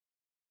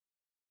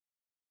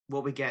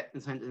what we get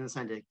in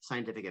the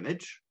scientific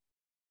image,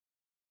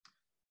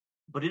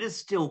 but it is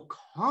still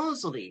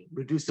causally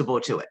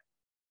reducible to it.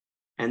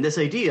 And this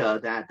idea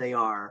that they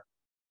are,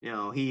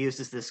 he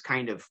uses this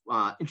kind of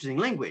interesting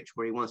language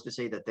where he wants to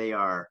say that they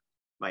are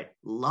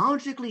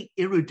logically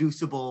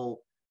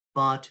irreducible,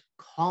 but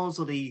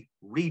causally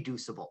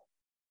reducible.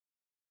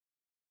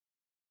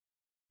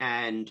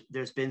 And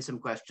there's been some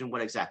question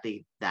what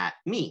exactly that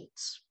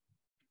means.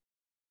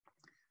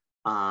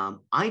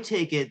 I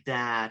take it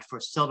that for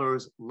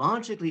Sellars,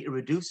 logically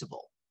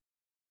irreducible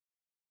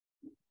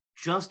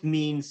just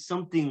means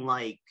something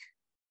like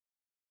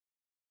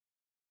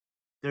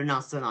they're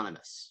not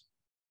synonymous,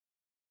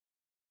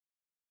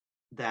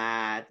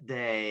 that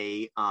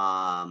they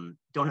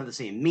don't have the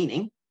same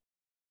meaning,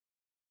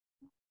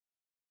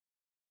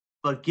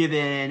 but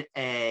given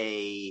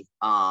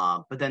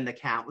but then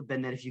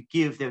if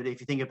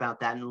you think about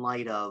that in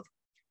light of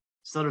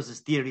Sellars'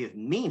 theory of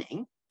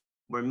meaning,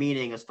 where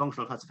meaning is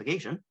functional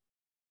classification,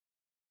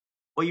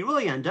 what you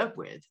really end up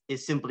with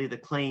is simply the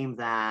claim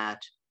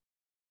that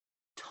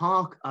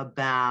talk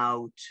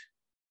about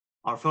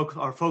our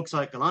folk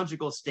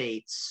psychological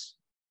states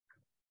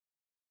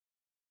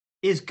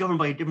is governed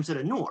by a different set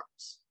of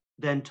norms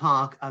than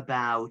talk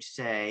about,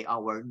 say,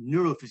 our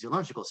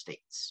neurophysiological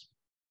states.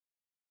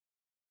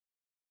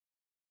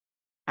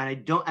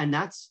 And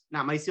that's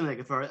that might seem like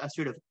a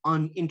sort of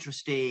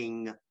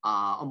uninteresting,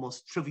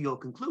 almost trivial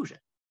conclusion.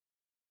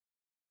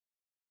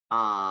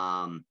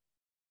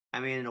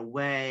 In a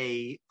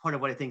way, part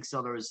of what I think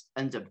Sellars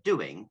ends up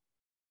doing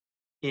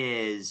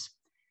is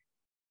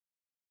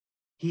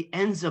he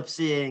ends up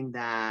saying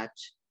that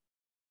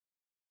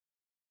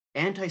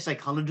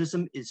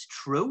anti-psychologism is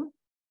true,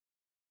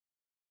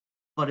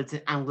 but it's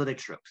an analytic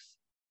truth.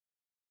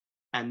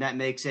 And that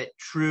makes it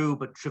true,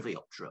 but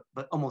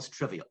almost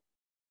trivial.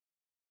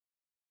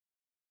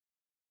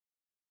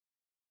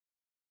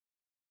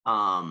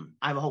 I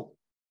have a whole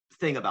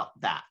thing about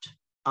that.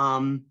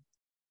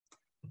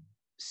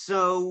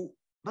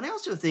 But I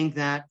also think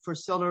that for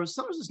Sellars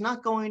is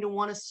not going to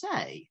want to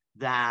say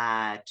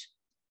that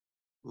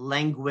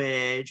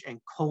language and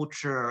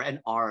culture and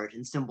art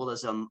and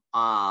symbolism,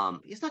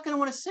 he's not going to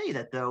want to say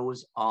that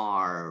those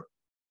are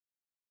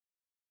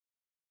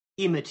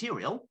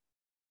immaterial.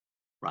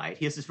 right?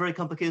 He has this very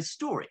complicated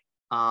story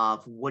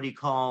of what he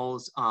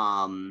calls,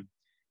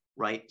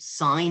 right,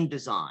 sign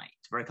design.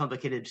 It's a very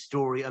complicated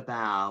story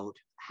about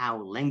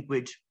how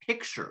language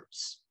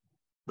pictures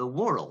the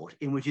world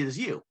in which it is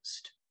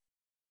used.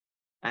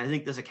 And I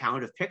think this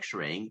account of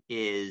picturing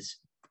is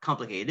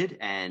complicated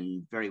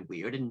and very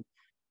weird, and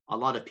a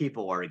lot of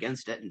people are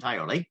against it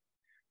entirely.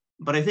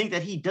 But I think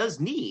that he does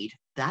need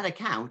that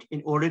account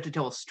in order to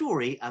tell a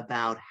story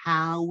about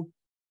how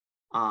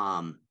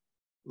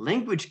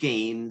language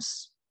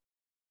games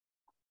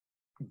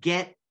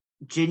get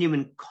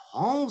genuine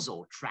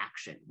causal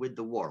traction with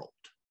the world,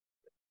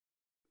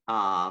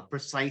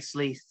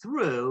 precisely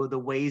through the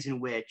ways in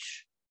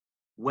which,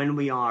 when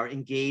we are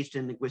engaged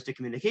in linguistic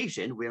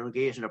communication, we are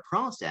engaged in a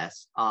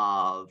process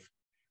of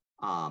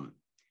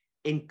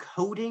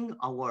encoding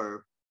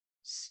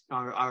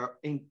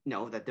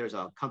that there's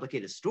a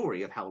complicated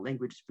story of how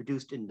language is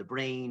produced in the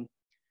brain,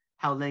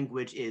 how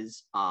language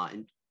is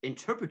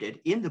interpreted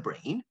in the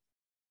brain,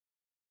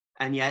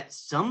 and yet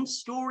some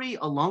story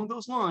along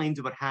those lines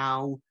about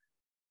how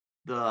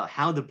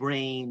the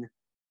brain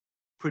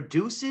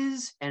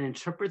produces and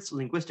interprets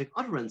linguistic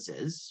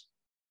utterances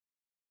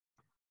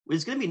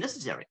is going to be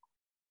necessary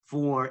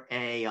for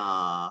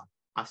a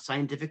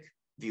scientific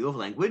view of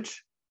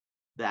language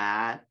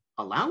that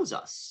allows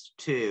us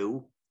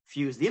to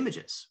fuse the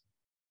images.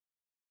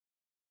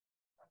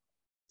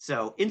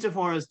 So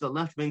insofar as the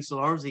left-wing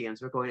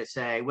Sellarsians are going to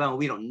say, well,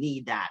 we don't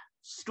need that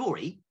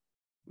story,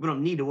 we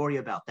don't need to worry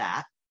about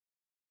that,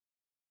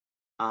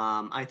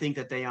 I think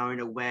that they are in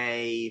a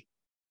way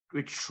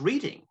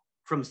retreating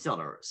from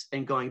Sellars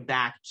and going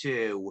back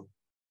to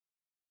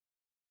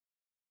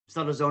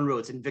Sellars' own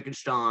roots in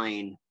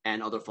Wittgenstein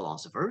and other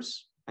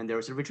philosophers, and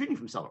they're sort of retreating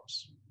from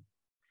Sellars.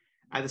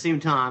 At the same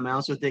time, I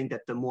also think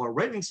that the more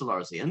right-wing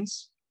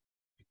Sellarsians,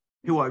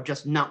 who are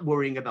just not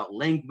worrying about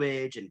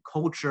language and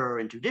culture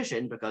and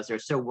tradition because they're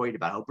so worried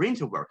about how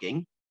brains are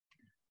working,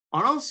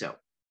 are also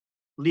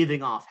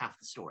leaving off half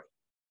the story.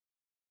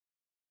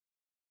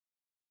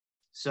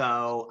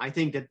 So I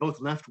think that both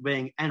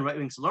left-wing and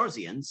right-wing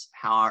Sellarsians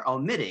are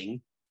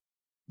omitting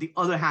the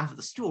other half of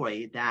the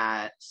story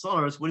that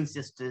Sellars would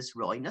insist is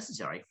really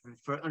necessary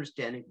for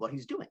understanding what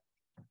he's doing.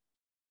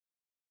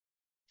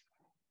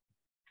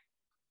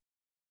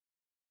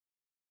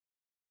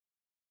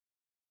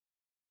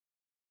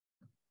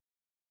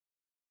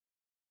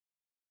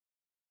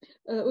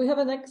 We have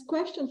a next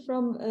question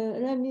from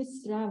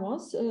Remis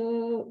Ramos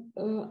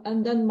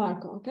and then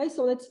Marco. Okay,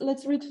 so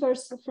let's read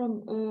first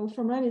from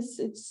Remis.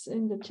 It's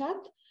in the chat.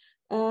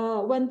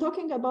 When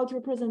talking about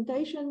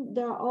representation,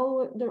 there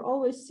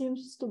always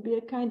seems to be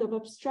a kind of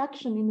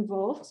abstraction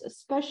involved,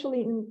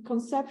 especially in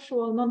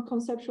conceptual,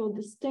 non-conceptual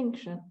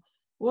distinction.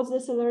 What's the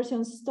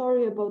Sellarsian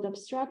story about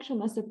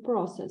abstraction as a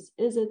process?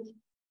 Is it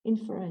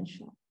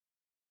inferential?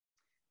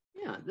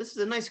 Yeah, this is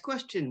a nice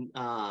question.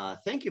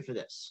 Thank you for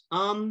this.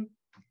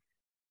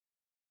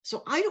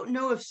 So I don't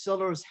know if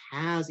Sellars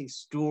has a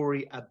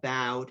story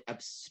about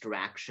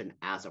abstraction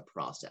as a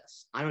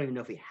process. I don't even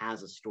know if he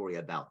has a story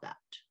about that.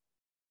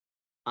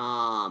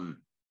 I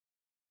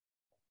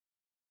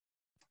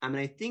mean,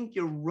 I think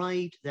you're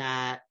right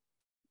that,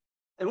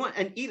 and I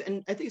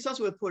think it's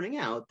also worth pointing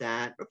out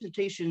that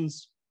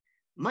representations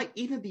might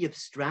even be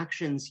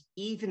abstractions,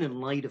 even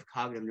in light of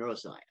cognitive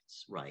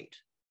neuroscience, right?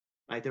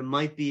 Like there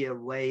might be a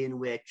way in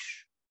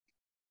which,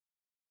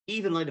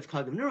 even in light of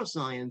cognitive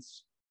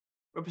neuroscience,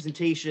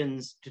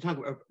 representations, to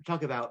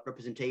talk about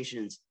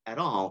representations at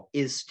all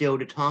is still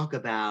to talk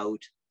about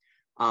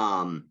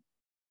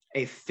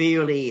a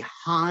fairly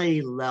high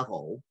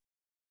level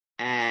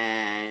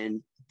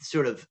and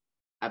sort of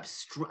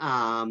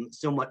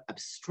somewhat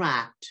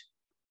abstract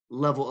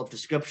level of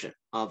description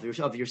of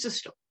your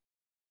system,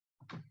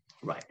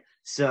 right?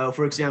 So,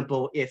 for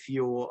example, if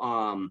you're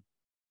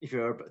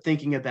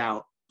thinking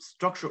about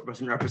structural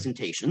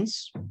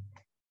representations,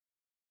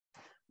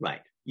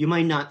 right, you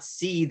might not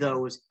see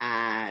those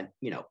at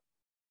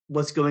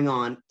what's going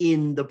on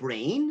in the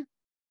brain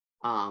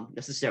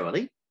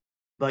necessarily,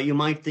 but you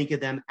might think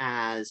of them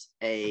as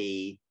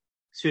a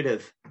sort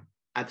of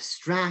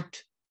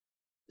abstract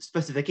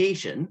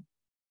specification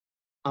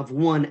of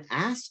one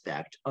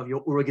aspect of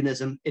your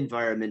organism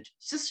environment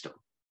system.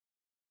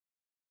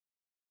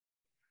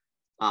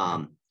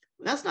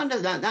 That's not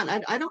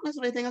that. I don't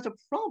necessarily think that's a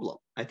problem.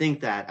 I think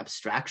that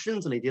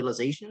abstractions and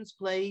idealizations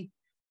play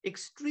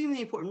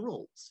extremely important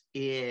roles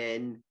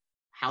in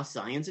how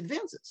science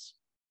advances.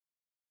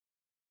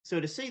 So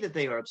to say that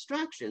they are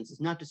abstractions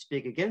is not to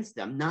speak against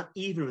them, not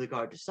even with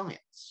regard to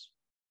science.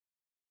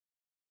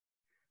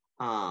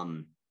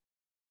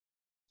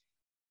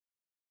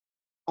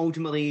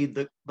 Ultimately,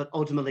 the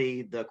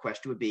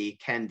question would be: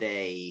 can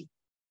they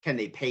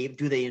pave?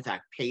 Do they in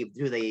fact pave?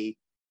 Does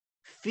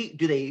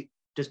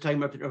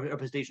talking about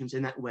representations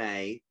in that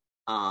way?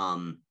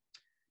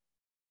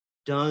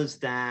 Does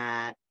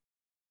that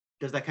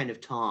kind of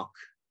talk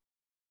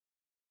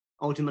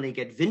ultimately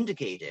get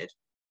vindicated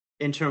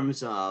in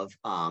terms of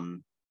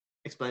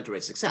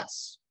explanatory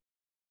success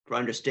for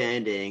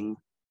understanding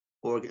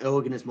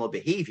organismal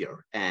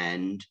behavior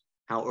and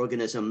how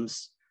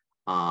organisms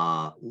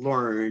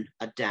learn,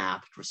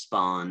 adapt,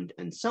 respond,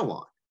 and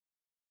so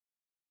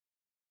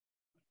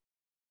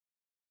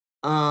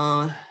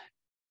on.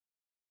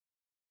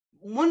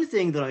 One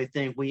thing that I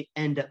think we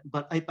end up,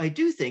 but I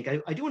do think,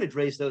 I do want to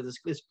raise though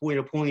this point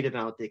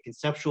about the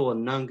conceptual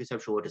and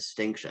non-conceptual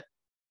distinction,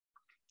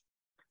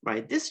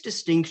 right? This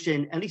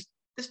distinction, at least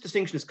this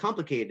distinction is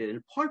complicated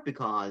in part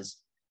because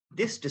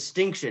this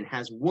distinction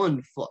has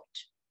one foot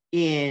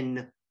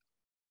in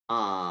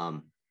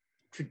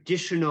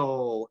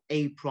traditional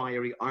a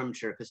priori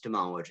armchair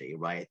epistemology,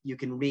 right? You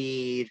can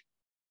read,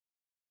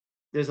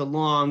 there's a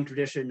long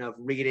tradition of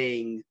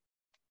reading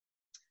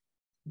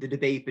the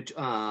debate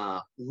between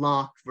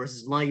Locke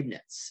versus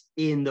Leibniz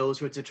in those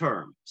sorts of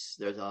terms.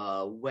 There's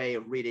a way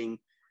of reading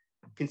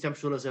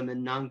conceptualism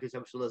and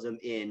non-conceptualism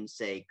in,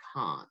 say,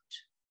 Kant,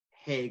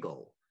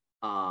 Hegel,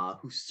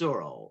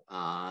 Husserl,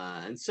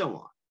 and so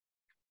on.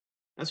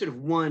 That's sort of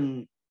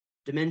one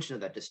dimension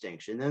of that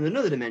distinction. And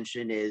another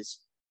dimension is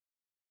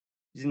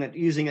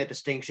using that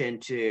distinction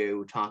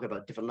to talk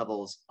about different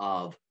levels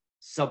of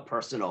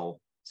subpersonal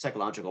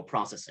psychological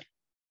processing.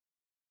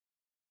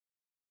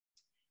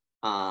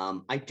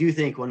 I do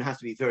think one has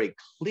to be very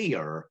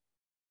clear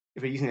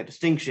if you're using that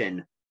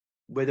distinction,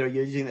 whether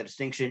you're using that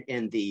distinction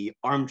in the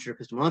armchair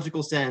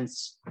epistemological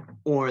sense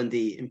or in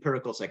the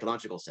empirical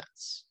psychological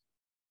sense.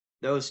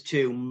 Those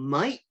two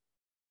might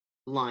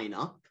line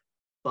up,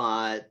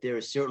 but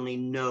there's certainly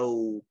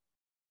no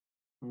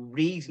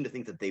reason to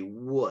think that they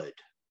would.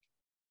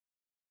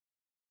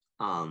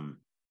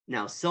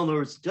 Now,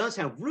 Sellars does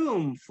have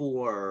room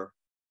for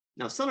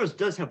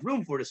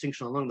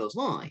distinction along those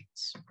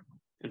lines.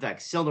 In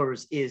fact,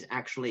 Sellars is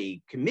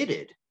actually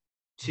committed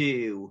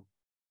to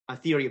a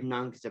theory of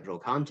non-conceptual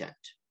content.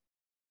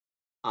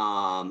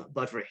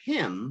 But for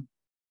him,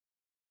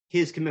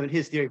 his commitment,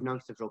 his theory of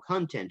non-conceptual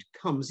content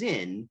comes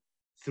in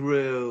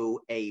through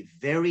a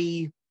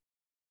very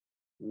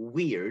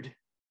weird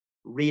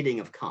reading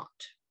of Kant,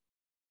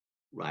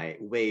 right?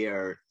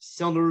 Where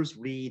Sellars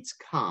reads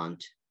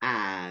Kant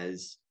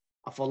as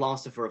a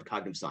philosopher of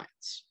cognitive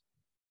science.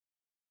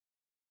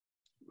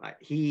 Right.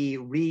 He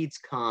reads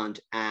Kant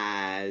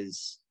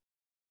as,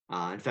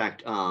 in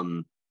fact,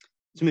 some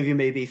of you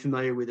may be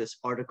familiar with this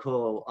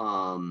article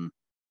from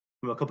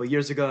a couple of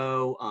years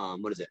ago.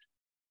 What is it?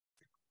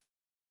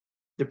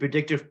 The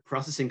predictive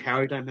processing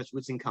paradigm has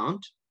roots in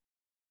Kant.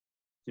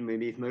 You may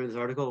be familiar with this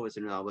article.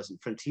 It was in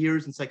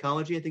Frontiers in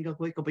Psychology, I think, a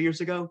couple of years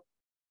ago.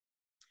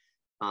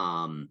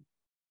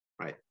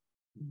 Right.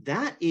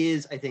 That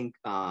is, I think,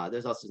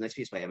 there's also a nice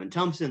piece by Evan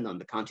Thompson on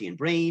the Kantian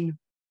brain.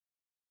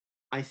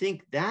 I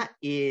think that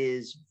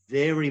is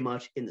very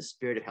much in the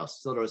spirit of how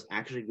Sellars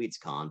actually reads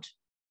Kant,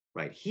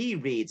 right? He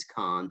reads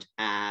Kant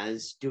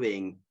as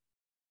doing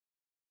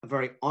a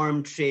very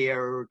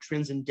armchair,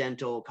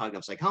 transcendental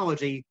cognitive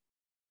psychology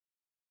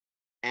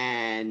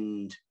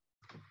and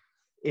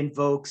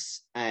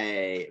invokes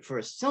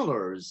for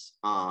Sellars,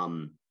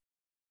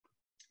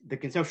 the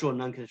conceptual and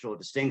non-conceptual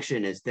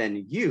distinction is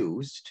then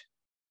used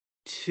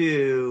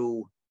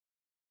to,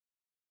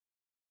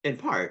 in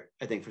part,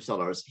 I think for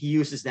Sellars, he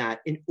uses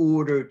that in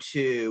order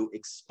to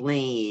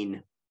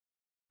explain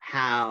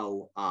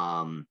how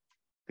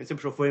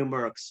conceptual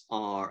frameworks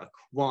are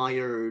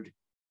acquired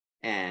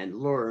and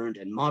learned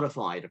and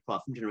modified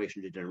across from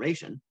generation to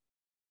generation.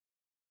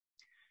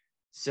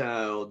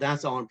 So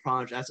that's all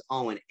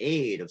in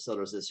aid of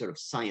Sellars' sort of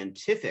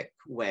scientific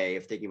way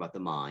of thinking about the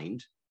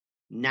mind,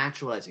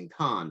 naturalizing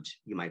Kant,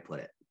 you might put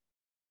it.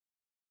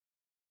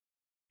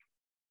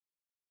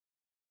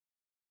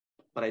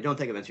 But I don't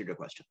think I've answered your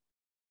question.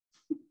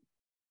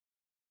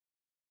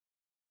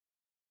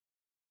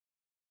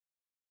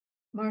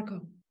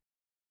 Marco.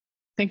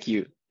 Thank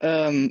you.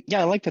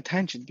 Yeah, I like the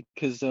tangent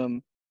because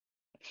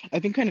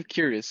I've been kind of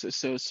curious.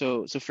 So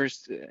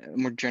first, a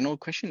more general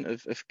question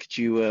of could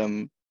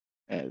you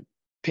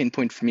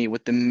pinpoint for me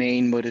what the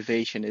main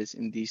motivation is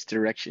in these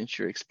directions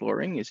you're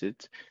exploring? Is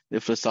it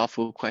the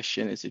philosophical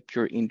question? Is it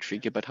pure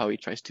intrigue about how he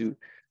tries to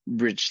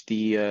bridge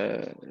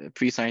the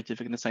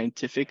pre-scientific and the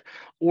scientific?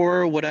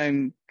 Or what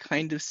I'm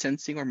kind of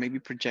sensing or maybe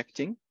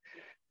projecting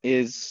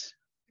is,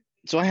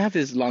 so I have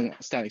this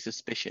long-standing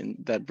suspicion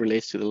that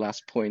relates to the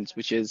last points,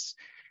 which is,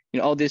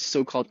 all this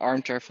so-called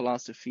armchair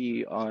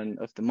philosophy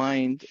of the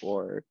mind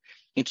or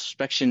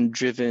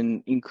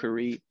introspection-driven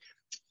inquiry,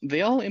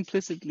 they all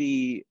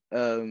implicitly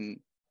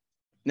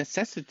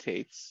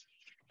necessitates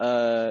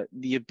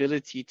the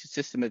ability to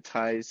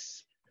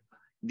systematize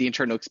the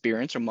internal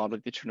experience or model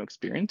the internal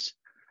experience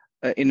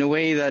in a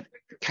way that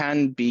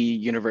can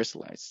be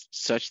universalized,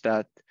 such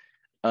that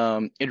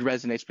it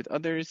resonates with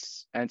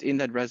others, and in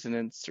that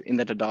resonance, or in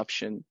that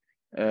adoption,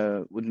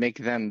 would make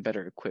them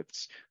better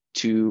equipped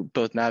to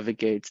both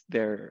navigate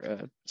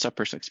their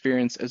subpersonal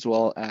experience as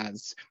well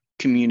as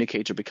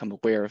communicate or become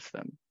aware of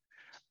them.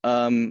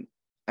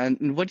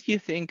 And what do you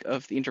think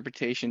of the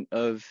interpretation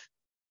of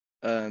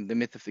the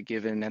myth of the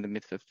given and the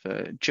myth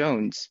of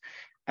Jones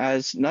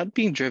as not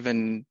being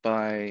driven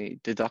by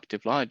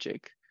deductive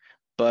logic,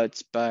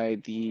 but by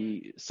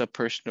the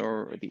subpersonal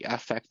or the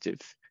affective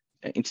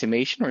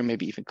intimation or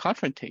maybe even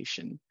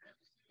confrontation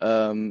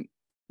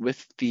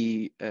with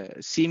the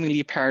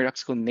seemingly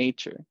paradoxical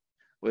nature,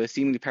 with a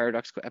seemingly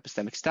paradoxical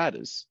epistemic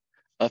status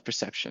of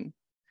perception.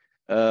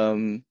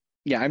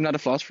 Yeah, I'm not a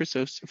philosopher,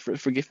 so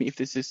forgive me if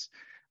this is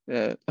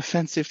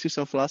offensive to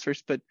some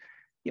philosophers, but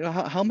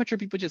how much are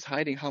people just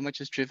hiding? How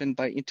much is driven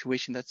by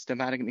intuition that's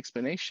thematic and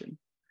explanation?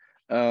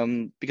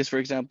 Because, for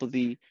example,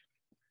 the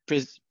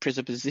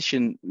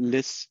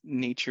presuppositionless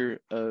nature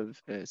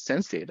of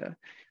sense data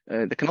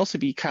that can also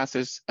be cast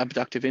as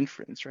abductive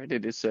inference, right?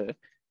 It is a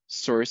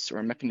source or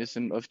a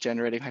mechanism of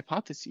generating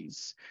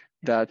hypotheses.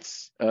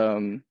 That's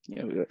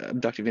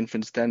abductive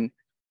inference then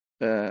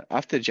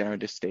after the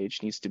generative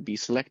stage needs to be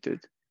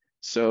selected.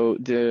 So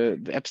the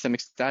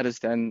epistemic status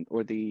then,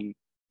 or the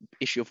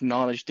issue of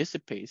knowledge,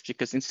 dissipates,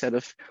 because instead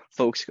of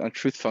focusing on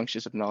truth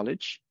functions of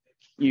knowledge,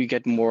 you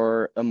get a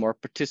more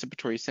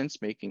participatory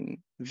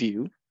sense-making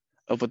view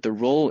of what the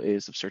role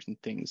is of certain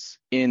things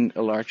in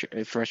a larger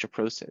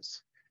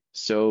process.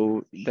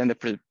 So then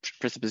the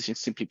presupposition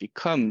simply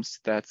becomes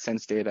that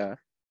sense data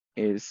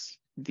is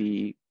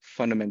the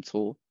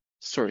fundamental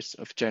source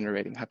of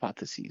generating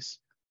hypotheses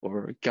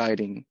or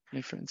guiding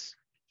inference.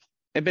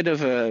 A bit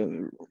of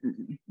a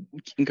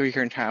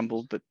incoherent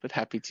ramble, but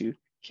happy to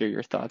hear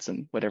your thoughts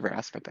on whatever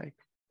aspect I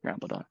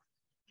rambled on.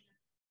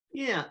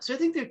 Yeah, so I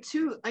think there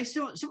are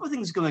several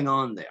things going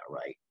on there,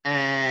 right?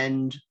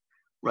 And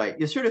right,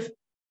 you're sort of,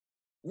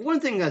 one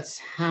thing that's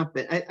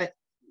happened,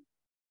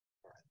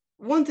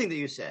 one thing that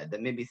you said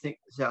that made me think,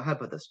 so how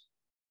about this?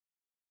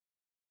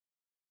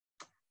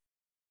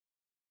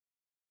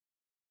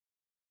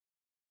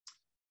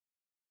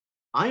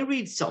 I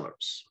read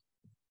Sellars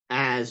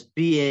as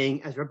belonging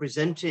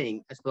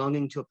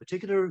to a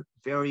particular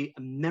very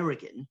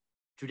American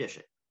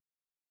tradition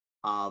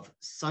of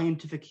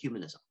scientific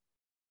humanism.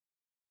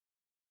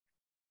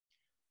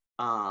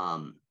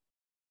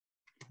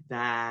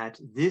 That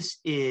this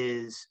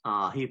is,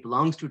 he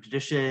belongs to a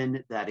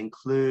tradition that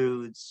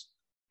includes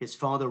his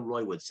father,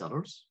 Roywood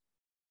Sellars,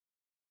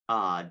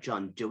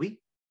 John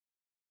Dewey,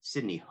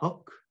 Sidney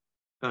Hook,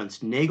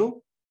 Ernst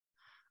Nagel,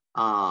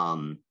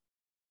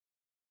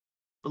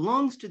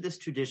 belongs to this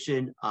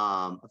tradition,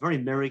 a very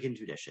American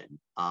tradition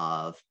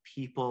of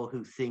people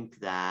who think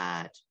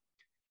that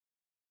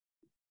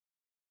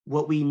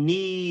what we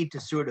need to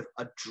sort of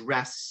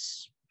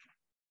address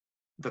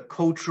the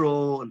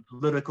cultural and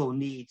political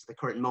needs of the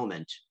current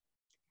moment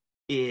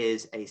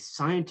is a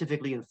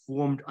scientifically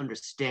informed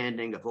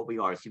understanding of what we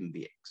are as human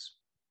beings.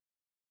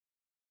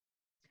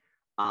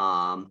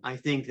 I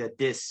think that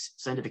this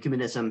scientific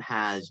humanism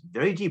has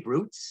very deep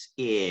roots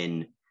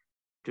in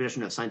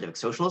tradition of scientific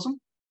socialism.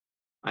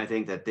 I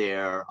think that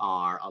there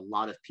are a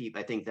lot of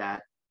people, I think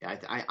that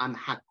I'm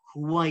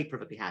quite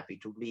perfectly happy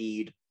to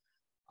read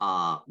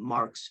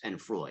Marx and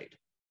Freud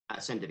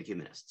as scientific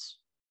humanists,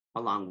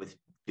 along with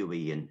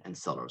Dewey and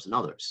Sellars and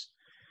others.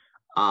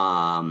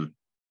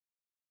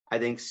 I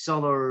think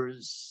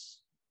Sellars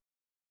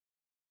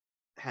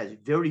has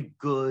very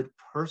good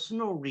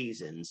personal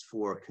reasons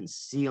for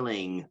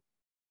concealing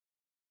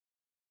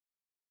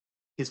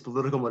his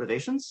political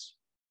motivations,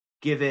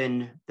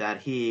 given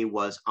that he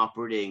was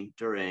operating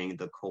during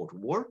the Cold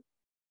War,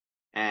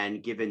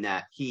 and given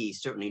that he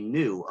certainly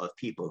knew of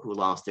people who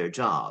lost their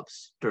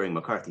jobs during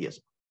McCarthyism.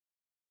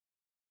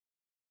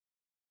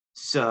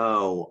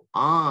 So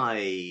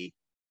I,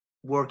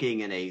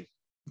 working in a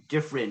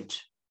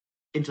different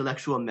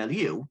intellectual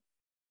milieu,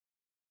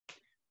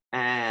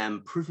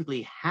 am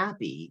perfectly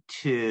happy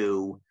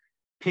to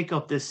pick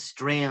up this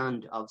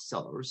strand of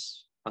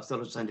Sellars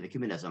scientific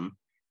humanism,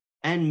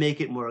 and make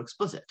it more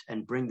explicit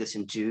and bring this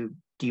into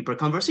deeper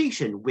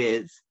conversation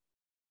with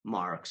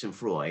Marx and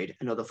Freud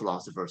and other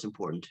philosophers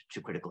important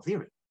to critical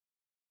theory.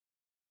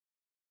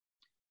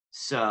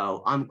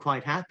 So I'm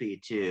quite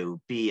happy to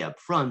be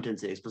upfront and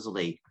say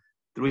explicitly,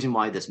 the reason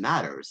why this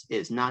matters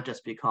is not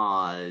just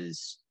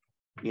because,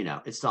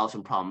 it solves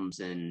some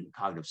problems in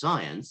cognitive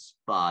science,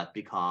 but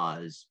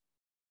because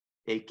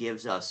it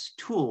gives us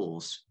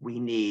tools we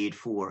need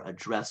for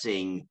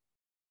addressing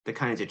the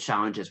kinds of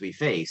challenges we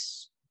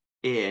face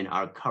in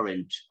our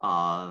current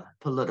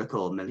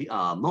political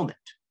moment.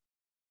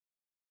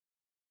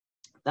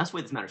 That's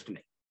why this matters to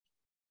me.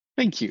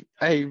 Thank you.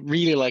 I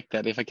really like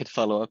that, if I could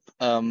follow up.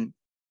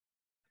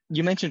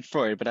 You mentioned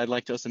Freud, but I'd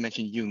like to also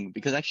mention Jung,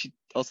 because I actually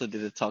also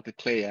did a talk at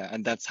CLEA,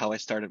 and that's how I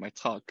started my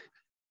talk.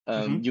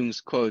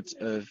 Jung's quote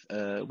of,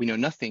 we know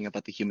nothing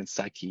about the human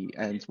psyche,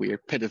 and we are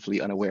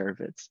pitifully unaware of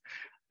it.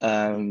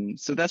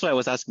 So that's why I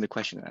was asking the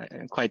question.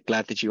 I'm quite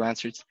glad that you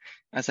answered,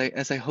 as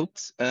I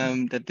hoped,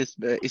 that this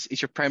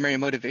is your primary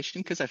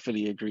motivation, because I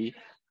fully agree.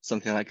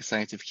 Something like a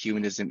scientific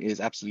humanism is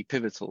absolutely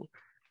pivotal,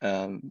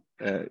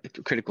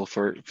 critical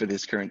for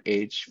this current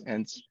age,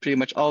 and pretty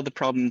much all the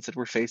problems that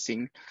we're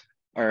facing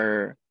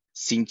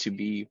seem to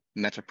be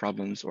meta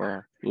problems,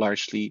 or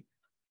largely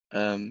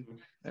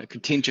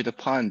contingent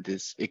upon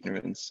this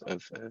ignorance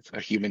of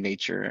our human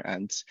nature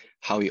and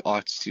how we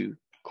ought to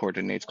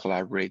coordinate,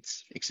 collaborate,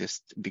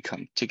 exist,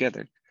 become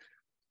together.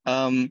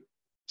 So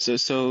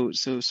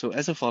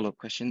as a follow-up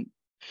question,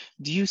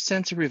 Do you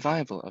sense a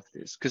revival of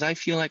this? Because I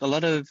feel like a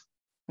lot of,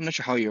 I'm not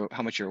sure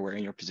how much you're aware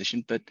in your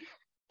position, but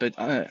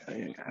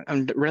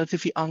I'm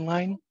relatively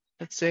online,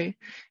 let's say,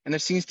 and there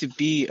seems to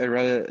be a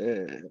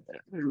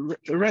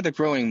rather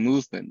growing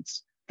movement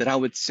that I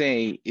would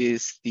say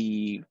is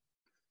the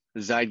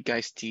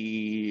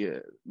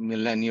zeitgeisty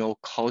millennial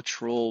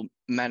cultural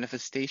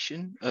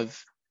manifestation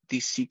of the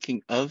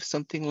seeking of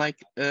something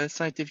like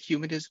scientific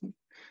humanism.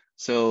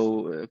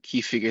 So a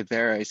key figure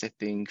there is, I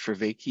think,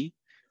 Vervaeke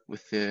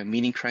with the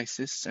meaning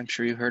crisis. I'm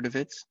sure you heard of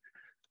it.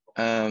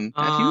 Have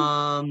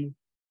you?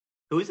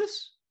 Who is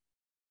this?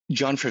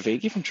 John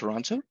Vervaeke from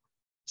Toronto.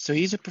 So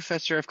he's a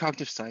professor of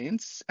cognitive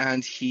science,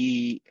 and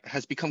he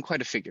has become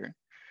quite a figure.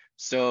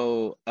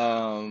 So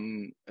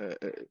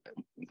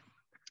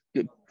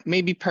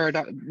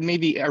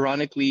maybe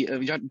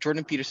ironically,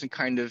 Jordan Peterson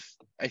kind of,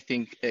 I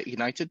think,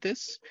 ignited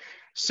this.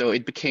 So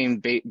it became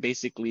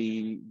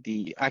basically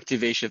the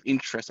activation of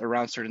interest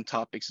around certain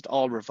topics that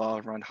all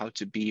revolve around how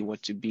to be,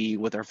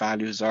 what our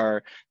values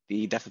are,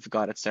 the death of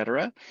God,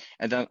 etc.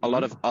 And then a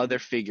lot of other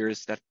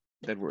figures that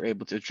were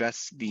able to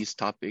address these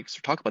topics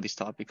or talk about these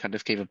topics kind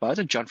of came about.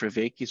 And John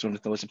Vervaeke is one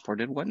of the most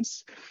important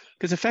ones,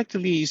 because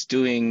effectively he's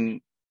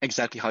doing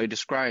exactly how you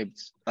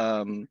described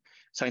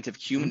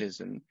scientific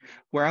humanism,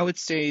 where I would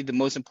say the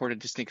most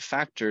important distinct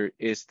factor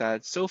is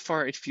that so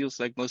far it feels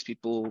like most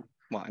people,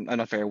 well, I'm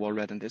not very well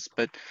read in this,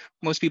 but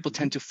most people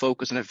tend to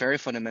focus on a very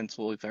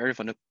fundamental, very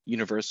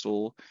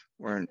universal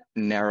or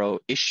narrow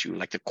issue,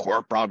 like the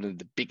core problem,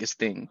 the biggest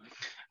thing.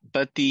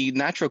 But the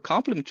natural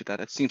complement to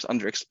that seems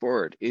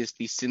underexplored is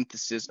the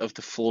synthesis of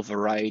the full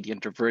variety and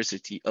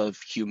diversity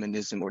of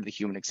humanism or the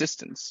human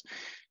existence.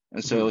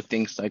 And so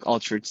things like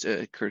altered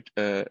states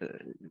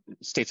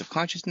of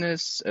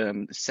consciousness,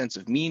 sense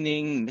of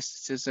meaning,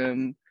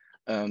 mysticism,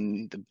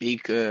 the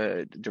big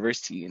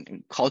diversity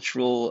in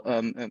cultural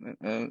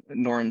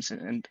norms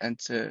and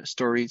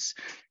stories.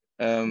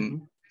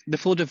 The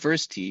full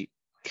diversity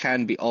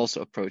can be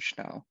also approached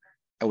now,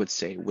 I would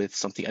say, with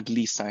something at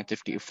least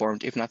scientifically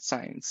informed, if not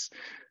science.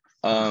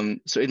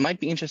 So it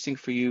might be interesting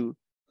for you,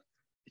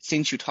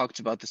 since you talked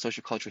about the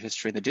social cultural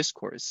history and the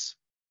discourse,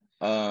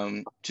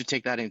 to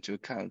take that into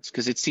account,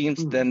 because it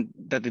seems then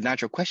that the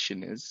natural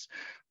question is,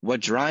 what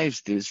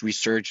drives this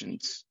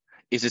resurgence?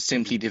 Is it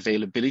simply the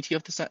availability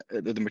of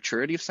the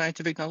maturity of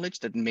scientific knowledge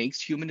that makes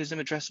humanism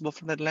addressable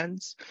from that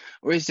lens?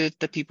 Or is it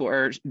that people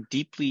are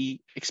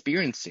deeply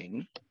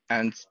experiencing,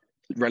 and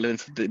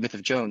relevant for the myth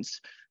of Jones,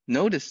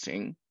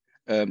 noticing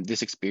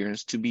this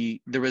experience to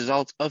be the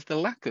result of the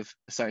lack of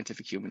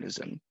scientific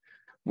humanism,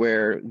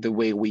 where the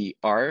way we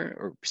are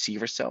or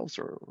perceive ourselves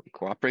or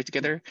cooperate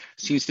together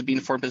seems to be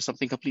informed by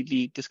something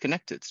completely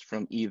disconnected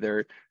from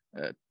either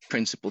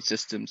principled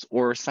systems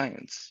or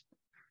science?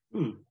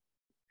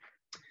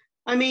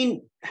 I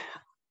mean,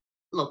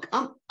 look,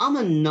 I'm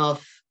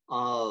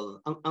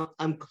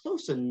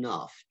close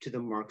enough to the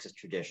Marxist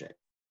tradition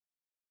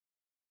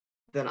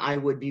that I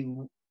would be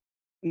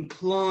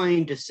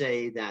inclined to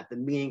say that the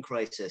meaning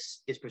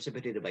crisis is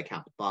precipitated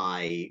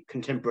by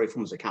contemporary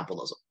forms of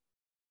capitalism.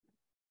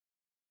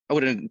 I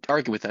wouldn't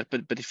argue with that,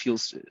 but it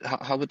feels,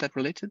 how would that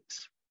relate to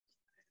this?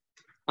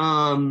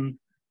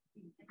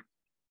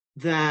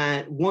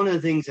 That one of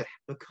the things that,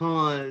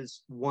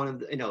 because one of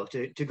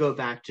the, to go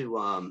back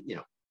to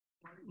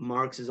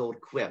Marx's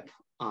old quip,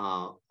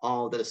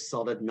 all that is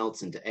solid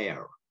melts into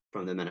air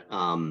from the minute.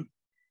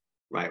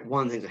 Right.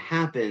 One of the things that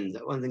happens,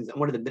 one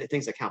of the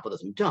things that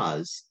capitalism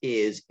does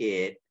is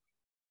it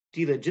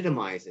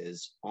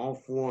delegitimizes all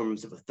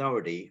forms of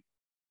authority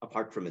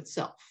apart from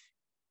itself.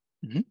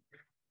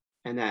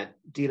 And that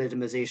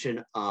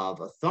delegitimization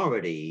of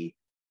authority,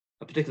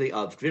 particularly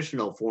of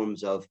traditional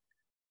forms of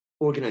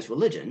organized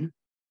religion,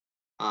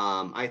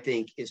 I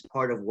think is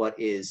part of what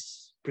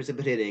is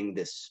precipitating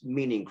this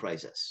meaning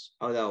crisis.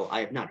 Although I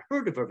have not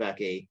heard of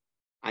Vervaeke,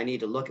 I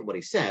need to look at what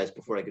he says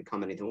before I could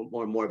comment anything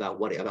more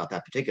about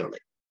that particularly.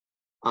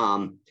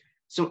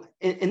 So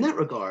in that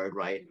regard,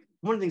 right,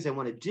 one of the things I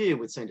want to do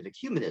with scientific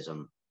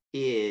humanism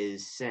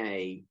is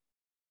say,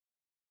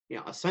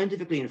 a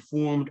scientifically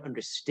informed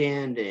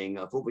understanding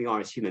of what we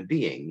are as human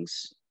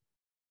beings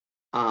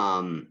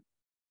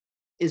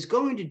is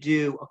going to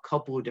do a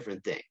couple of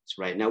different things,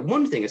 right? Now,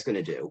 one thing it's going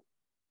to do,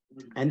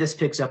 and this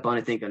picks up on,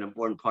 I think, an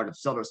important part of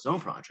Sellars' own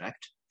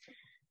project,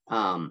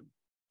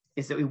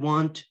 is that we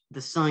want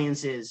the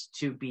sciences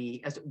to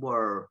be, as it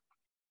were,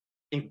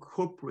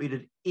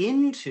 incorporated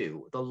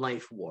into the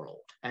life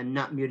world and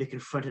not merely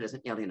confronted as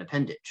an alien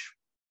appendage.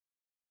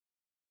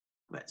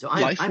 Right. So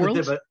I'm a bit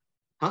of a,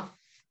 huh?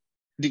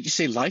 Did you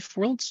say life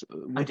worlds?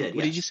 I did.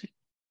 What did you say?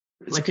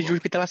 So could you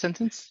repeat that last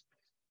sentence?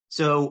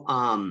 So,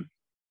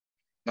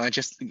 no, I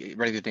just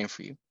write it down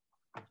for you.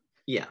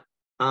 Yeah.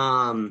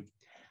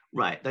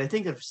 Right. I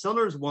think that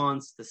Sellars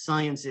wants the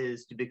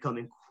sciences to become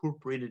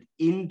incorporated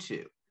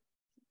into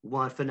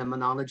what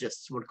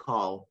phenomenologists would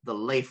call the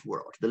life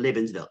world, the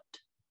Lebenswelt.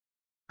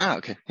 Ah,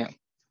 okay. Yeah.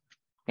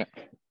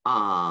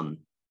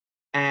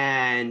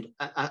 And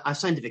a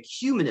scientific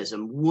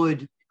humanism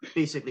would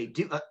basically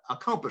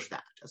accomplish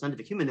that. A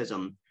scientific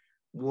humanism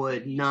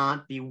would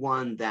not be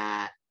one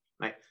that,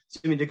 right? So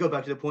I mean, to go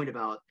back to the point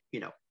about,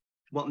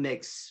 what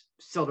makes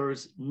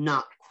Sellars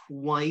not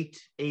quite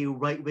a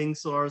right-wing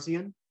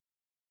Sellarsian,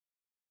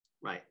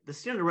 right? The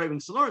standard right-wing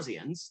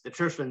Sellarsians, the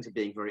Churchlands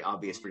being very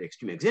obvious, very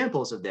extreme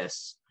examples of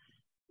this,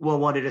 will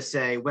wanted to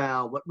say,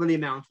 well, what really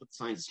amounts what the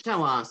scientists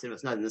tell us, and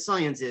what's not in the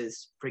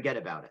sciences, forget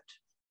about it.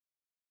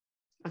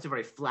 That's a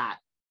very flat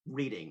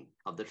reading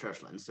of the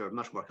Churchlands. They're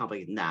much more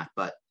complicated than that,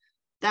 but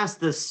that's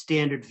the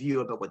standard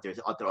view about what they're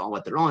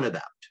on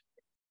about.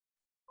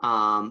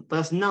 But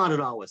that's not at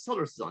all what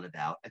Sellars is on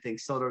about. I think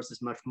Sellars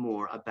is much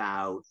more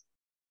about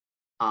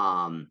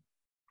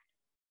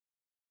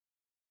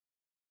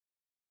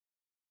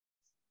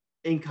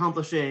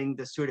accomplishing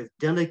this sort of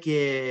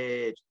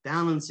delicate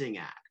balancing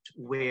act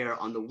where,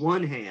 on the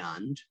one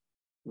hand,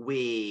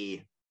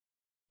 we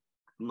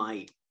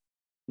might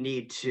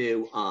need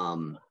to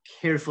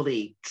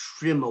carefully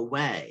trim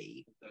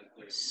away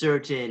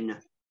certain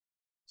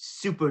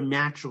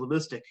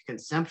supernaturalistic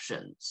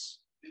conceptions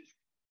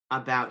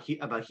about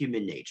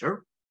human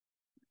nature.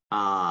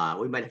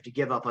 We might have to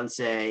give up on,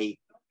 say,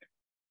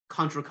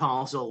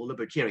 contra-causal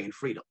libertarian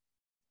freedom,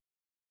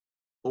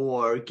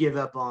 or give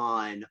up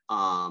on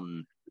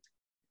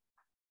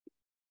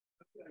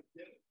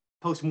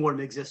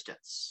post-mortem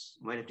existence.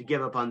 We might have to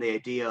give up on the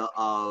idea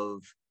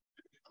of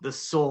the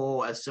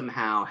soul as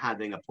somehow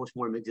having a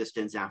post-mortem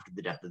existence after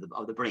the death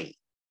of the brain.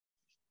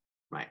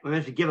 Right? We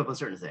have to give up on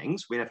certain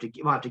things. We'll have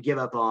to give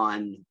up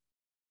on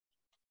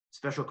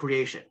special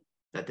creation,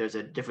 that there's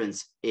a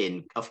difference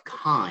of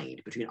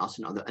kind between us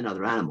and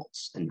other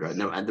animals and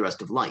the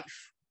rest of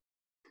life.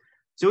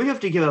 So we have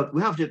to give up,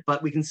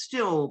 but we can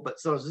still,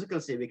 so I was just going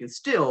to say, there's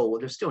still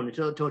an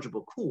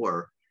intelligible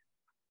core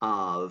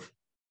of,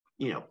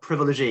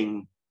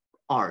 privileging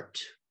art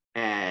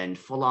and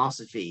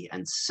philosophy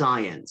and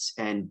science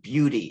and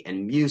beauty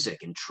and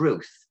music and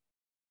truth,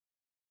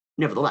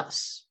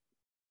 nevertheless.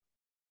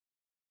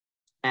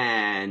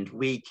 And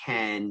we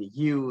can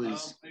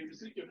use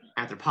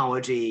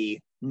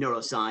anthropology,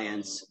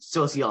 neuroscience,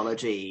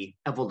 sociology,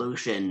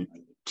 evolution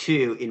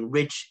to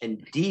enrich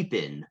and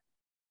deepen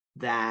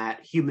that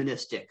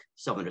humanistic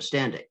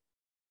self-understanding.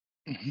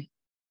 Mm-hmm.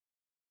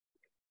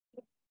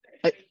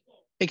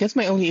 I guess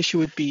my only issue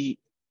would be,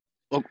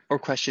 or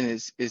question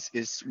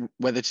is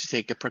whether to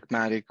take a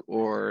pragmatic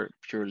or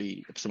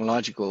purely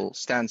epistemological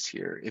stance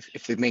here.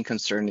 If the main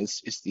concern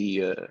is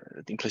the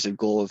implicit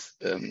goal of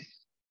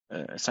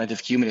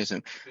scientific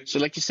humanism. So,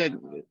 like you said,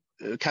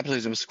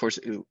 capitalism is, of course,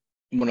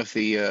 one of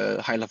the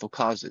high-level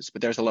causes,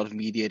 but there's a lot of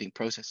mediating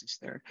processes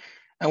there.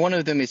 And one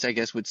of them is, I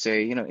guess, would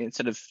say,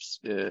 instead of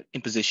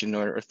imposition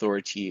or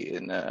authority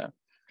in a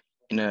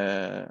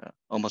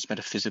almost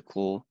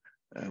metaphysical,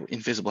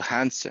 invisible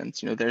hand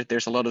sense,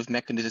 there's a lot of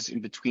mechanisms in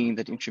between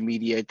that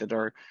intermediate, that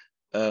are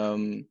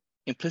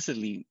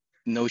implicitly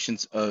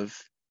notions of,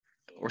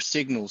 or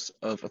signals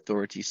of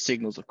authority,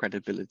 signals of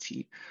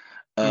credibility.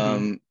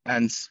 And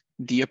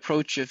the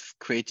approach of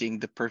creating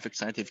the perfect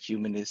scientific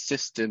humanist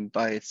system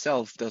by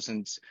itself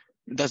doesn't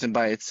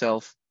by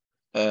itself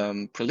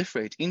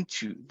proliferate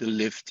into the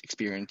lived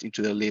experience,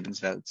 into the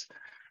Lebenswelt.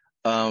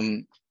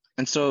 And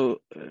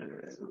so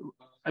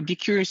I'd be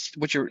curious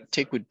what your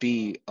take would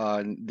be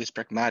on this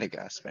pragmatic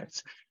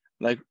aspect.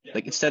 Like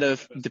instead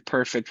of the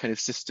perfect kind of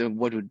system,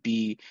 what would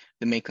be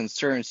the main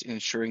concerns in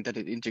ensuring that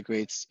it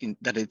integrates,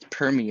 that it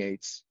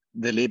permeates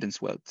the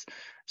Lebenswelt?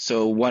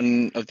 So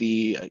one of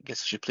the, I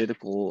guess,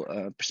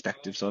 political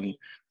perspectives on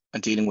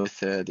dealing with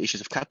the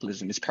issues of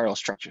capitalism is parallel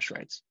structures,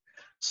 right?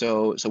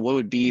 So what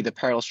would be the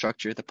parallel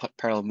structure, the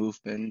parallel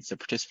movements, the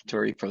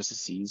participatory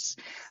processes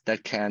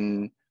that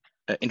can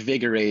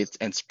invigorate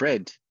and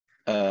spread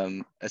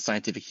a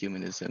scientific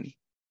humanism?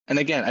 And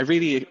again, I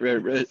really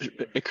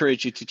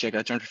encourage you to check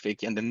out John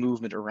Rafiki and the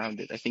movement around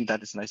it. I think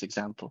that is a nice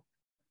example.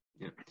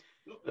 Yeah.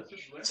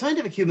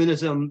 Scientific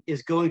humanism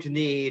is going to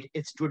need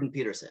its Jordan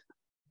Peterson,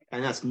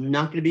 and that's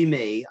not going to be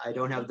me. I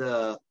don't have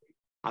the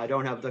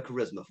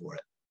charisma for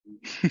it.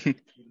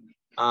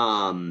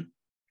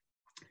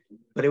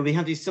 But it would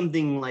have to be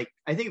something like,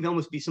 I think it would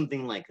almost be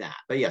something like that.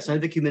 But yeah,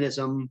 scientific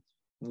humanism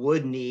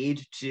would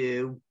need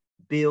to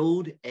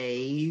build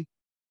a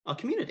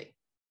community.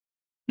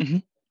 Mm-hmm.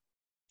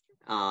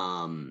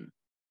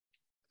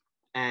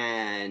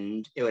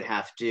 And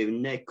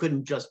it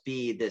couldn't just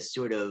be this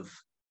sort of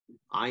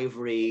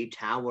ivory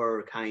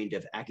tower kind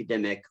of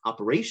academic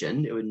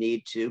operation. It would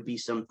need to be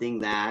something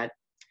that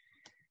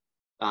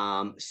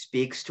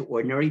speaks to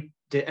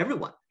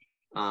everyone,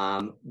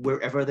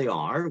 wherever they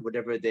are,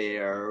 whatever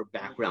their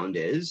background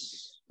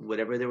is,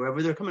 wherever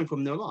they're coming from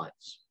in their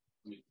lives.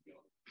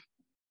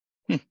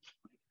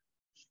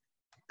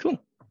 Cool.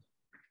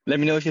 Let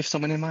me know if you have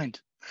someone in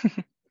mind.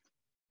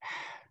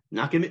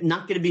 Not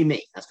gonna be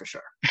me, that's for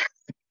sure.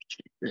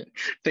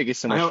 Thank you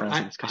so much for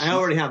answering this question. I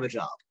already have a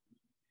job.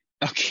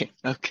 Okay.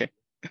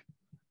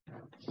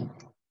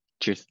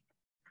 Cheers.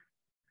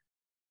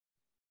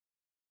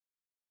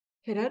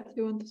 Gerard,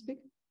 you want to speak?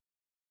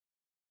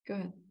 Go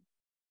ahead.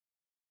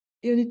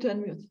 You need to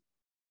unmute.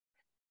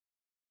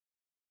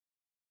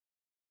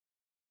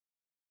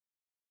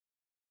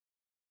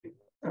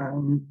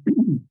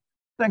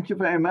 Thank you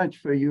very much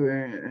for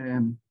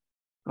your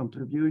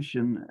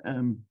contribution.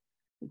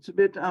 It's a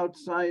bit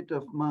outside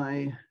of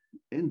my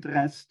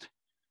interest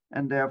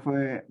and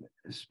therefore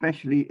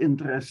especially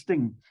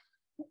interesting.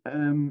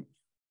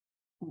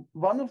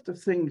 One of the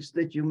things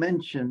that you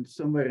mentioned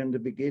somewhere in the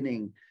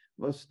beginning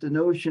was the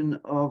notion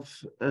of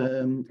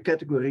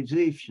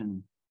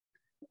categorization.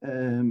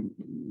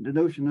 The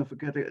notion of a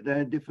category, there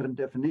are different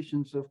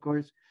definitions, of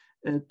course.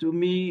 To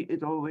me,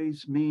 it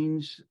always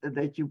means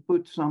that you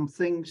put some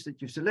things,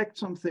 that you select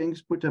some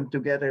things, put them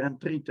together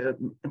and treat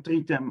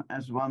them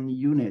as one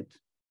unit.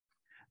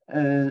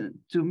 To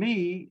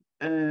me,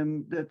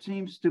 that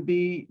seems to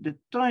be the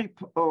type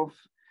of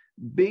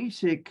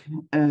basic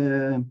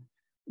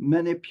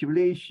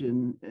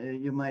manipulation,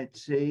 you might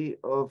say,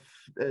 of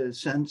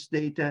sense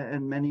data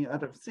and many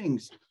other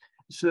things.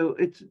 So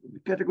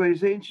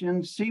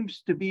categorization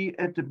seems to be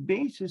at the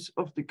basis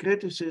of the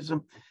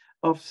criticism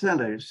of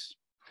Sellars.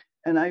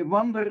 And I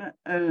wonder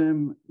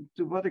to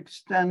what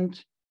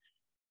extent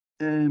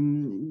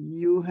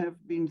you have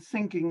been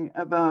thinking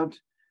about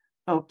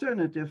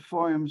alternative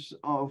forms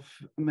of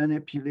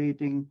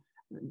manipulating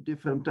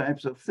different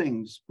types of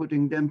things,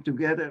 putting them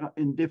together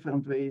in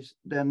different ways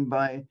than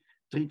by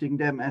treating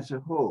them as a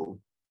whole.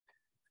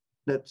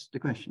 That's the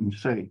question,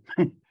 sorry.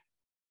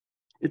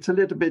 It's a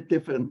little bit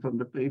different from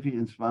the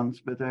previous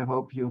ones, but I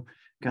hope you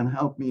can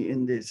help me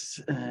in this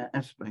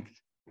aspect.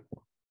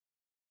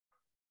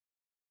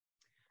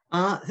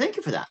 Thank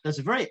you for that. That's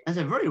a very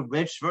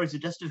rich, very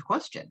suggestive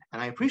question,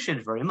 and I appreciate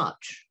it very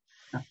much.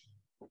 Yeah.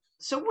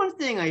 So one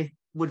thing I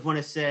would want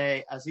to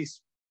say, at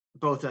least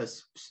in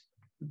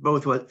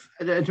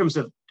terms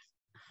of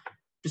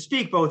to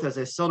speak both as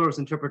a Sellars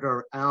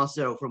interpreter and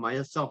also for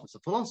myself as a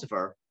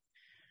philosopher,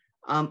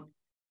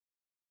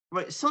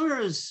 right?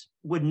 Sellars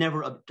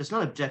does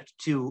not object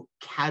to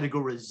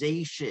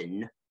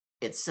categorization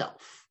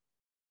itself,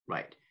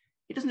 right?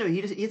 He doesn't know.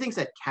 He thinks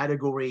that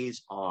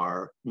categories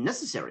are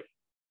necessary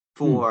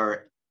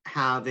for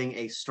having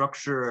a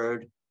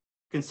structured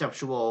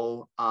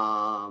conceptual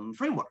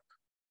framework.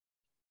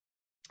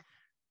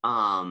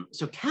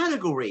 So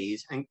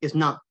categories is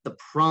not the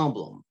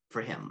problem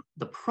for him.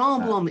 The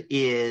problem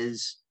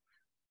is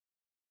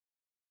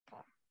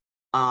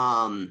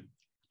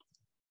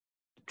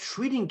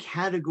treating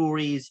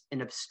categories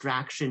in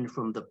abstraction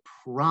from the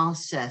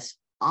process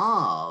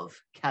of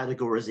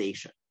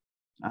categorization.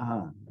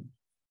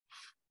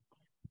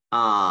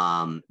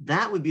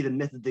 That would be the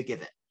myth of the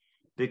given,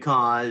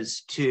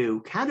 because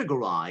to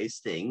categorize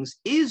things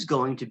is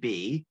going to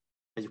be,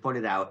 as you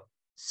pointed out,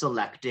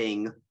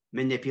 selecting,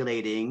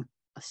 manipulating,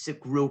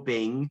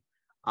 grouping,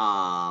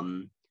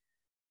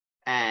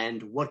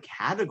 and what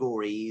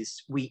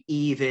categories we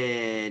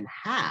even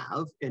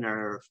have in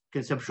our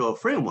conceptual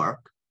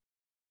framework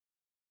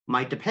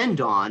might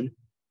depend on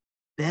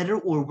better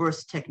or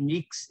worse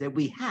techniques that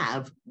we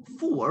have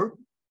for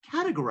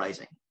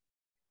categorizing.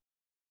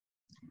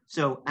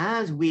 So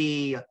as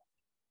we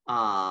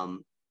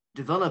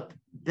develop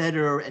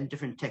better and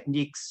different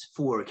techniques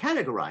for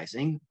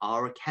categorizing,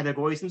 our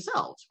categories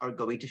themselves are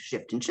going to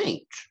shift and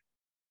change.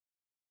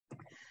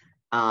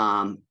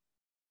 To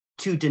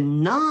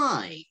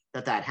deny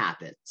that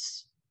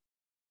happens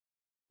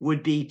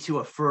would be to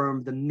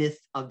affirm the myth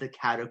of the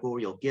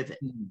categorical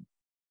given.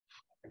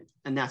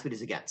 And that's what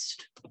he's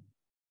against.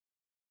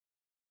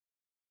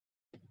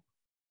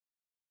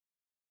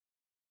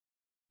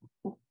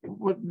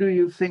 What do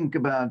you think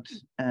about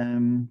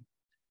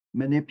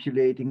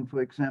manipulating,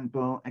 for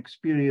example,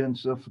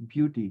 experience of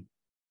beauty?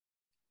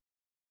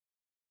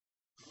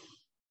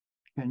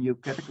 Can you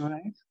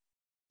categorize?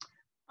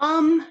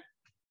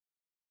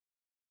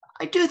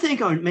 I do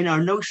think our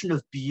notion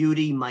of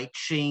beauty might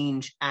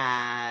change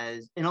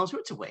in all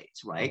sorts of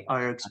ways, right?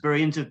 Our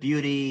experience of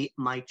beauty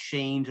might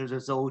change as a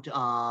result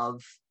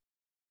of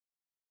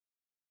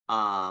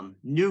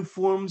new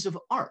forms of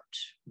art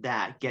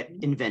that get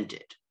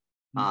invented.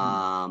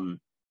 Right.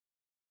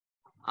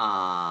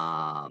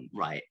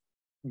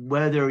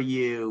 Whether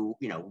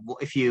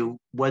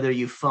whether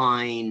you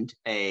find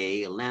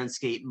a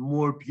landscape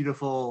more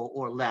beautiful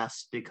or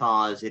less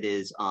because it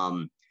is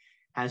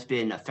has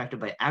been affected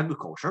by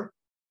agriculture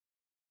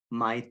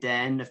might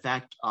then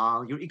affect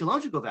your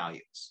ecological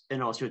values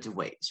in all sorts of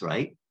ways,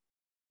 right?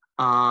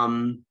 I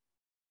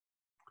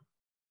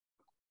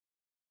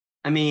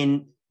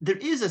mean, there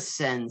is a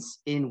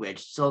sense in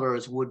which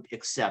Sellars would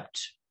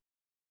accept,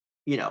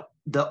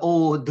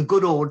 the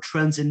good old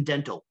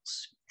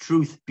transcendentals,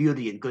 truth,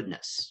 beauty, and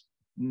goodness.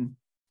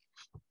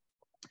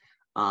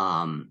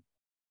 I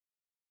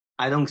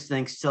don't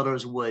think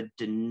Sellars would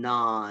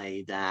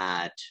deny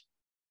that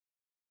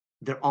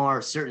there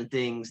are certain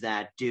things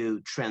that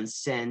do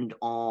transcend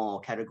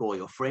all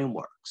categorical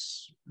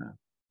frameworks.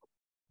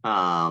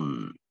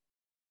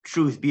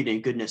 Truth, beauty,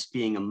 and goodness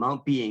being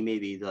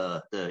maybe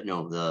the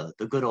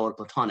good old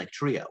Platonic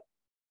trio.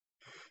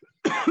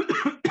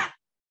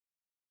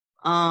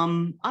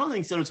 I don't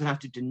think Sellars would have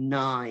to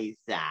deny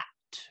that.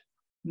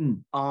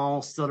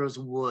 All Sellars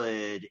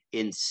would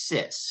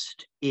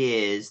insist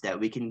is that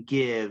we can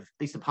give at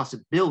least the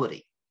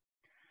possibility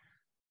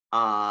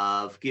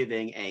of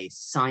giving a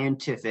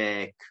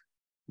scientific,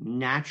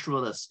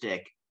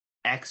 naturalistic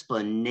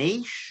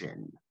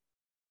explanation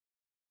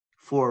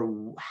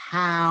for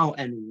how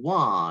and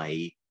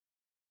why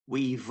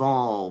we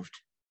evolved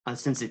a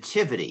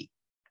sensitivity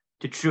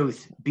to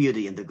truth,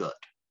 beauty, and the good.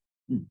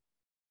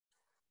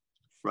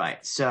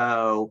 Right.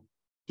 So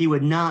he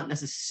would not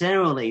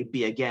necessarily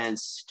be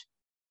against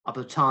a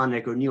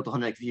Platonic or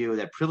Neoplatonic view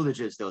that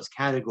privileges those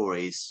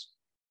categories.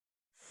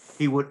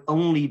 He would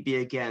only be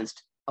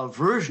against a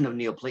version of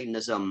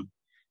Neoplatonism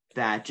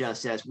that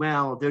just says,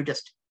 well, they're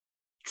just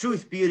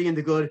truth, beauty, and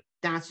the good.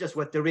 That's just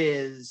what there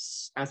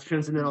is as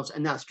transcendentals,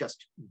 and that's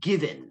just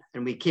given.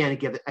 And we can't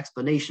give an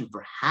explanation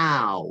for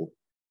how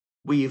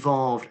we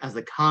evolved as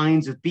the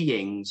kinds of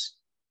beings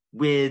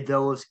with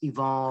those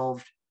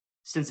evolved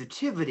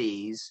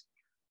sensitivities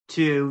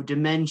to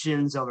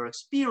dimensions of our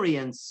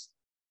experience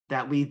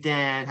that we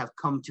then have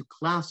come to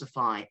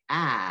classify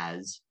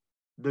as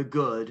the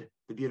good,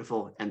 the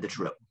beautiful, and the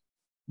true.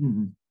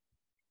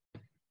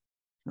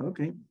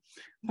 Okay,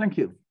 thank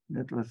you.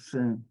 That was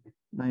a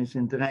nice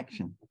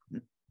interaction.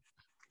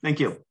 Thank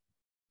you.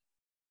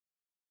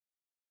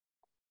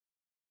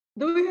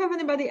 Do we have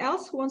anybody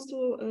else who wants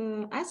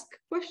to ask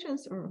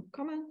questions or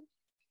comment?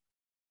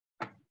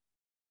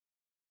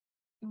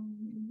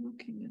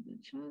 Looking at the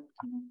chat.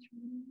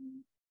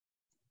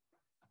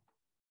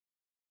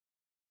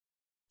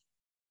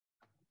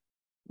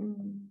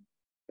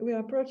 We are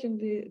approaching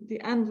the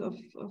end of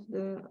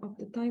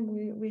the time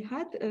we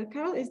had.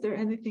 Carol, is there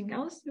anything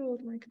else you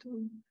would like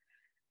to?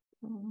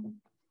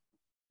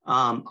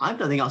 I have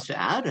nothing else to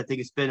add. I think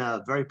it's been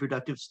a very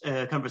productive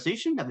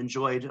conversation. I've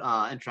enjoyed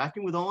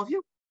interacting with all of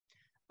you.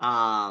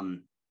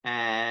 And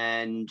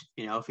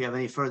if you have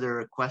any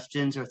further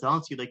questions or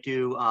thoughts you'd like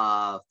to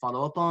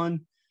follow up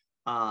on,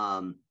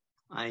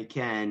 I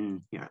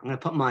can. I'm going to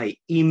put my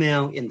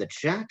email in the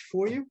chat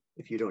for you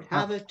if you don't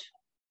have it.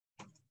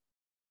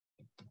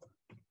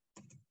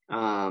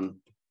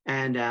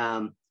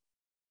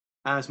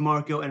 As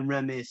Marco and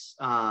Remis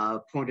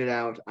pointed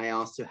out, I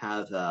also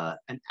have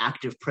an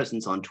active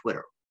presence on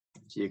Twitter,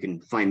 so you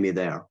can find me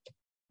there.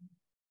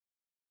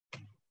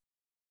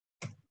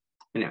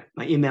 Anyway,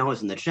 my email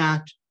is in the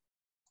chat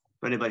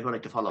for anybody who would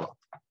like to follow up.